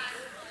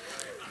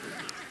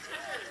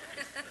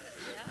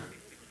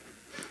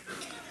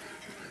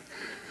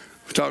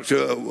 We talked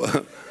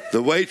to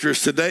the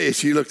waitress today.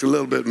 She looked a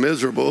little bit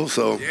miserable.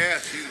 So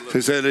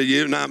she said, are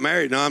you not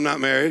married? No, I'm not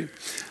married.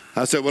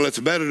 I said, well, it's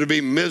better to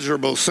be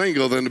miserable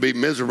single than to be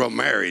miserable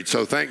married.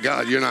 So thank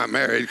God you're not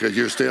married, because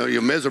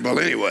you're miserable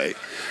anyway.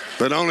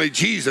 But only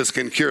Jesus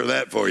can cure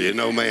that for you.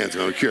 No man's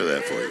going to cure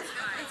that for you.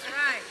 That's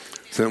right.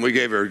 So then we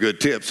gave her a good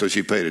tip, so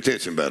she paid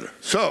attention better.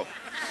 So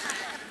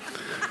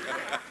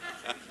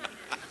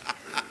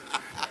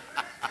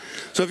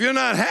if you're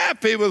not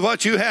happy with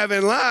what you have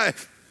in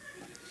life,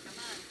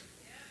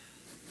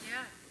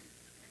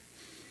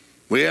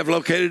 we have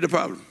located the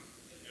problem.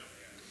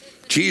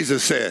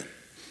 Jesus said,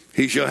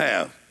 he shall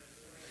have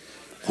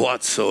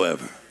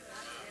whatsoever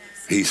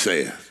he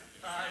saith.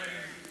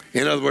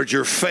 In other words,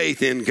 your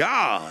faith in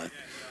God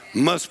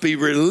must be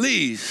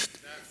released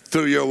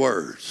through your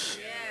words.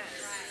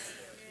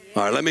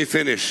 All right, let me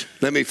finish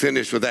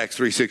with Acts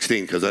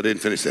 3:16, because I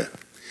didn't finish that.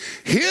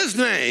 His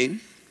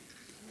name,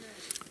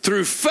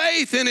 through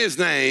faith in his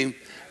name,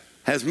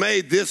 has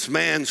made this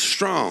man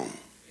strong.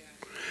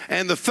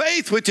 And the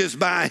faith which is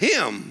by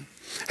him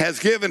has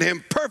given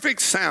him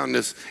perfect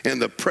soundness in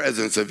the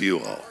presence of you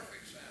all.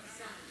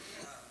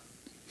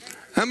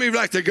 How many would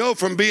like to go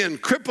from being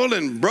crippled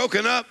and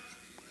broken up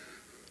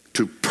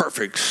to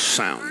perfect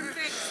sound?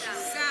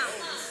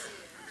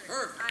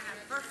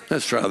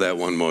 Let's try that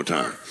one more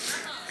time.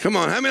 Come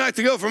on, how many like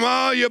to go from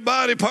all your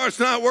body parts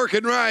not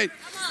working right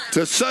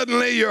to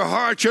suddenly your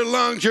heart, your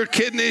lungs, your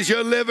kidneys,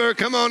 your liver?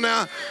 Come on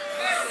now.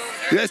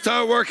 They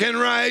start working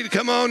right.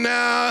 Come on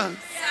now.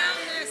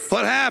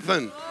 What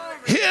happened?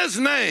 His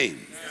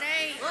name,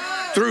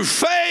 through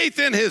faith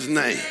in his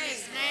name,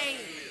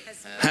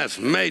 has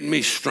made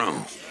me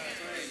strong.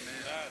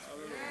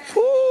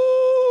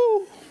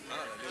 Woo.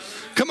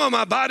 Come on,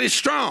 my body's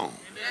strong.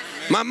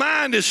 My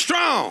mind is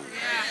strong.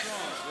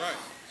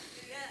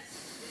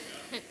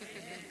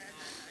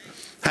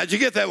 How'd you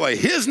get that way?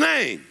 His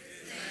name,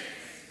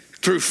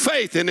 through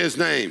faith in his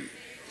name.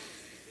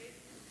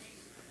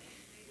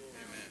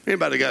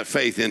 Anybody got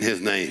faith in his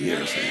name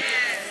here?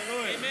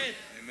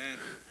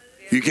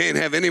 You can't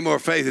have any more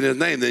faith in his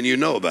name than you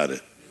know about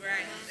it.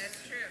 Right, that's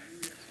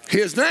true.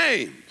 His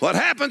name. What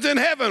happens in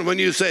heaven when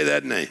you say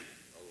that name?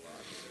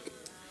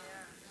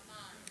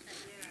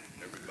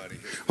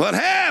 What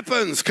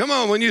happens, come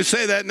on, when you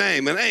say that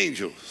name? And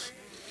angels.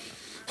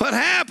 What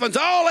happens?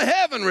 All of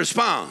heaven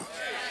responds.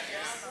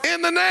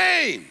 In the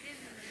name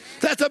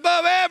that's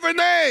above every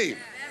name.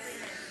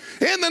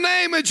 In the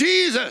name of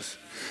Jesus.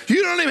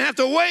 You don't even have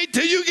to wait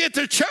till you get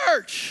to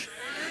church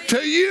to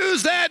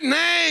use that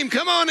name.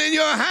 Come on, in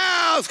your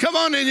house. Come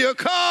on, in your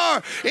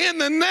car. In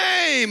the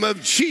name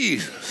of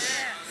Jesus.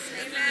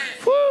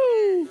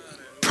 Woo!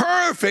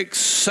 Perfect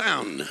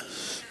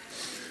soundness.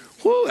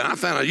 Woo! And I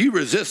found out you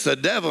resist the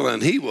devil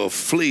and he will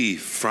flee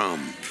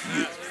from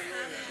you.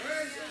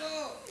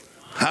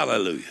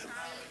 Hallelujah.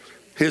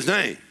 His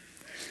name.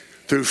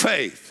 Through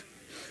faith.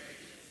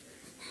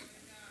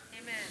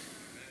 Amen.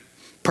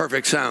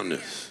 Perfect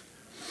soundness.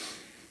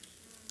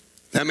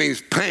 That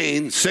means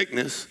pain,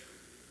 sickness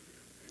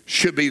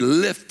should be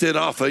lifted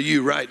off of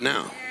you right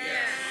now.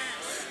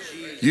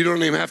 You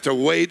don't even have to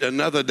wait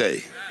another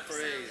day.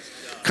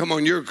 Come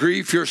on, your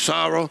grief, your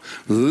sorrow,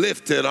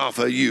 lift it off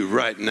of you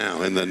right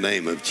now in the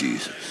name of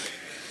Jesus.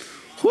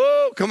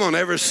 Woo! Come on,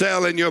 every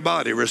cell in your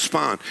body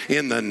respond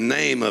in the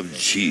name of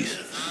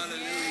Jesus.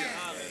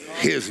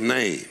 His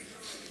name,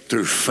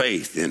 through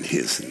faith in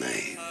his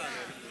name.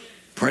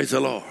 Praise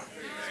the Lord.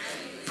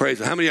 Praise.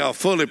 How many of y'all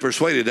fully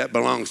persuaded that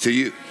belongs to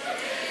you?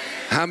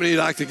 How many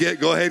like to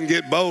go ahead and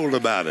get bold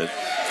about it?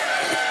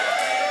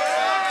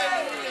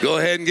 Go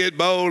ahead and get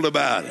bold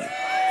about it.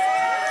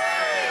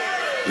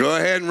 Go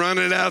ahead and run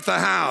it out the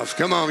house.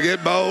 Come on,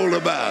 get bold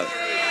about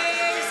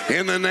it.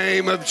 In the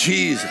name of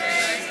Jesus.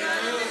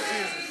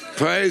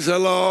 Praise the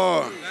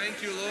Lord.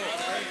 Thank you, Lord.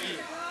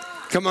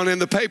 Come on, in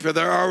the paper,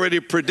 they're already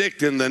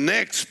predicting the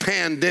next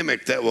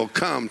pandemic that will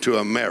come to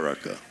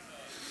America.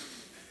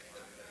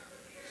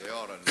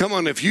 Come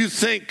on, if you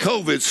think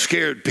COVID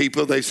scared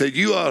people, they said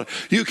you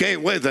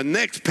can't wait. The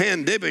next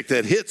pandemic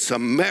that hits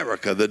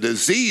America, the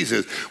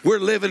diseases, we're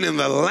living in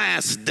the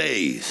last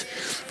days.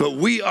 But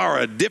we are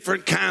a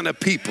different kind of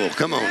people.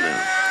 Come on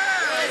now.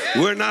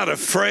 We're not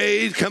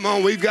afraid. Come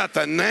on, we've got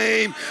the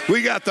name.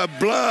 We got the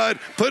blood.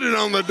 Put it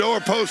on the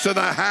doorpost of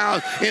the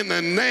house in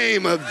the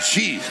name of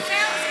Jesus.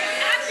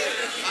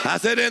 I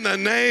said in the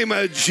name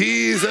of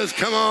Jesus,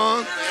 come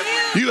on.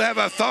 You have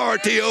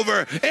authority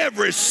over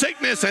every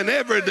sickness and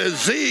every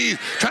disease.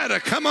 Try to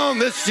come on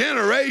this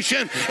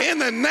generation in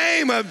the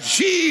name of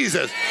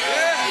Jesus.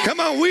 Come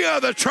on, we are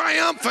the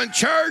triumphant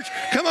church.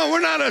 Come on, we're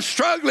not a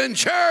struggling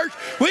church.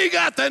 We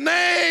got the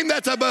name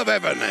that's above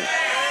every name.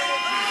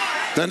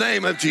 The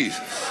name of Jesus.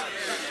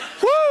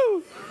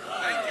 Woo!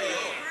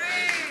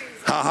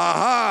 Ha ha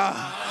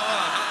ha.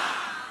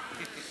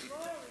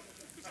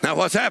 Now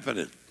what's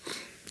happening?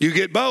 You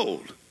get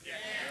bold.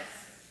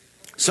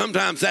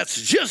 Sometimes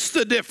that's just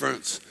the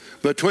difference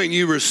between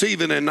you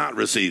receiving and not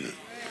receiving,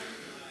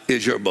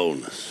 is your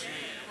boldness.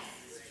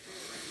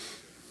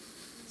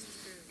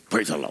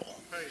 Praise the Lord.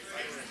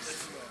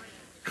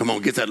 Come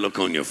on, get that look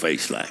on your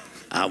face like,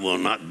 I will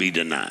not be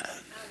denied.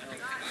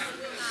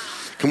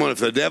 Come on, if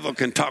the devil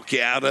can talk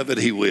you out of it,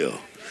 he will.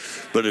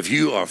 But if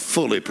you are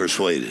fully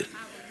persuaded,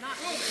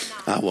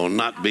 I will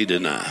not be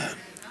denied.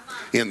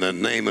 In the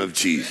name of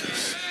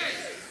Jesus.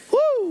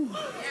 Woo!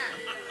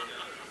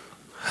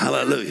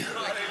 Hallelujah.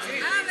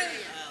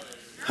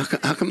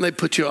 How come they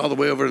put you all the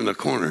way over in the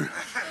corner?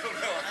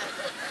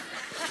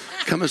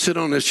 Come and sit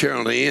on this chair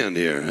on the end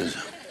here.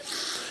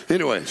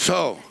 Anyway,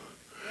 so.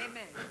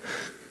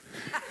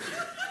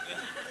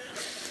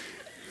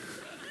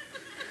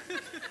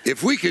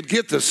 If we could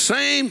get the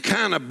same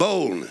kind of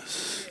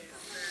boldness,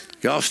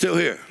 y'all still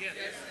here?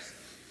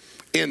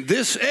 In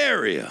this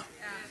area,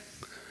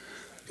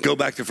 go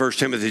back to 1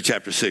 Timothy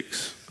chapter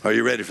 6. Are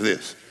you ready for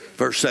this?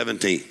 Verse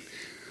 17.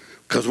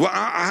 Because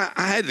I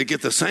had to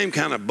get the same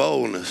kind of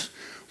boldness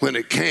when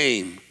it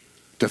came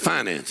to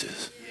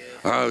finances,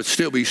 or I would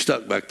still be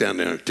stuck back down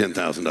there at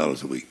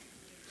 $10,000 a week,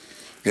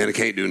 and I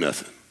can't do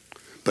nothing.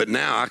 But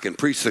now I can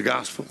preach the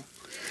gospel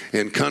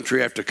in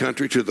country after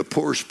country to the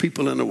poorest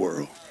people in the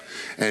world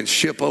and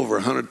ship over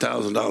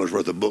 $100,000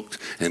 worth of books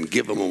and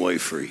give them away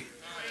free.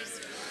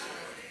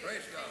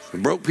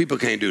 Broke people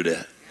can't do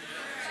that.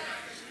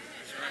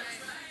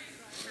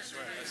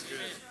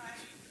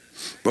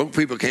 Broke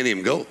people can't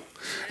even go.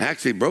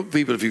 Actually, broke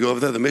people, if you go over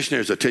there, the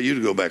missionaries will tell you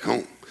to go back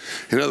home.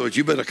 In other words,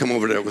 you better come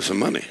over there with some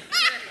money.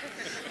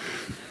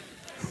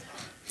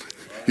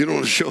 You don't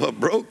want to show up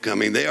broke. I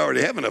mean, they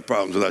already have enough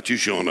problems without you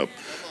showing up.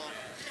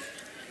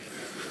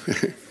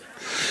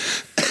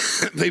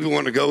 People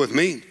want to go with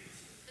me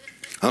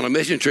on a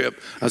mission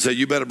trip. I said,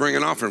 you better bring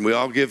an offering. We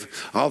all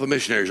give all the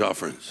missionaries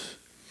offerings.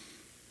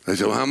 They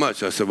said, well, how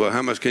much? I said, well,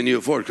 how much can you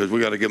afford? Because we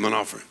got to give them an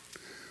offering.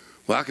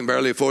 Well, I can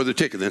barely afford the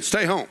ticket. Then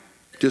stay home.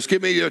 Just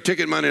give me your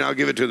ticket money and I'll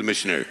give it to the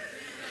missionary.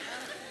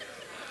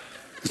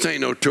 This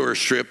ain't no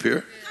tourist trip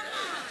here.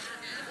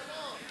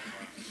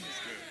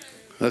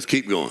 Let's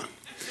keep going.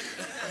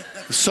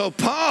 So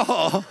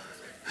Paul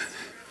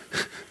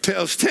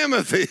tells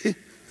Timothy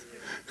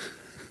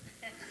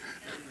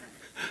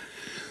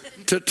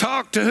to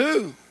talk to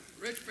who?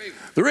 Rich people.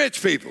 The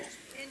rich people.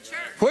 In church.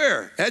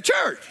 Where? At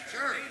church.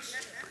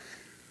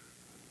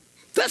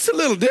 That's a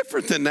little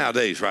different than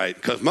nowadays, right?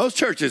 Because most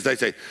churches, they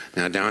say,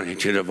 now,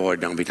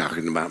 don't be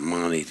talking about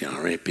money.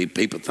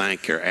 People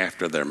think you're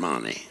after their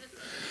money.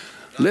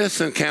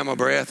 Listen, camel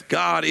breath,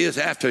 God is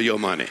after your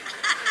money.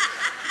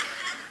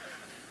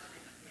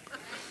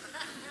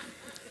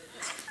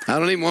 I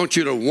don't even want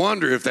you to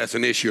wonder if that's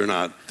an issue or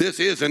not. This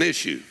is an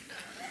issue.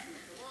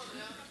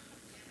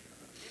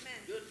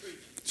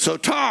 So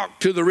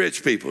talk to the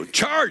rich people.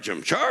 Charge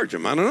them.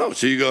 I don't know.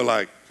 So you go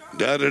like,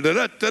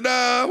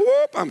 da-da-da-da-da-da,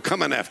 whoop, I'm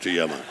coming after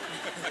you, man.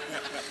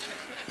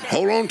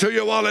 Hold on to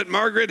your wallet,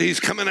 Margaret. He's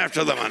coming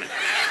after the money.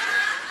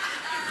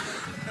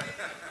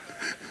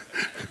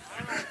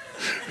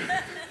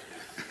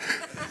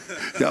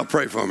 Y'all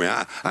pray for me.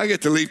 I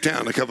get to leave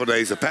town in a couple of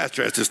days. The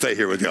pastor has to stay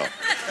here with y'all.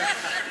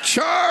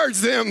 Charge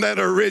them that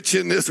are rich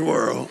in this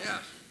world.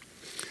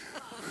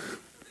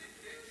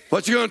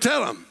 What you going to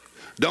tell them?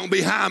 Don't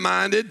be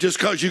high-minded just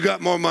because you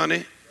got more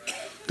money.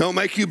 Don't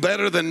make you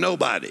better than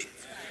nobody.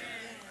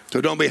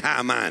 So don't be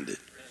high-minded.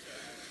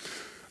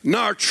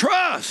 Nor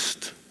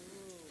trust.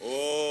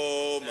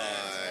 Oh, my.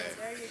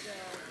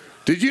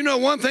 Did you know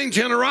one thing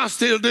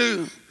generosity will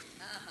do?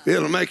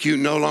 It'll make you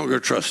no longer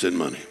trust in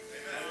money.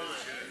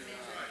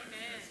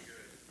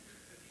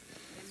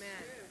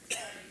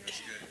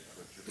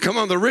 Come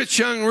on, the rich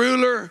young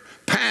ruler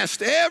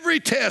passed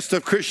every test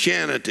of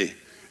Christianity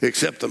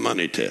except the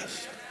money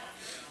test.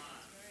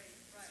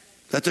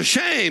 That's a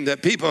shame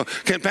that people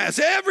can pass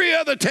every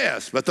other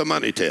test but the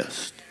money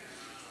test.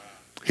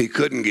 He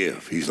couldn't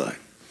give. He's like,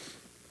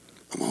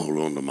 I'm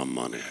holding on to my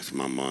money. It's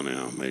my money.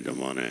 I made the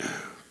money.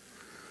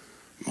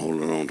 I'm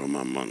holding on to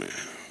my money.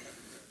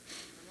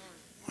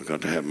 I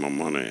got to have my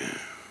money.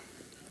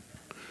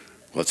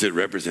 What's it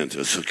represent?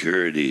 A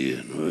security.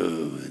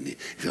 And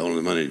if you hold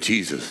the money to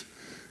Jesus,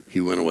 he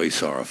went away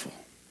sorrowful.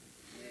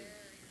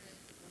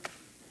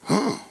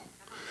 Huh.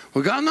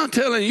 Well, God's not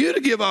telling you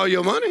to give all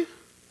your money,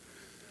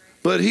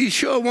 but he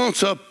sure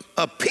wants a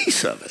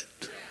piece of it.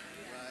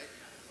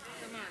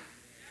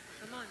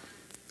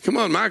 Come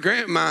on,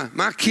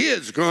 my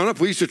kids growing up,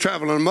 we used to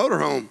travel in a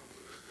motorhome,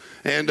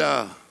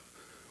 and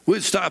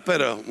we'd stop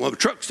at a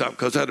truck stop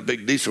because I had a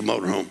big diesel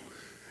motorhome,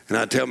 and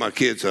I'd tell my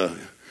kids, y'all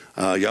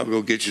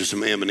go get you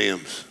some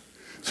M&Ms.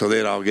 So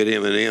they'd all get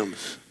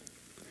M&Ms.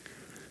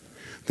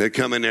 They'd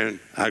come in there, and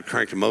I'd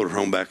crank the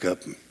motorhome back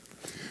up and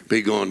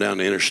be going down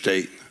the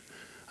interstate.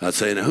 I'd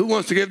say, now who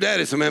wants to give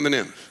Daddy some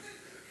M&Ms?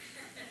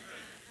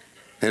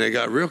 And it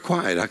got real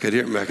quiet. I could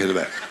hear them back in the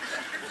back.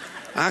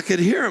 I could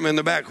hear them in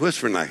the back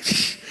whispering like,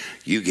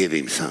 you give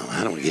him some.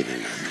 I don't give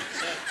him none.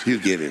 You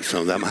give him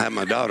some. I'm have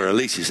my daughter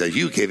Alicia say,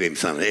 you give him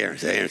some. Aaron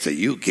said,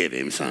 you give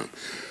him some.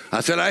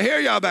 I said, I hear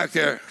y'all back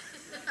there.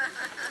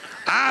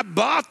 I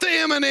bought the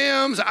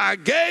M&Ms. I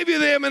gave you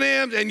the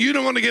M&Ms, and you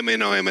don't want to give me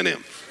no M&Ms.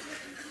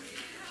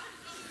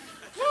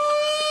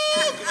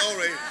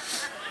 Glory.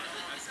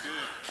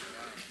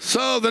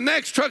 So the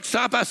next truck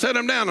stop, I set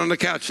him down on the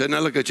couch. I said, now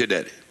look at your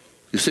daddy.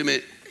 You see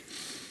me?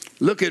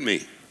 Look at me.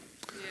 Yeah.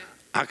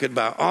 I could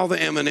buy all the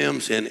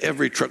M&Ms in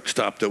every truck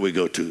stop that we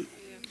go to. Yeah.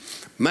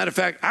 Matter of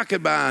fact, I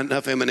could buy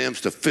enough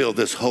M&Ms to fill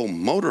this whole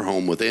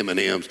motorhome with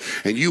M&Ms,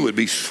 and you would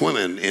be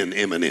swimming in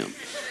M&Ms.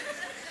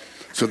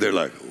 So they're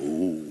like,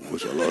 oh,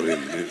 what's a lot of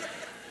M&Ms?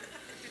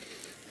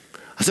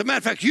 I said, matter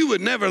of fact, you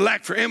would never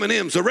lack for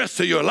M&Ms the rest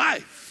of your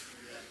life.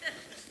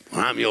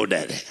 Well, I'm your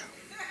daddy.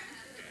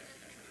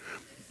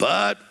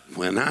 But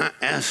when I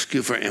ask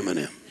you for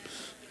M&Ms,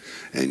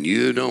 and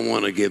you don't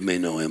want to give me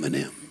no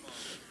M&Ms,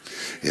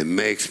 it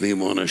makes me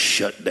want to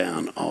shut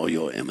down all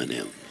your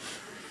M&Ms.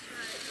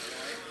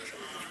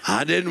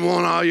 I didn't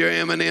want all your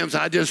M&Ms.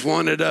 I just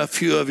wanted a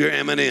few of your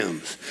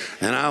M&Ms.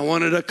 And I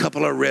wanted a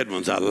couple of red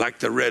ones. I like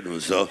the red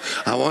ones, so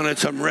I wanted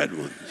some red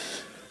ones.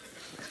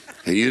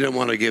 And you didn't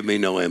want to give me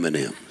no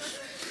M&Ms.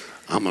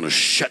 I'm going to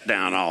shut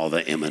down all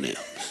the M&Ms.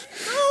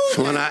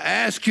 So when I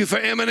ask you for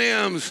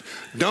M&Ms,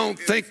 don't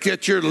think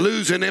that you're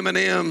losing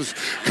M&Ms.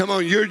 Come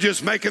on, you're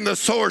just making the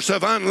source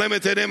of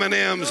unlimited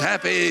M&Ms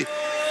happy.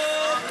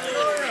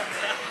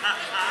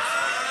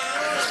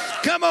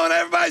 Come on,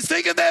 everybody's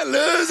thinking they're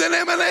losing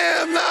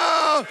M&Ms.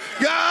 No,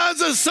 God's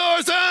the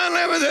source of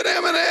unlimited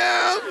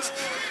M&Ms.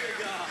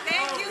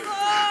 Thank you,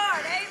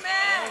 Lord.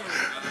 Amen.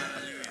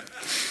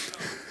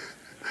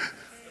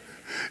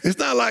 It's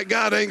not like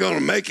God ain't going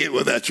to make it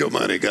without your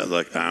money. God's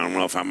like, I don't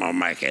know if I'm going to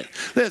make it.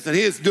 Listen,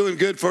 he's doing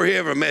good before he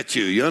ever met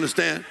you. You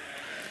understand?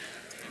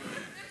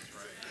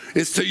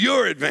 It's to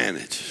your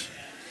advantage.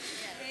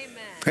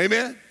 Amen?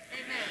 Amen?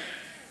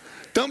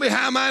 Don't be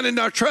high-minded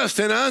nor trust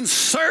in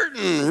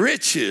uncertain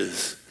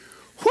riches.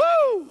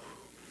 Woo!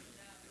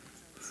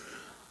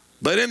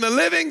 But in the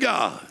living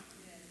God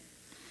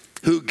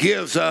who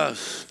gives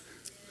us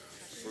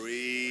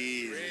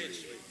Free.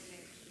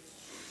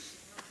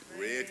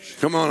 Rich.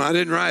 Come on, I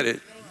didn't write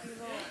it.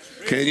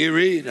 Can you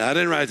read? I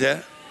didn't write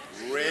that.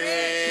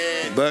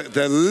 Rich. But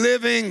the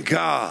living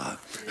God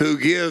who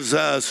gives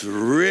us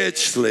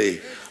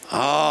richly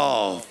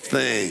all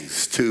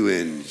things to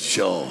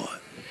enjoy.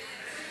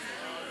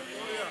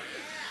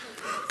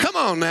 Come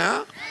on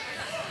now.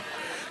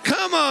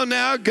 Come on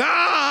now.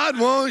 God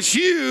wants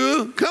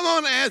you, come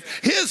on, as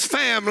his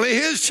family,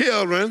 his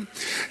children,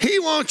 he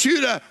wants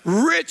you to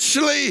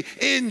richly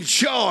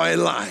enjoy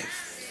life.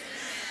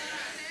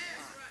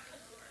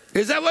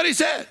 Is that what he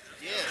said?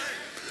 Yes.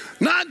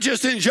 Not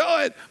just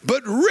enjoy it,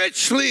 but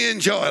richly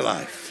enjoy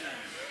life.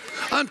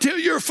 Until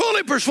you're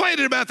fully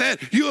persuaded about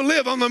that, you'll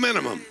live on the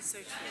minimum.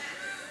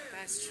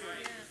 That's true.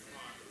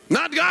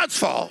 Not God's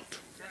fault.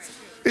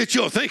 It's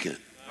your thinking.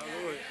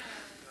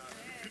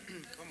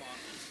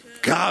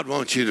 God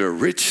wants you to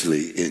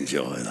richly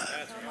enjoy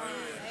life.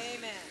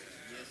 Amen.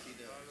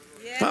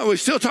 Well, we're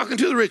still talking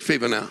to the rich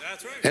people now.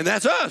 That's right. And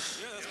that's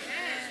us.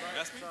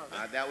 That's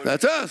me.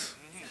 That's us.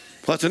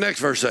 What's the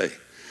next verse say?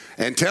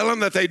 And tell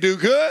them that they do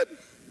good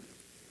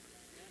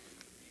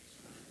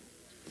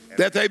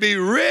That they be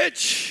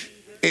rich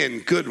in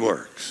good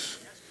works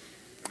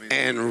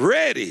and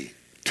ready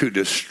to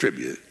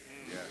distribute.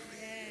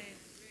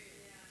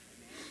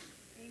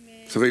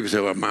 Some people say,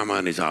 well, my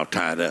money's all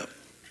tied up.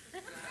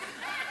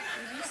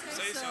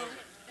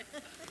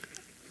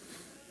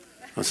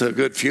 I said, a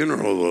good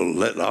funeral will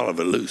let all of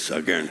it loose,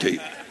 I guarantee you.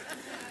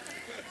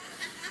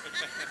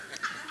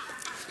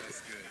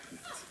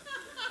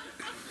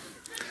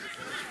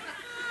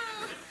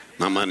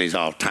 My money's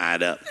all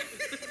tied up.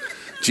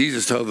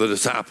 Jesus told the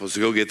disciples to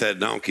go get that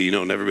donkey,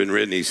 never been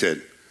ridden. He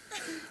said,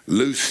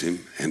 loose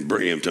him and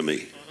bring him to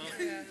me.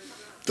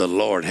 The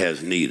Lord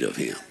has need of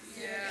him.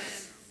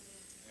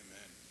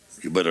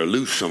 You better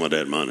loose some of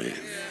that money.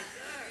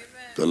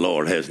 The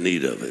Lord has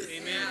need of it.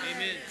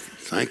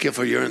 Thank you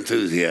for your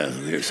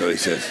enthusiasm here. So he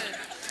says,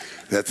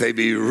 that they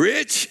be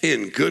rich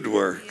in good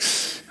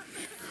works.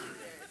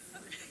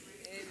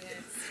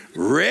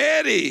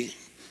 Ready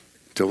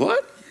to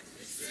what?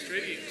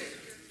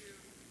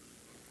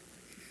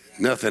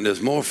 Nothing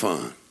is more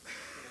fun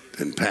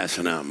than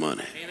passing out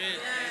money.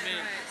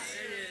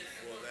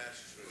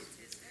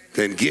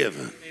 Than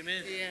giving.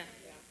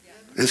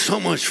 It's so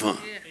much fun.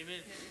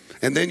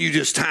 And then you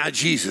just tie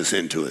Jesus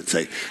into it and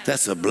say,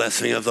 that's a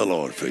blessing of the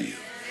Lord for you.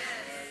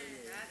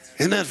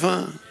 Isn't that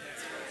fun?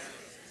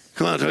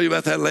 Come on, I told you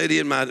about that lady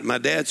in my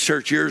dad's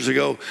church years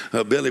ago.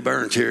 Billy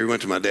Burns here, he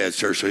went to my dad's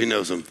church, so he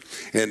knows him.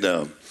 And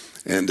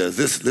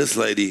this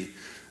lady,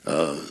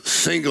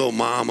 single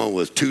mama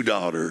with 2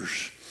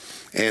 daughters,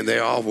 and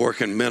they're all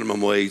working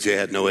minimum wage. They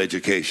had no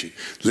education.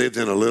 Lived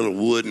in a little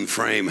wooden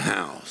frame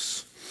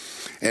house.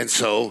 And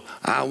so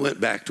I went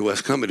back to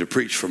West Columbia to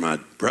preach for my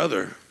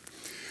brother.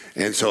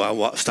 And so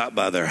I stopped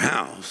by their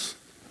house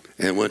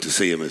and went to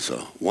see him. It's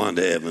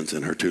Wanda Evans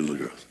and her 2 little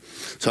girls.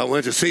 So I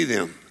went to see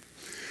them.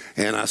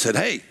 And I said,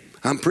 hey,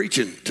 I'm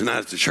preaching tonight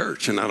at the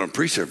church. And I don't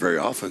preach there very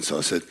often. So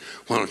I said,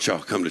 why don't y'all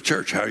come to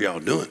church? How are y'all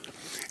doing?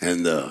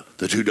 And the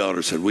 2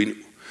 daughters said,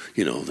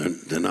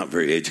 they're not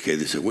very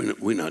educated. They said,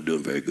 we're not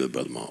doing very good,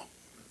 Brother Maul.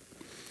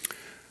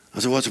 I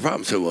said, what's the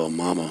problem? I said, well,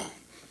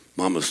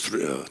 Mama's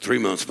 3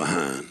 months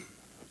behind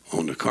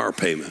on the car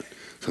payment,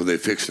 so they're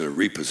fixing to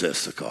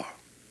repossess the car.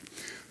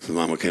 So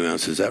Mama came out and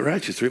said, is that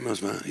right? You're 3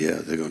 months behind? Yeah,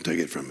 they're going to take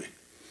it from me.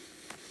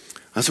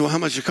 I said, well, how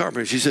much is your car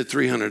payment? She said,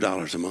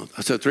 $300 a month.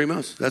 I said, 3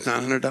 months? That's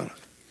 $900.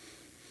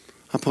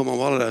 I pulled my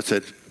wallet out. I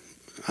said,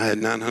 I had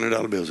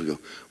 $900 bills to go.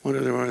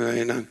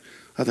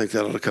 I think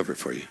that ought to cover it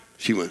for you.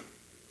 She went,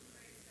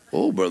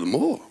 oh, Brother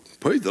Moore,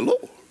 praise the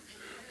Lord.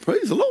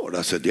 Praise the Lord.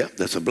 I said, yeah,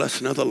 that's a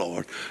blessing of the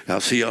Lord.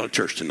 I'll see y'all at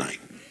church tonight.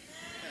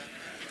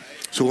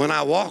 So when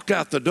I walked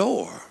out the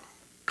door,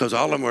 because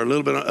all of them were a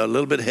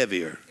little bit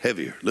heavier,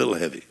 little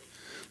heavy.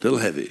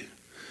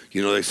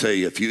 They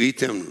say if you eat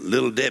them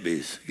little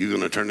Debbies, you're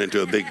going to turn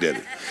into a big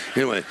Debbie.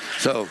 Anyway,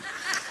 so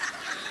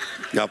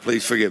y'all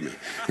please forgive me.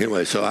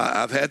 Anyway, so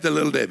I've had the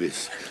little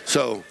Debbies.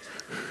 So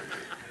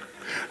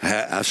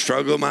I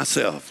struggle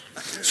myself.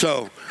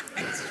 So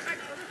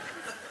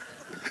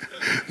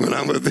when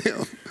I'm with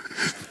them,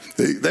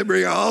 they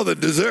bring all the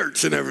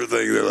desserts and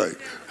everything. They're like,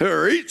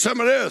 here, eat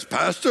some of this,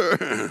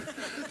 Pastor.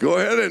 Go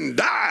ahead and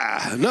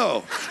die.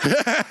 No.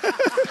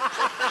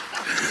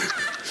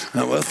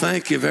 Oh, well,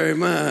 thank you very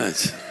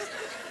much.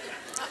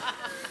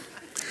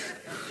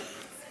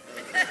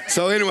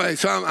 So anyway,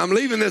 I'm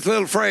leaving this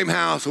little frame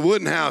house, a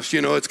wooden house,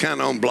 it's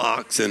kind of on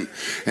blocks, and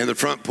the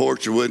front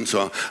porch are wooden.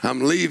 So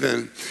I'm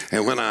leaving,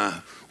 and when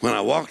I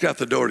walked out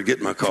the door to get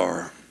in my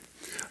car,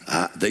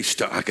 I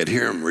could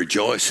hear them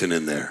rejoicing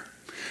in there.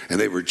 And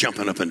they were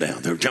jumping up and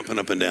down.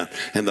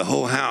 And the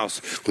whole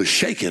house was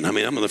shaking. I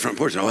mean, I'm on the front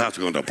porch. And the whole house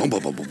was going boom,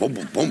 boom, boom, boom,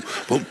 boom, boom,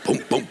 boom, boom,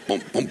 boom,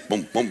 boom, boom,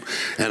 boom, boom.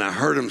 And I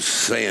heard them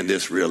saying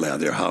this real loud.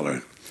 They're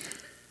hollering,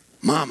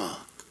 Mama,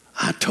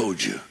 I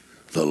told you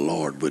the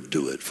Lord would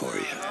do it for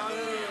you.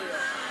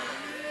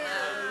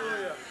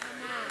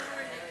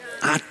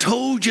 I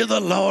told you the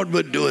Lord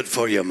would do it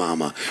for you,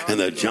 Mama. And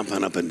they're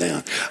jumping up and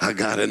down. I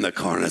got in the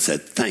car and I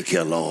said, thank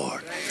you,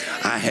 Lord.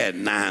 I had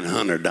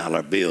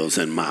 $900 bills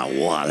in my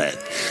wallet,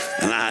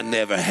 and I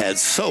never had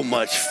so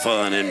much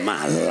fun in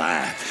my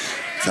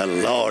life. The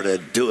Lord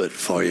would do it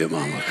for you,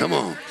 Mama. Come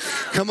on.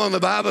 The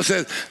Bible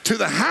says, to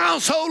the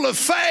household of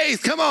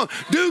faith, come on,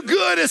 do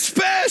good,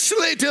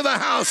 especially to the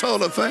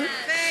household of faith.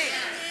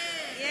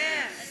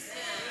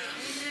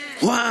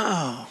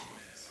 Wow.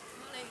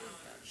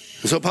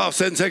 And so Paul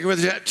said in 2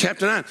 Corinthians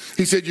chapter 9,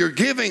 he said, your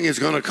giving is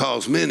going to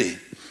cause many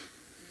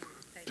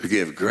to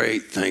give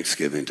great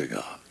thanksgiving to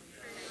God.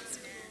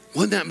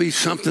 Wouldn't that be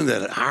something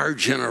that our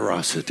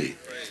generosity,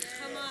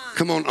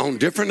 come on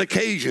different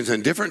occasions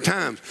and different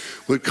times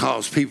would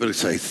cause people to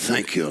say,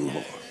 thank you,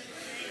 Lord.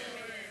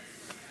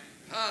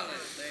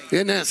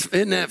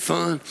 Isn't that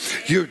fun?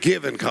 Your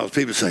giving cause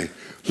people to say,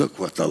 look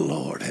what the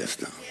Lord has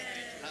done.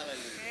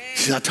 He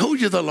said, I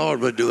told you the Lord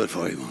would do it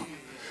for you, Mom.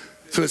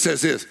 So it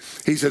says this.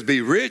 He says,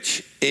 be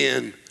rich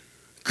in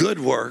good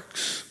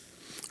works,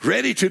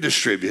 ready to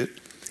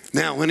distribute.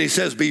 Now, when he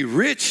says be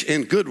rich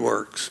in good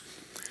works,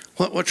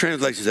 what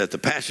translation is that? The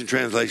Passion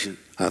Translation,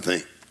 I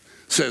think,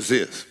 says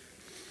this.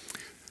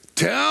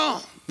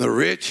 Tell the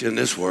rich in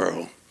this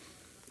world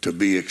to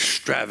be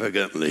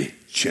extravagantly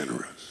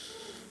generous.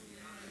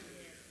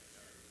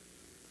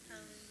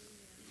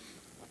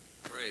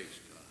 Praise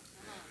God.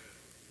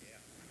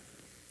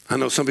 I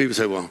know some people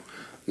say, well,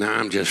 now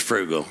I'm just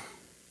frugal.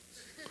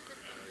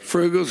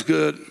 Frugal's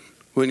good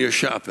when you're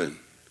shopping.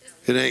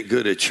 It ain't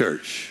good at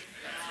church.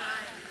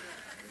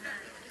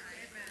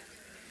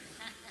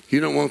 You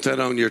don't want that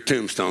on your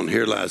tombstone.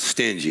 Here lies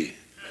stingy.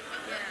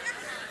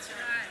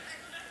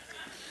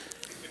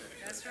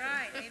 That's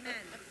right. Amen.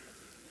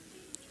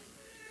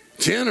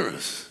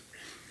 Generous.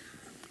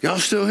 Y'all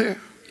still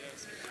here?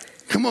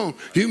 Come on.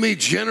 You can be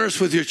generous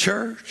with your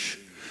church.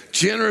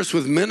 Generous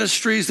with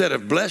ministries that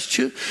have blessed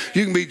you.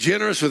 You can be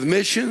generous with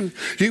missions.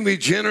 You can be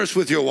generous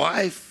with your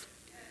wife.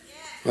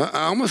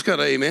 I almost got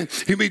an amen.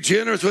 You can be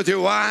generous with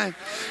your wife.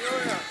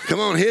 Come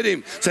on, hit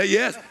him. Say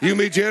yes. You can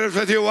be generous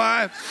with your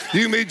wife.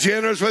 You can be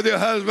generous with your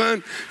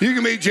husband. You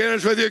can be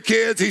generous with your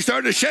kids. He's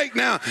starting to shake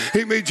now. You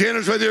can be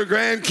generous with your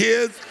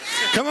grandkids.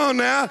 Come on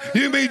now.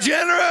 You can be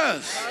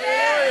generous.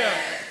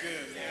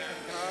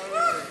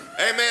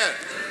 Amen.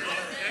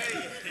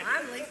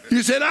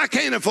 You said, I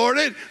can't afford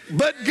it,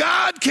 but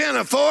God can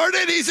afford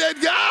it. He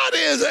said, God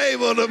is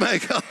able to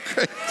make all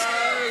grace.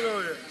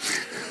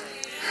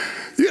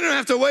 You don't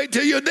have to wait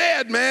till you're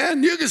dead,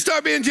 man. You can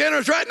start being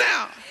generous right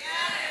now.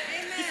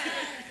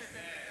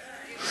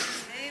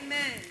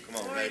 Amen. Come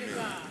on, amen.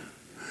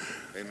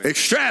 Amen.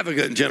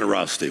 Extravagant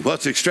generosity.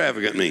 What's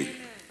extravagant mean?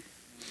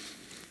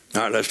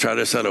 All right, let's try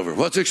this out over.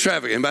 What's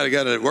extravagant? Anybody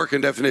got a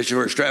working definition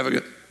for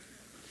extravagant?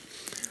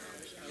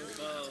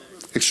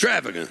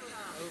 Extravagant.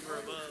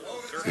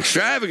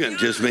 Extravagant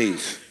just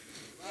means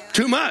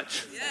too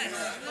much,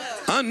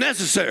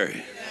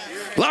 unnecessary,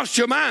 lost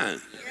your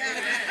mind.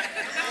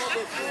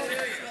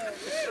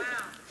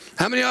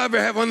 How many of y'all ever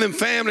have one of them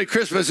family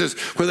Christmases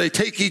where they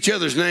take each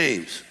other's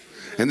names?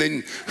 And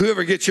then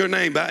whoever gets your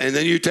name, and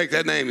then you take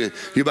that name and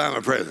you buy them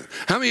a present.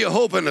 How many of you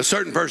hoping a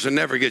certain person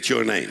never gets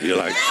your name? You're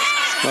like,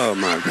 oh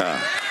my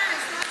God.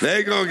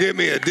 They're going to give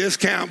me a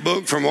discount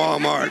book from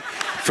Walmart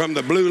from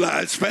the Blue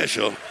Light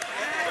Special.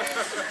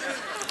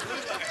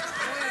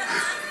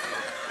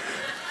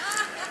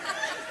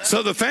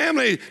 So the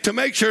family, to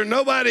make sure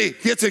nobody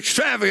gets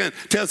extravagant,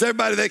 tells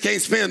everybody they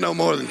can't spend no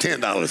more than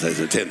 $10. They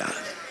said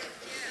 $10.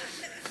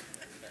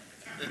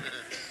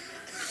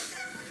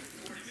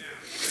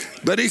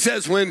 But he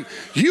says, when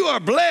you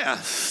are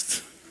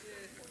blessed,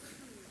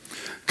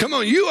 come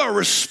on, you are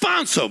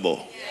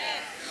responsible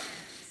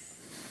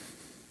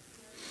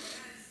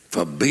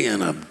for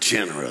being a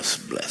generous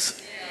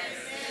blessing.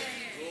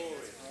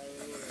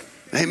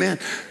 Amen.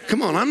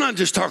 Come on, I'm not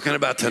just talking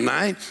about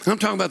tonight. I'm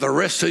talking about the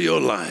rest of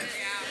your life.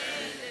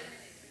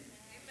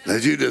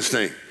 That you just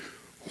think,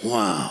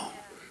 wow,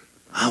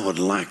 I would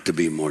like to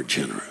be more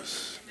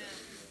generous.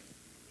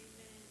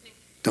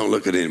 Don't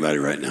look at anybody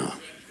right now.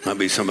 Might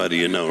be somebody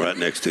you know right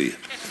next to you.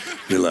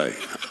 You're like,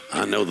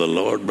 I know the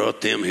Lord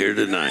brought them here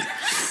tonight.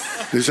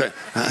 You say,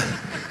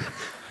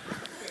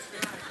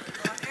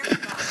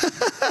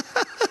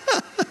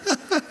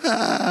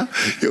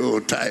 you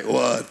old tight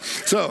wad.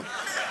 So,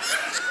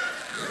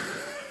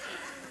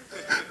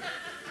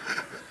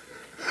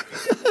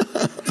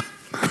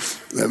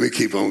 let me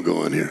keep on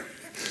going here.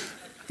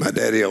 My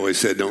daddy always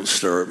said, don't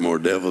stir up more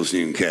devils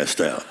than you can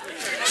cast out.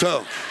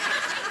 So,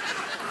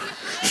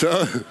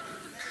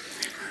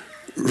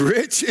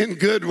 rich in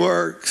good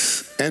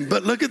works.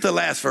 But look at the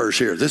last verse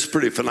here. This is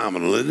pretty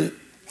phenomenal, isn't it?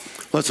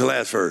 What's the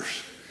last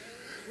verse?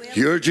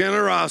 Your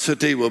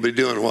generosity will be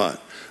doing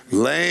what?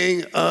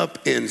 Laying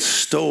up in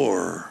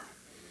store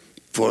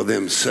for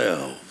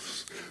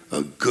themselves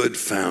a good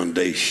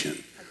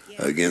foundation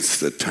against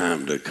the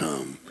time to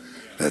come,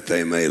 that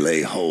they may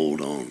lay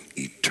hold on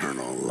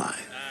eternal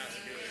life.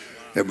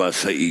 Everybody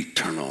say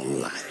eternal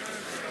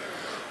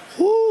life.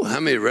 Woo, how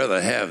many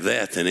rather have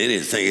that than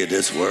anything in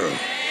this world?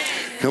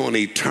 Come on,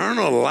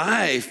 eternal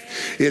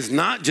life is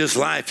not just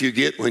life you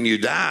get when you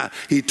die.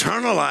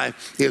 Eternal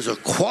life is a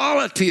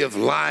quality of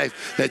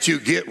life that you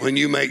get when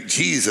you make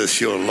Jesus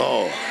your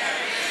Lord.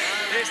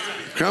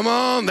 Come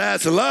on,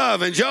 that's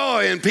love and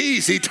joy and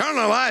peace.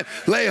 Eternal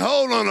life. Lay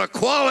hold on a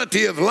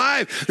quality of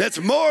life that's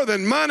more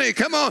than money.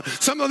 Come on,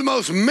 some of the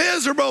most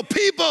miserable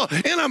people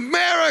in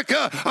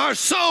America are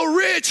so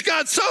rich,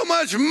 got so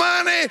much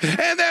money,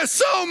 and they're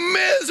so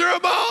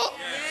miserable.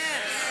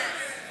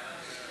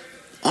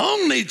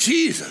 Only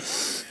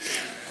Jesus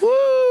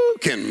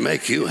can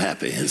make you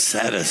happy and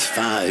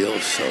satisfy your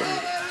soul.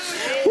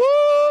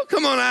 Woo,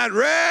 come on, I'd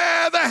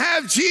rather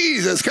have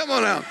Jesus. Come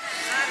on out.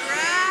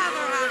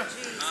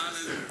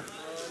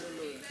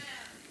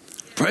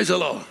 Praise the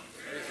Lord.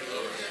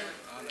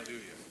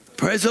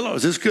 Praise the Lord.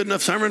 Is this good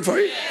enough sermon for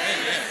you?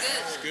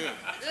 It's good.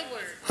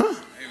 Huh?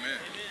 Amen.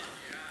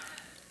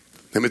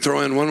 Let me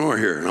throw in one more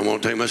here, and I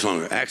won't take much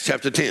longer. Acts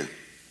chapter 10.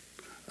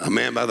 A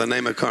man by the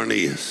name of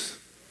Cornelius.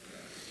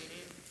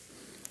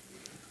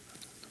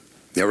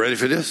 Y'all ready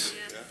for this?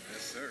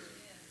 Yes, sir.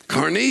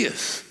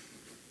 Cornelius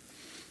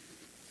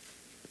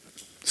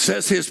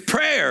says his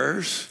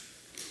prayers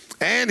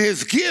and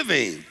his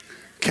giving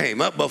came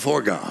up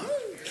before God.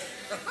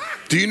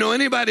 Do you know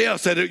anybody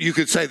else that you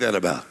could say that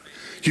about?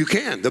 You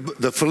can.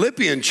 The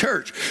Philippian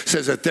church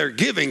says that their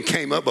giving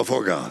came up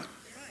before God.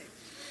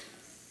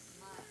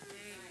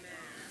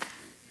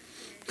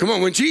 Come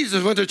on, when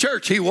Jesus went to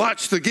church, he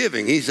watched the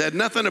giving. He said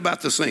nothing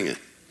about the singing.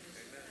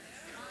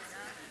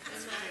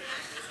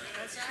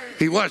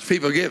 He watched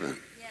people giving.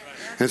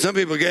 And some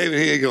people gave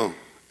and he'd go,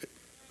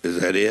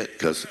 is that it?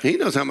 Because he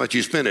knows how much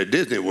you spent at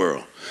Disney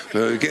World.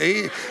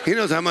 Okay? He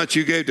knows how much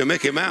you gave to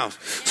Mickey Mouse.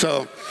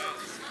 So,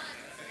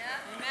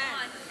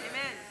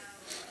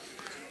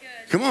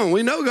 come on,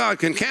 we know God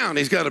can count.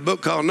 He's got a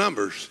book called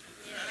Numbers.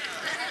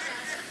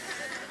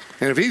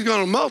 And if he's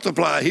going to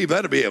multiply, he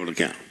better be able to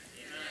count.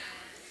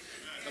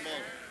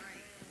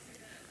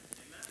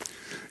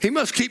 He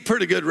must keep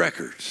pretty good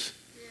records.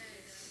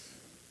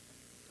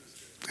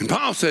 And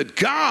Paul said,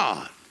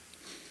 God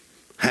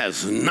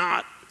has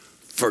not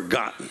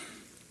forgotten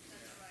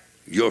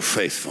your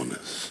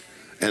faithfulness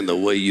and the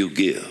way you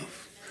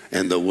give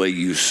and the way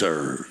you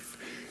serve.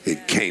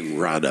 It came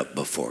right up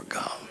before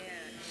God.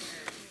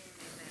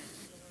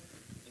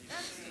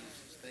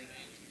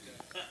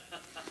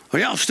 Are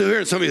y'all still here?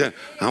 And somebody said,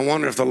 I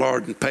wonder if the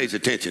Lord pays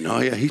attention. Oh,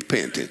 yeah, he's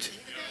paying attention.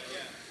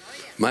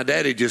 My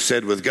daddy just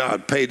said with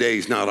God,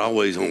 payday's not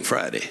always on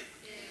Friday.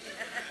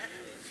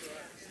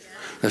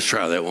 Let's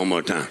try that one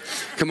more time.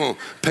 Come on,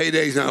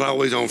 payday's not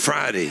always on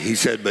Friday. He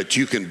said, but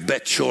you can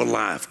bet your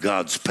life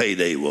God's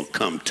payday will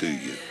come to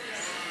you.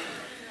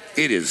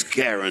 It is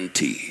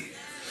guaranteed.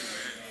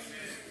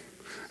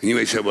 And you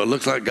may say, well, it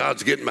looks like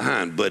God's getting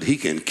behind, but he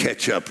can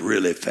catch up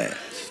really fast.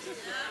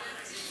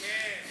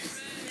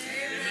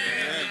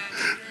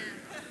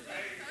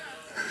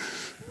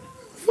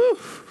 Whew.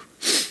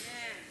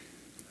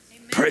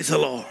 Praise the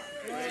Lord.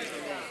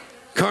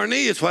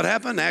 Cornelius, what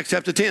happened? Acts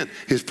chapter 10.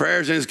 His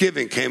prayers and his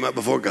giving came up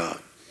before God.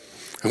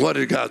 And what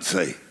did God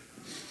say?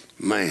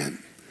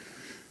 Man.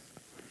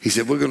 He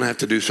said, we're going to have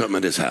to do something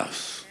in this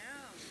house.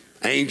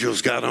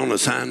 Angels got on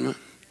assignment,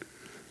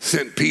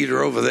 sent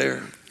Peter over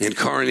there, and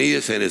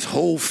Cornelius and his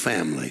whole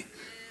family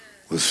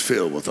was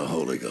filled with the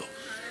Holy Ghost.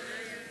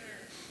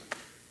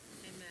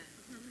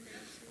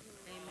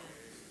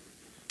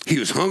 He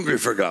was hungry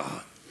for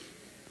God.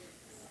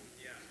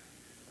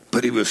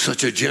 But he was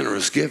such a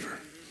generous giver.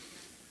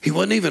 He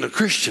wasn't even a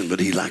Christian, but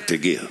he liked to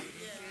give.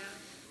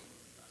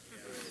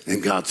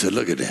 And God said,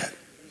 look at that.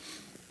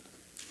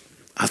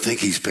 I think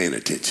he's paying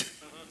attention.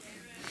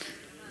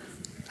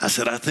 I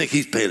said, I think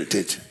he's paying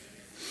attention.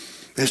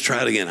 Let's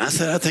try it again. I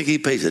said, I think he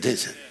pays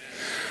attention.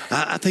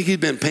 I think he's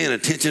been paying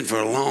attention for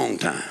a long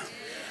time.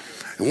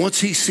 And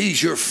once he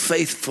sees your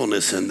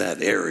faithfulness in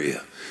that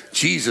area,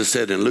 Jesus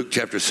said in Luke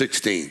chapter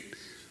 16,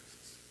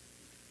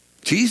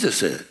 Jesus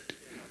said,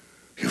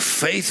 you're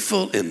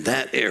faithful in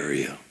that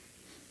area,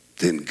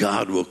 then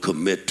God will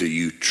commit to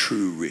you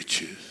true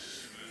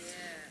riches.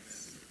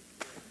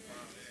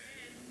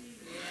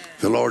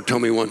 The Lord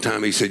told me one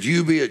time, he said,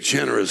 you be a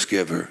generous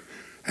giver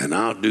and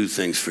I'll do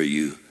things for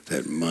you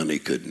that money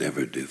could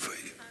never do for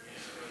you.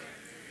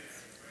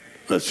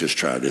 Let's just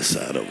try this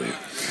side over here.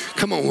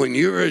 Come on, when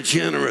you're a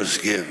generous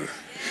giver,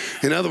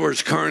 in other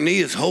words,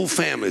 Cornelius' whole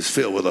family is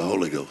filled with the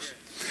Holy Ghost.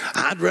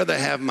 I'd rather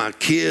have my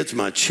kids,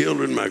 my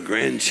children, my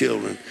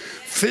grandchildren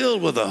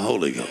filled with the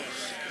Holy Ghost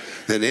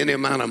than any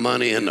amount of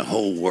money in the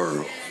whole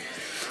world.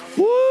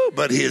 Woo!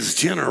 But his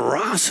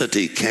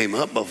generosity came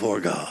up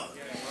before God,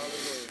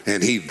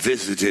 and he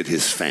visited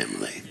his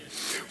family.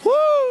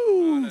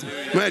 Woo!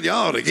 Man, you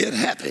ought to get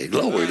happy.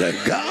 Glory to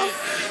God.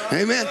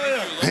 Amen.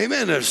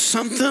 Amen. There's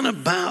something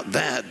about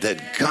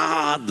that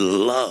God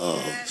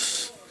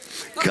loves.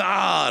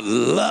 God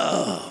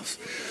loves.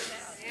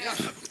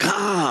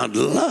 God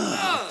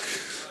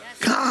loves.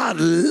 God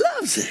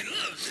loves it.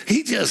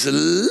 He just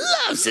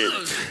loves it.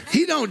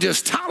 He don't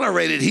just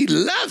tolerate it. He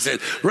loves it.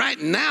 Right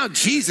now,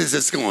 Jesus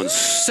is going,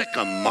 sick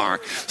him,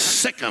 Mark.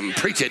 Sick him.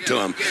 Preach it to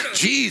him.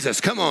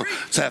 Jesus, come on.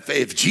 So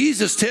if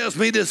Jesus tells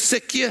me to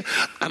sick you,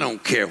 I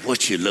don't care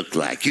what you look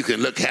like. You can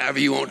look however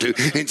you want to.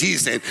 And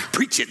Jesus said,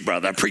 preach it,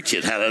 brother. Preach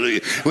it. Hallelujah.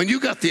 When you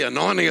got the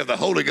anointing of the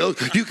Holy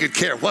Ghost, you could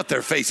care what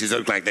their faces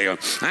look like. They go,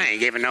 I ain't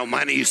giving no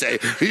money. You say,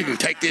 you can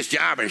take this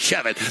job and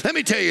shove it. Let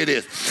me tell you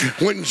this.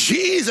 When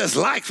Jesus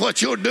likes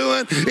what you're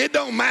doing, it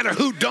don't matter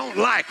who don't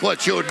like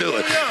what you're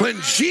doing. When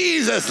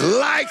Jesus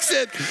likes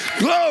it,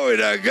 glory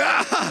to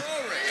God.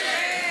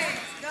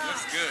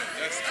 That's good.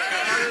 That's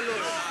good.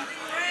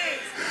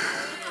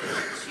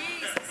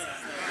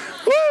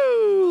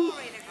 Woo!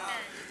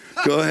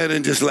 Go ahead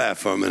and just laugh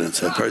for a minute.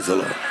 So praise the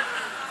Lord.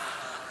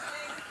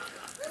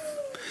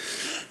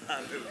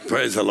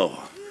 Praise the Lord.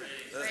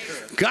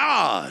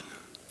 God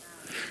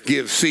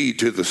gives seed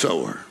to the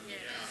sower.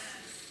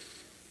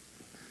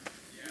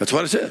 That's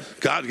what it says.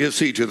 God gives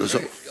seed to the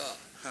sower.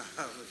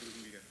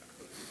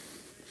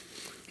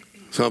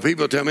 Some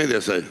people tell me, they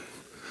say,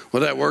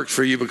 well, that works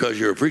for you because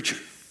you're a preacher.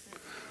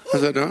 I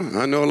said, no,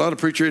 I know a lot of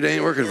preachers it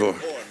ain't working for.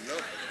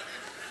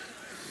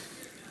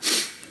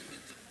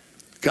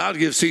 God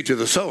gives seed to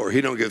the sower. He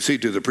don't give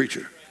seed to the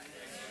preacher.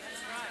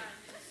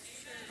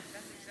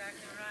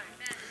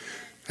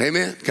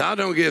 Amen. God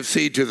don't give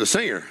seed to the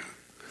singer.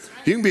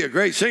 You can be a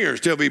great singer and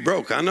still be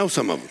broke. I know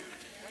some of them.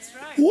 That's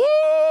right.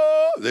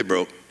 Whoa, they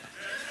broke.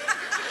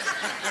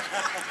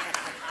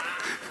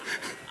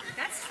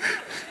 That's true.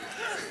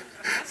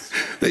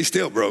 They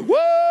still broke. Whoa.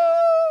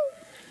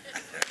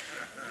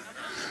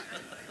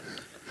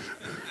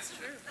 That's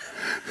true.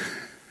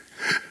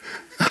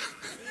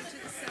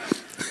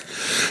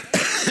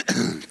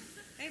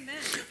 Amen.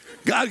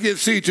 God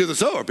gives seed to the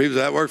sower. People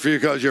say, that worked for you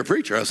because you're a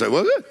preacher. I say,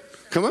 well, good.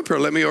 Come up here.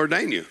 Let me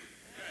ordain you.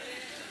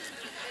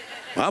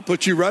 Well, I'll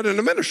put you right in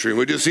the ministry and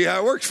we'll just see how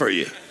it works for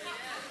you.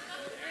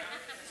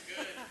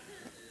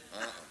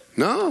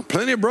 No,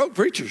 plenty of broke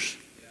preachers.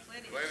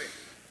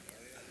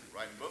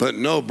 But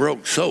no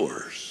broke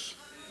sowers.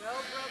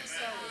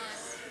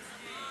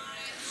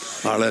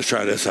 All right, let's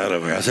try this out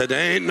over here. I said,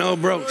 there ain't no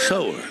broke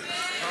sower.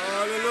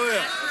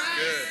 Hallelujah.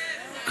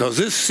 Because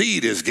this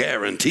seed is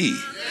guaranteed.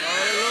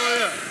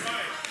 Hallelujah.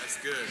 That's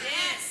good.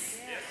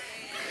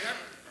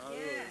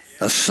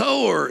 A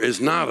sower is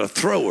not a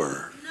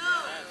thrower.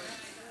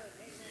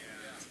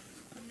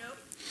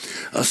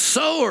 A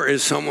sower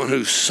is someone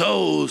who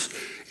sows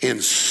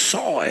in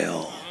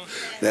soil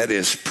that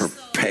is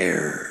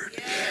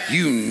prepared.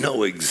 You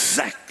know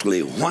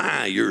exactly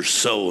why you're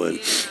sowing.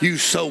 You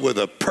sow with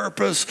a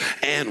purpose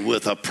and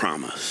with a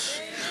promise.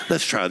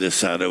 Let's try this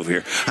side over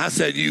here. I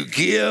said you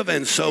give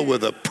and sow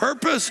with a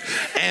purpose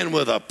and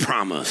with a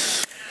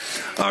promise.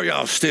 Are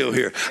y'all still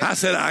here? I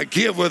said I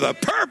give with a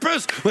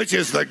purpose, which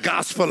is the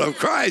gospel of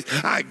Christ.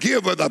 I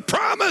give with a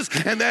promise,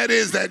 and that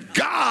is that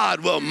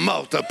God will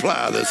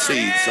multiply the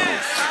seed sown.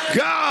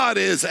 God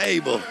is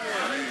able,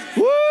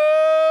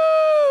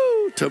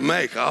 woo, to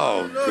make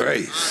all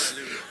grace.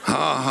 Ha,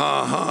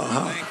 ha, ha,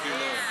 ha.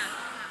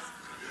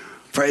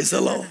 Praise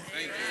the Lord.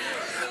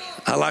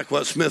 I like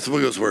what Smith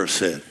Wigglesworth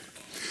said.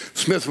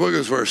 Smith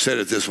Wigglesworth said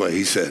it this way.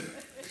 He said,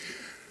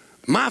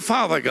 my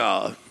Father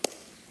God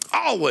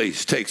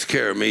always takes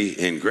care of me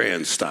in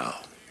grand style.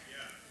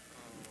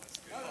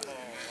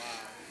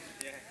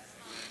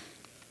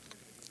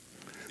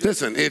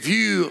 Listen, if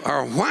you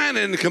are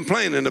whining and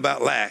complaining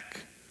about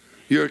lack,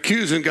 you're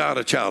accusing God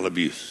of child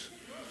abuse.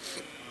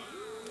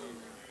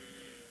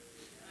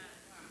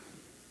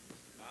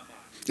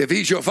 If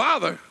he's your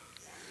father,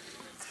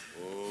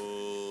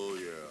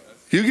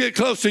 you get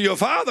close to your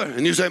father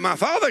and you say, my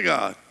Father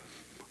God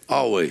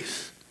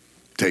always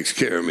takes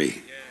care of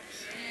me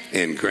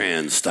in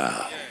grand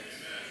style.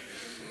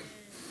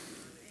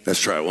 Let's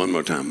try it one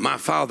more time. My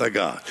Father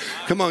God.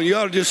 Come on, you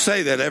ought to just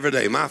say that every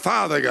day. My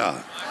Father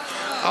God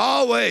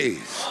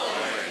always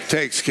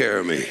takes care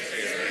of me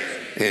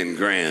in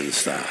grand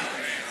style.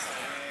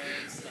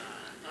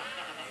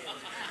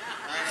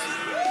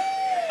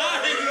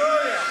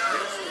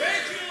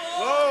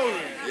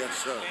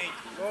 Yes, sir.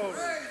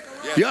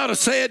 You ought to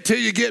say it till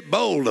you get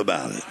bold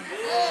about it.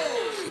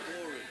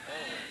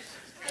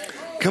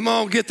 Come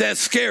on, get that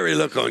scary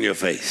look on your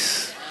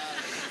face.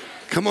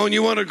 Come on,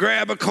 you want to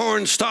grab a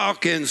corn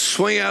stalk and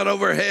swing out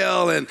over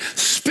hell and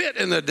spit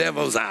in the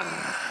devil's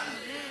eye.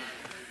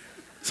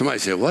 Somebody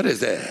said, what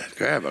is that?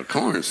 Grab a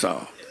corn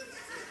stalk.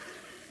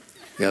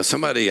 Yeah, I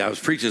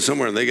was preaching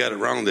somewhere and they got it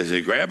wrong. They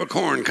said, grab a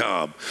corn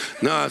cob.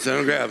 No, I said,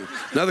 don't grab it.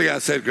 Another guy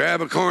said, grab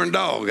a corn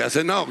dog. I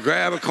said, no,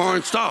 grab a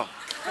corn stalk.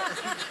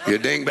 You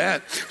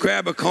dingbat.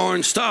 Grab a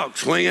corn stalk,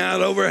 swing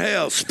out over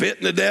hell, spit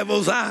in the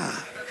devil's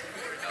eye.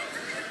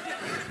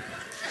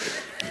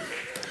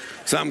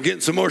 So I'm getting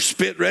some more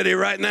spit ready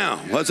right now.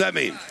 What's that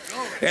mean?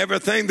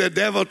 Everything the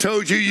devil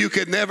told you you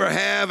could never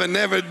have and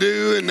never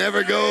do and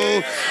never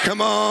go.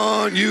 Come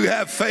on, you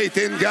have faith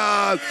in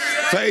God,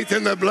 faith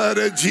in the blood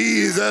of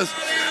Jesus.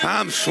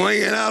 I'm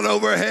swinging out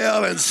over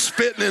hell and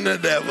spitting in the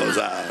devil's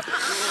eye.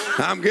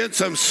 I'm getting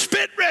some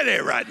spit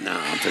ready right now.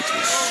 I'm fixing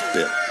to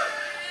spit.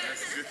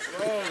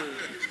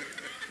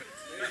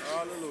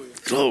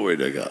 Glory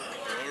to God.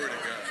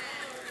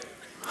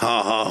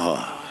 Ha, ha,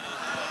 ha.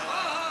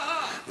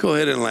 Go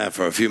ahead and laugh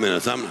for a few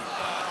minutes. Praise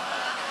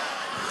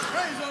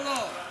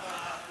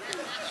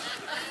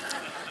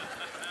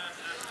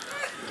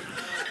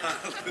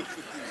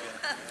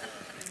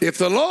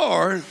the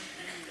Lord.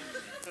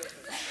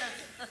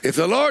 If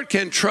the Lord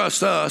can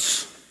trust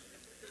us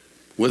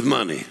with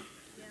money,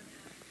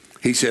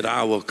 he said,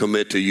 I will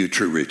commit to you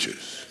true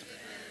riches.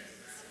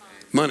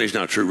 Money's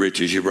not true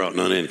riches. You brought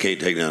none in,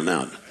 can't take none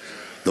out.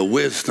 The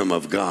wisdom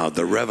of God,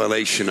 the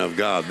revelation of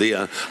God,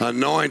 the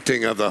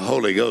anointing of the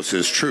Holy Ghost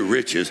is true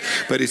riches.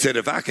 But he said,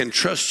 if I can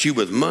trust you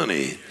with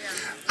money,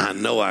 I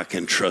know I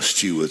can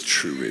trust you with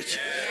true riches.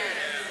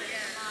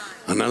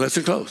 And now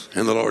listen close.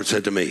 And the Lord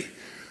said to me,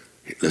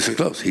 listen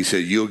close. He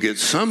said, you'll get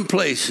some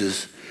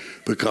places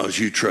because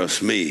you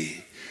trust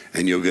me,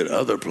 and you'll get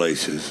other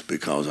places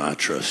because I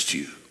trust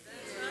you.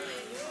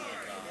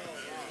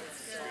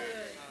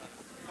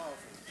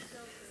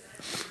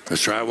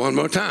 Let's try it one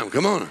more time.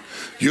 Come on.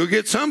 You'll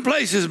get some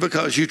places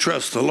because you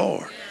trust the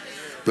Lord,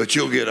 but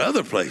you'll get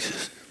other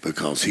places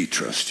because he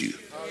trusts you.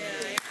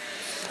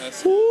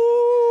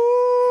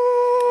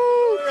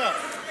 Ooh.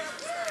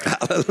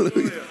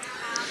 Hallelujah.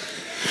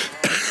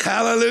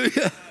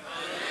 Hallelujah.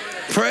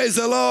 Praise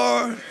the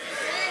Lord.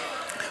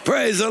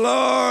 Praise the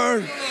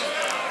Lord.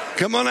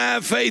 Come on, I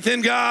have faith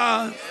in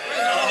God.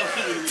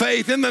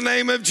 Faith in the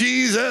name of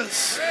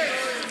Jesus.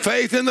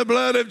 Faith in the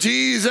blood of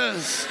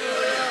Jesus.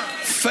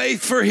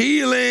 Faith for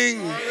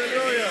healing.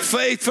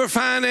 Faith for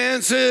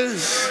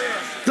finances.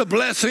 The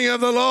blessing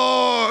of the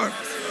Lord.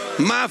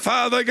 My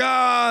Father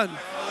God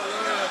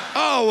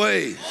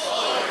always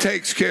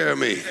takes care of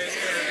me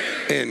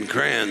in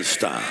grand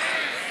style.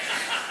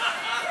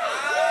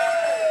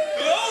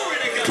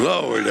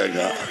 Glory to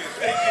God.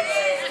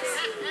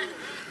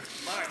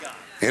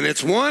 And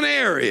it's one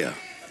area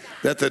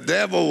that the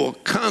devil will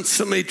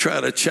constantly try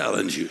to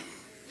challenge you.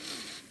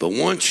 But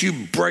once you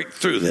break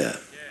through that,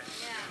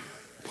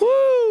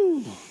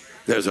 whoo,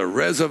 there's a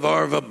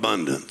reservoir of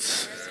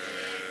abundance.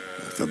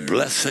 The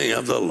blessing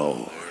of the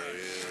Lord.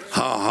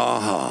 Ha, ha,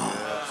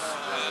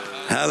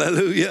 ha.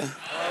 Hallelujah.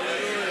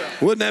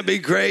 Wouldn't that be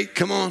great?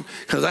 Come on.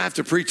 Because I have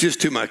to preach this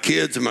to my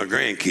kids and my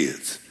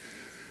grandkids.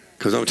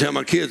 Because I'm telling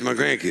my kids and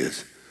my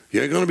grandkids,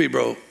 you ain't going to be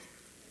broke.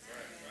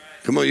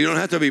 Come on, you don't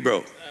have to be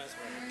broke.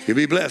 You'll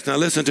be blessed. Now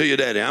listen to your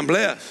daddy. I'm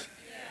blessed.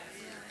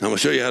 I'm going to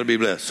show you how to be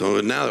blessed. So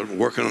now they're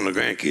working on the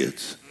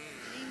grandkids.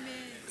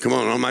 Come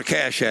on my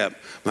Cash App,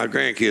 my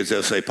grandkids,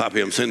 they'll say, Poppy,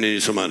 I'm sending you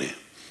some money.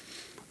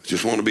 I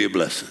just want to be a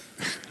blessing.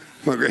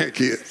 My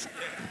grandkids.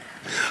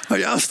 Are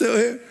y'all still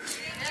here?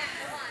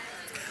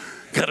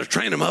 Got to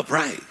train them up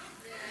right.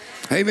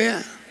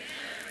 Amen.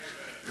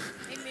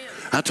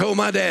 I told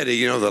my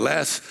daddy, the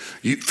last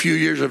few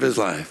years of his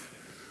life,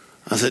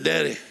 I said,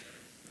 Daddy,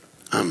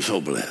 I'm so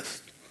blessed.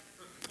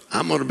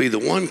 I'm going to be the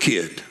one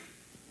kid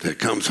that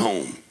comes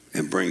home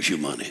and brings you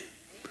money.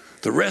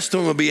 The rest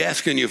of them will be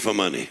asking you for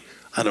money.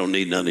 I don't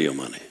need none of your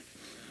money.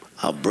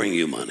 I'll bring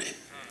you money.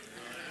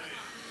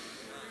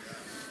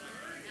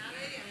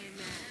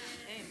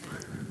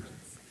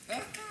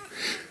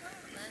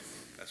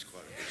 That's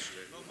quite a good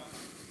statement.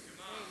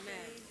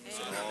 It's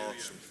an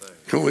awesome thing.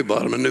 Come on, we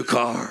bought him a new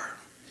car.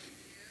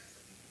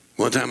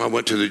 One time I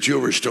went to the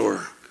jewelry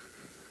store.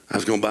 I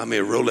was going to buy me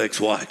a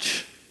Rolex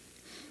watch.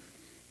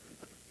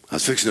 I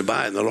was fixing to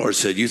buy it, and the Lord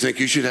said, you think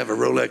you should have a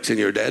Rolex and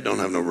your dad don't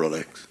have no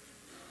Rolex?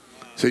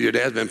 So your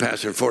dad's been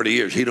pastoring 40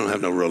 years. He don't have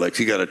no Rolex.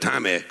 He got a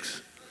Timex.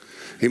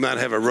 He might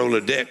have a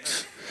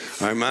Rolodex.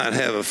 Or he might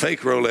have a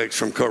fake Rolex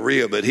from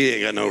Korea, but he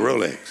ain't got no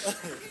Rolex.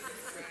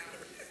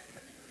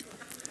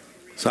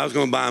 So I was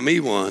going to buy me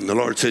one. The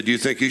Lord said, you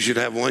think you should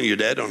have one? Your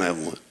dad don't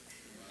have one.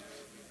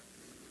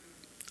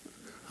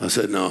 I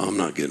said, no, I'm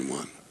not getting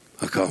one.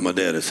 I called my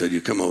dad. I said,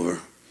 you come over.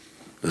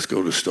 Let's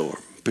go to the store.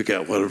 Pick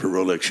out whatever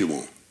Rolex you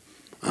want.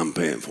 I'm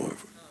paying for it.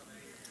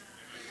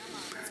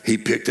 He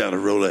picked out a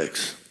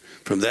Rolex.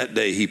 From that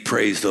day, he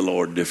praised the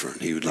Lord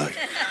different. He would like,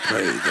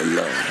 praise the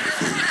Lord.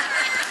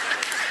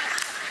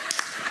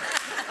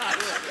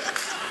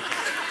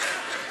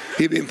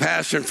 He'd been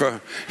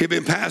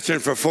pastoring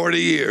for 40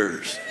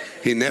 years.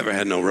 He never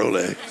had no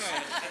Rolex.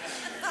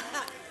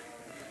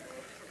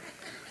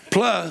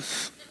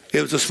 Plus,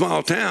 it was a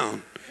small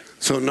town,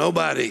 so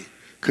nobody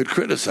could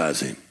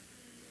criticize him.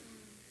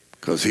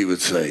 Because he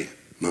would say,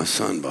 my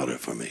son bought it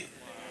for me.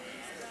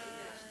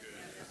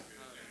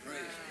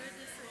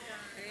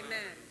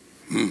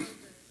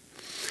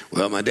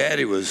 Well, my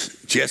daddy was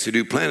Jesse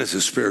Duplantis'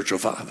 spiritual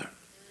father.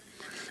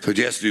 So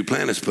Jesse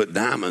Duplantis put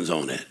diamonds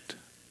on it.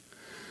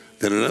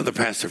 Then another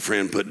pastor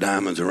friend put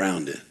diamonds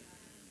around it.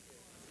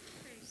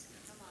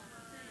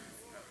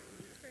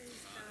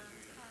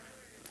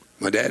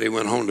 My daddy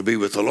went home to be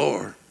with the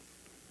Lord.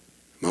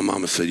 My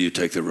mama said, you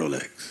take the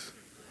Rolex.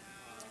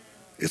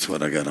 It's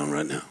what I got on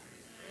right now.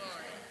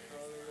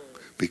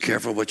 Be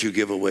careful what you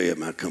give away. It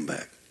might come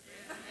back.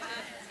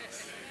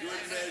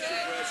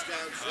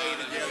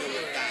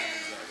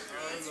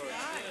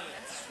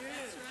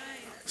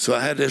 So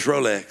I had this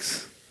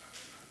Rolex.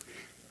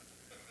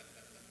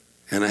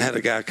 And I had a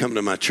guy come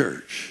to my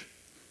church.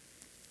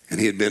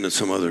 And he had been in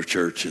some other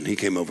church. And he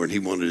came over and he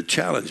wanted to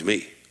challenge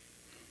me.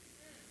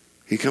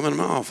 He come into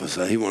my office.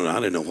 I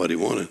didn't know what he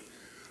wanted.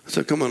 I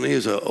said, come on. He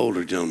was an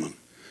older gentleman.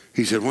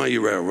 He said, why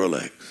you wear a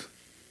Rolex?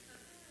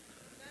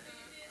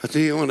 I said,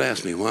 he wanted to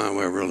ask me why I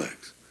wear a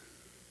Rolex.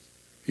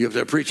 You up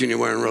there preaching, you're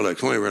wearing a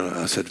Rolex. Why are you wearing a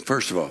Rolex? I said,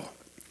 first of all,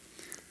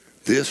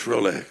 this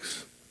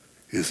Rolex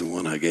is the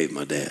one I gave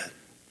my dad.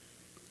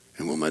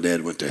 And when my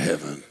dad went to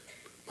heaven,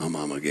 my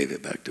mama gave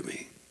it back to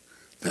me.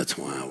 That's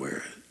why I wear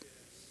it.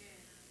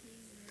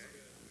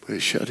 But he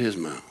shut his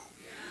mouth.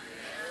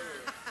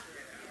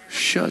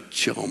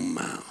 Shut your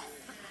mouth.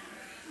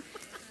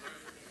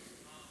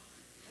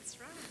 That's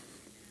right.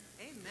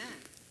 Amen.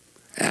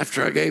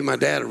 After I gave my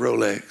dad a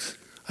Rolex,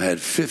 I had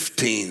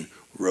 15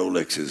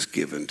 Rolexes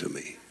given to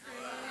me.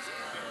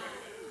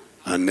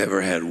 I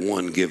never had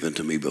one given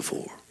to me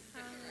before.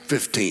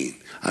 15.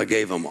 I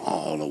gave them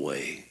all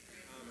away.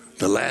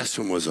 The last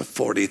one was a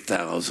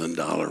 $40,000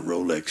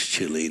 Rolex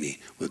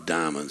Cellini with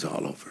diamonds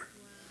all over.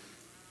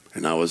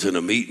 And I was in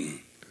a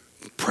meeting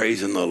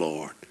praising the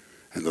Lord.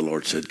 And the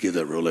Lord said, give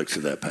that Rolex to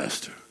that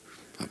pastor.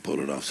 I pulled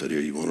it off, said, here,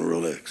 you want a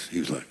Rolex? He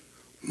was like,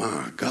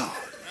 my God.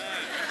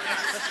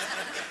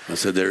 I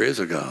said, there is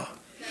a God.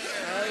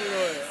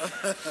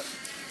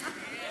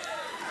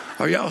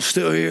 Are y'all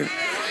still here?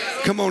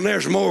 Come on,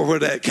 there's more where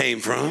that came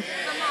from.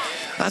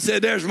 I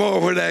said, there's more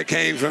where that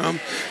came from.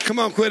 Come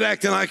on, quit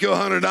acting like your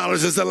 $100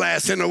 is the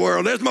last in the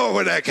world. There's more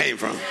where that came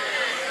from. Amen.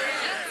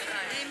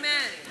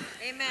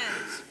 Amen.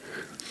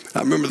 I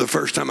remember the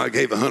first time I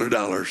gave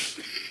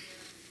 $100.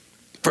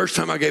 First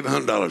time I gave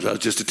 $100, I was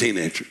just a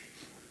teenager.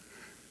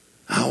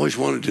 I always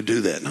wanted to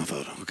do that, and I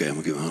thought, okay, I'm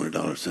going to give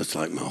 $100. That's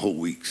like my whole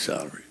week's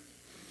salary.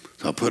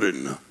 So I put it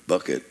in a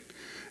bucket,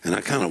 and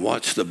I kind of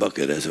watched the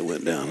bucket as it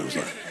went down. I was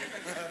like,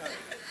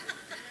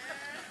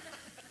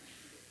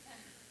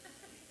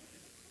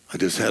 I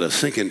just had a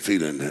sinking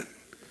feeling that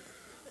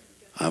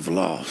I've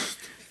lost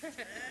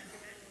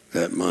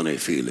that money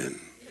feeling.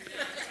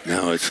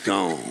 Now it's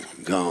gone,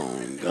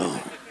 gone,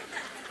 gone.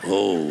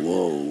 Whoa,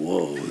 whoa,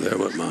 whoa. There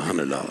went my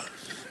 $100.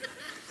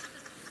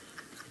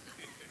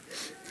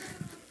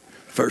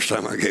 First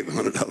time I gave a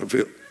 $100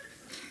 bill.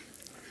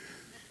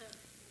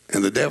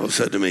 And the devil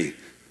said to me,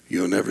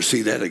 you'll never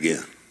see that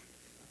again.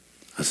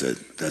 I said,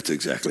 that's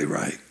exactly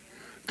right.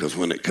 Because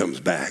when it comes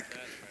back,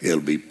 it'll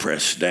be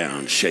pressed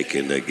down,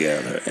 shaken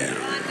together. And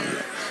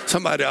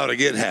somebody ought to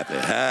get happy.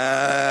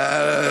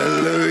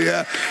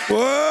 Hallelujah. Whoa!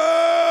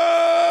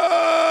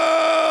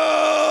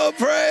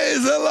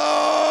 Praise the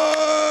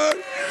Lord.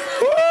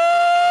 Whoa!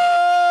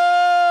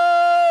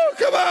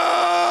 Come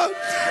on.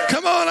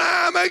 Come on,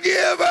 I'm a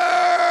giver.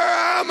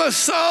 I'm a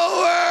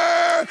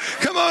sower.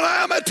 Come on,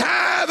 I'm a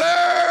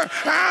tither.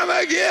 I'm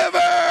a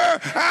giver.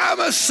 I'm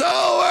a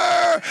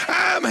sower.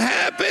 I'm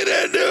happy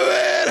to do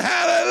it.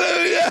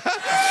 Hallelujah.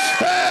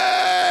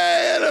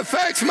 Hey, it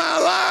affects my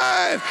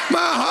life, my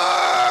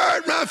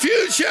heart, my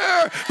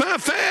future, my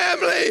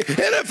family.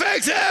 It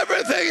affects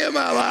everything in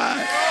my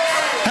life.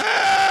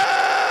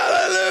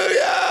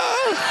 Hallelujah.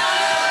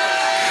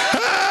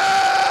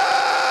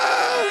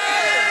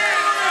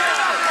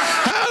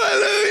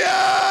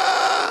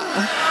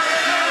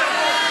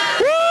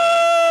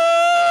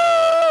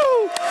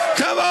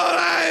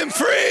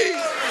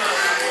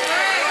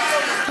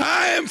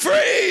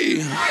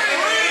 Free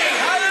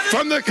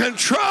from the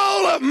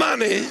control of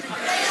money,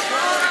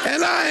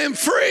 and I am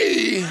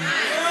free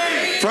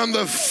from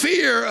the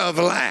fear of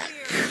lack.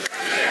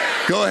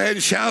 Go ahead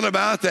and shout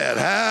about that.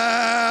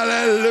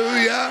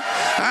 Hallelujah.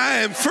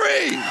 I am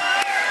free.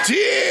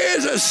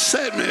 Jesus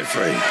set me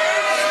free.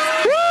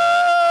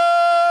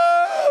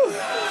 Woo!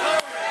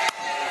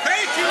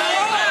 Thank you,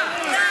 Lord.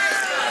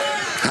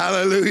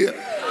 Hallelujah.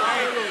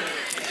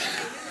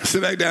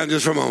 Sit back down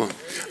just for a moment.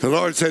 The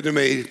Lord said to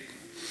me,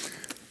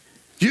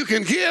 you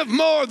can give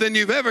more than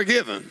you've ever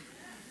given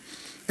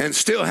and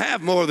still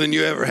have more than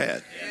you ever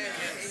had.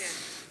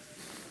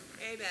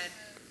 Amen.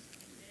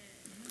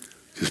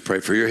 Just pray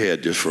for your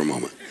head just for a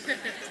moment.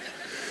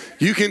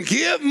 You can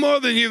give more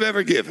than you've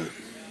ever given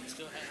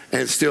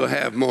and still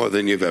have more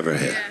than you've ever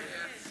had.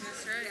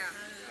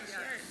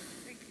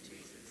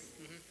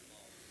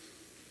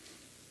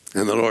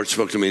 And the Lord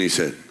spoke to me and he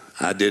said,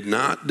 I did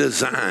not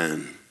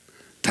design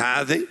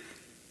tithing,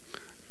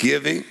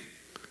 giving,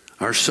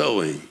 or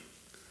sowing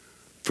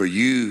for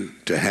you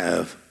to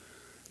have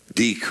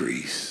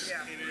decrease.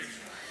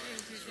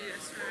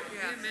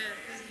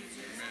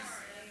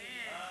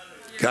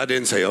 God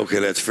didn't say, okay,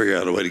 let's figure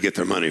out a way to get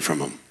their money from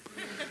them.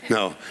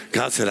 No,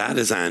 God said, I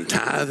designed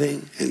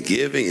tithing and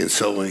giving and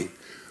sowing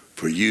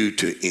for you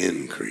to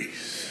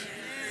increase.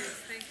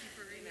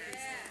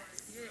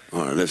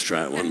 All right, let's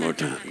try it one more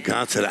time.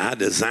 God said, I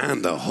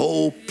designed the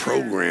whole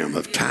program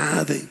of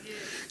tithing,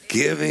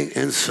 giving,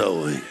 and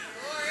sowing,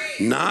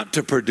 not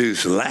to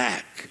produce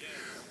lack,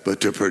 but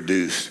to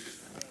produce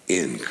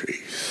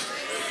increase.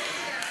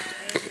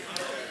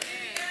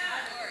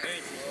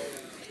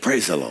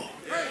 Praise the Lord.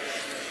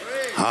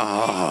 Ha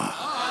ha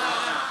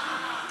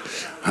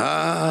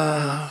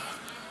ha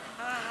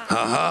ha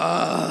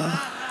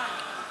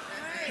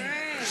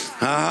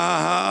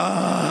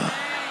ha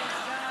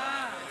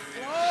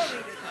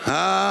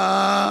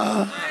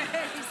ha.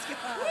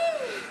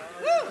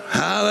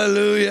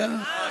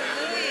 Hallelujah.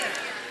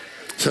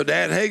 So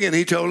Dad Hagin,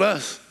 he told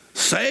us,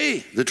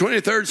 say the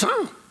 23rd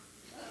Psalm.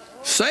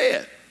 Say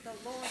it.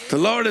 The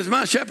Lord is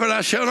my shepherd, I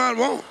shall not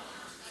want.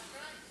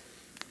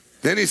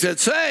 Then he said,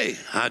 say,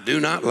 I do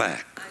not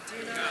lack.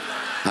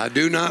 I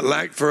do not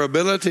lack for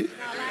ability.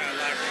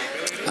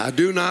 I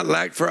do not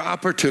lack for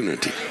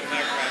opportunity.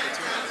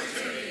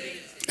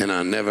 And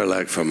I never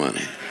lack for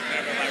money.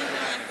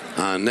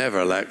 I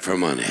never lack for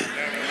money.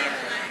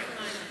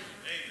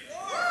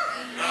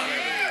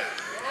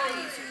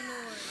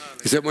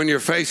 He said, when you're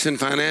facing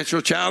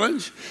financial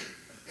challenge,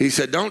 he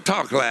said, don't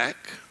talk lack.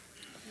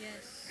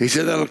 He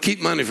said, that'll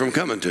keep money from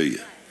coming to you.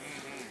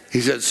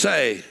 He said,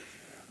 say,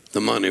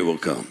 the money will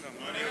come.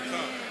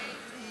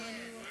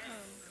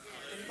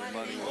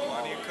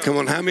 Come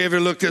on, how many of you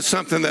looked at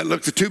something that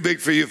looked too big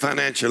for you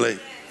financially?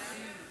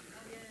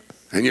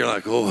 And you're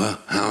like, oh,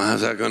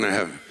 how's that going to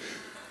happen?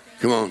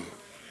 Come on.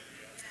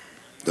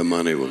 The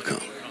money will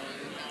come.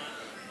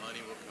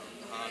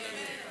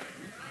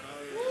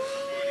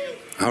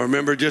 I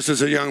remember just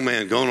as a young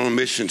man going on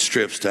mission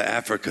trips to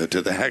Africa,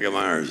 to the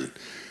Hagamires.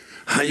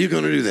 How are you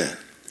going to do that?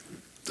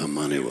 The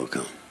money will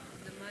come.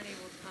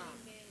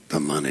 the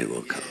money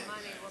will come.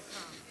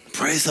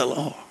 Praise the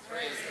Lord.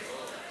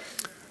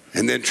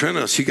 And then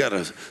Trina, she got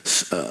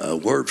a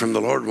word from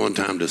the Lord one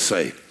time to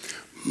say,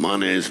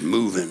 money is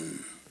moving,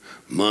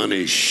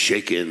 money is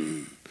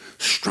shaking,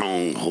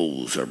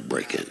 strongholds are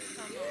breaking.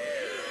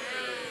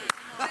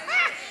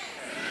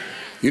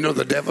 You know,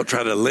 the devil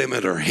try to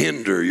limit or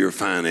hinder your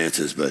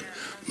finances, but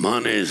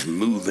money is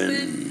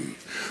moving,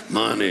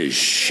 money is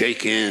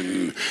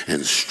shaking,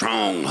 and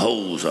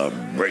strongholds are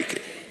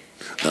breaking.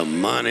 The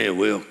money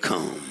will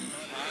come.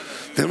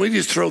 Then we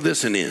just throw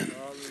this in.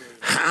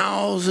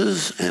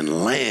 Houses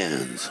and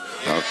lands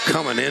are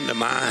coming into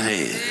my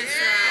hands.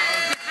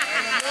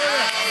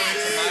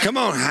 Come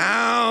on,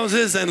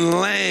 houses and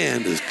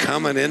land is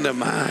coming into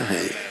my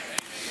hand.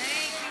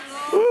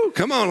 Woo,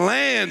 come on,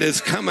 land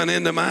is coming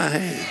into my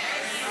hand.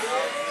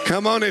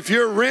 Come on, if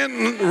you're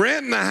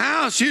renting a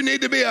house, you need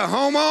to be a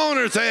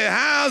homeowner. Say,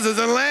 houses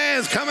and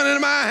lands coming into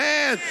my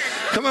hand.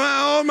 Come on,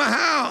 I own my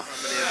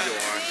house.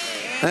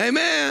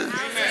 Amen.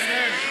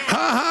 Ha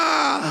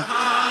ha.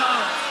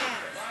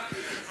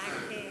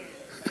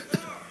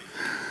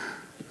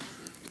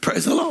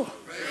 Praise the Lord.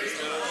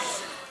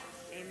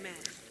 Amen.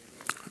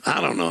 I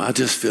don't know. I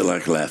just feel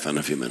like laughing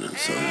a few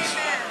minutes. So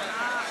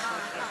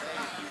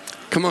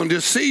come on,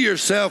 just see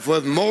yourself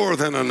with more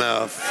than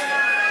enough.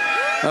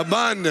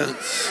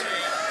 Abundance.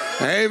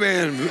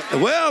 Amen.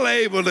 Well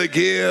able to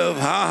give.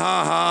 Ha,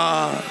 ha,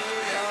 ha.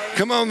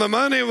 Come on, the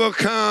money will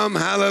come.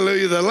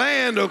 Hallelujah. The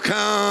land will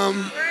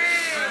come.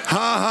 Ha,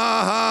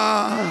 ha,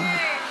 ha.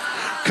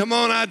 Come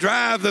on, I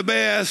drive the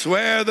best,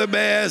 wear the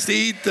best,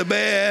 eat the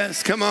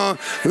best. Come on,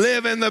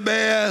 live in the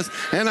best,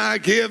 and I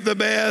give the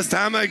best.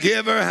 I'm a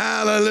giver.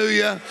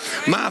 Hallelujah.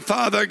 My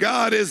Father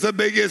God is the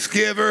biggest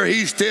giver.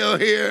 He's still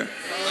here.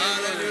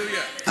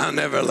 Hallelujah. I'll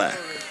never lack.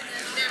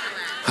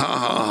 Ha, ha,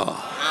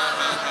 ha.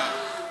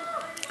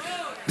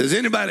 Does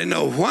anybody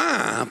know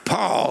why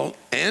Paul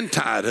and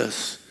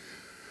Titus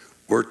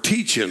were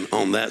teaching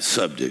on that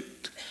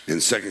subject in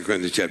 2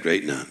 Corinthians chapter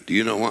 8 and 9? Do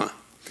you know why?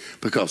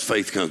 Because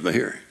faith comes by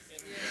hearing.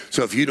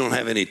 So if you don't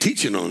have any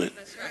teaching on it,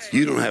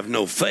 you don't have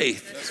no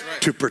faith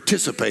to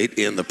participate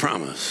in the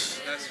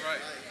promise. That's right.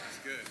 That's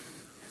good.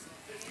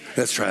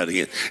 Let's try it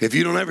again. If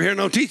you don't ever hear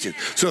no teaching.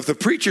 So if the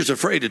preacher's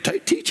afraid to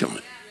teach on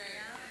it,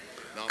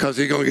 because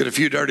he's going to get a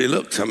few dirty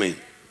looks, I mean,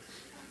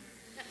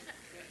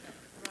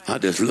 I'm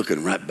just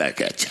looking right back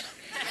at you.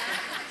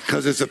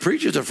 Because if the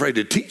preacher's afraid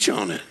to teach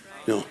on it,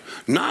 you know,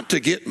 not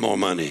to get more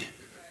money.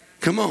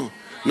 Come on,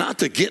 not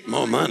to get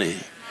more money,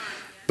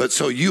 but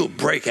so you'll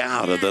break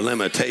out of the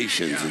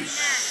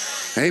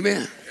limitations. And,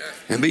 amen.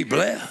 And be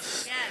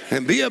blessed.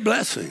 And be a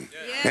blessing.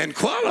 And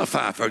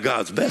qualify for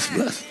God's best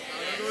blessing.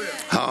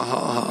 Ha,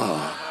 ha,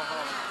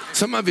 ha.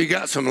 Some of you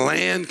got some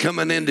land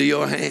coming into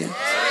your hands.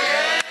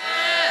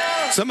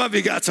 Some of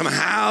you got some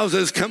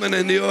houses coming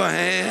into your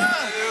hands.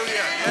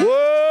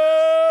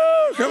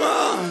 Whoa! Come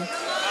on.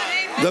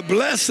 The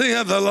blessing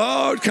of the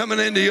Lord coming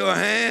into your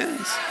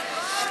hands.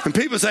 And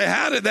people say,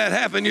 how did that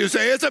happen? You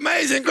say, it's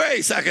amazing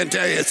grace. I can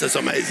tell you it's just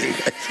amazing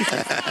grace.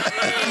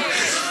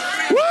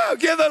 Woo!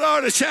 Give the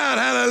Lord a shout.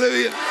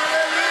 Hallelujah.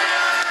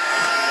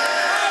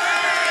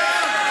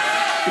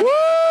 Woo!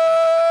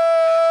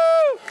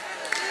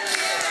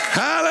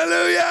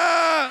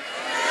 Hallelujah.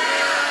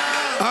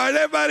 All right,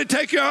 everybody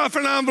take your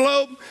offering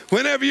envelope.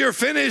 Whenever you're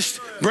finished,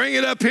 bring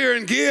it up here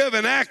and give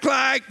and act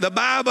like the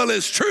Bible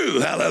is true.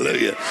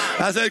 Hallelujah.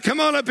 I said, come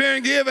on up here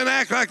and give and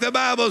act like the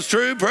Bible is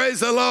true.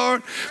 Praise the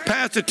Lord.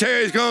 Pastor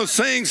Terry's going to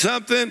sing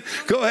something.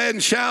 Go ahead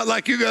and shout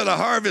like you got a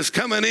harvest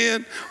coming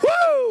in.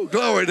 Woo!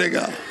 Glory to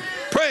God.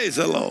 Praise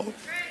the Lord.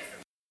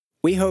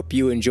 We hope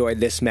you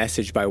enjoyed this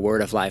message by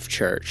Word of Life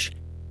Church.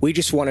 We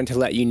just wanted to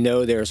let you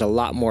know there's a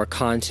lot more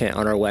content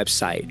on our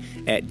website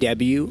at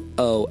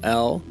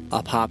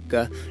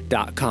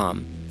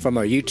wolapopka.com. From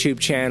our YouTube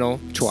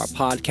channel, to our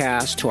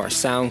podcast, to our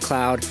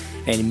SoundCloud,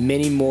 and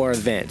many more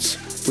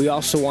events. We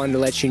also wanted to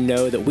let you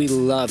know that we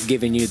love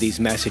giving you these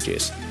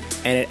messages.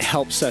 And it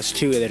helps us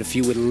too that if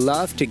you would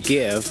love to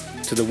give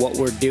to what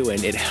we're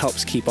doing, it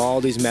helps keep all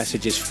these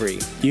messages free.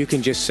 You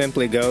can just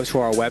simply go to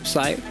our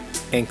website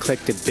and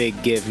click the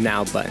big Give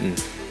Now button.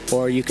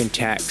 Or you can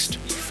text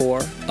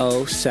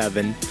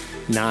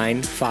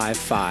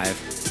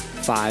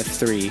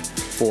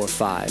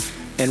 407-955-5345.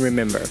 And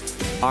remember,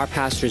 our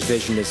pastor's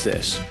vision is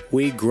this: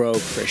 we grow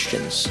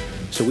Christians.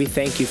 So we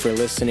thank you for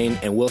listening,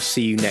 and we'll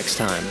see you next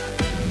time.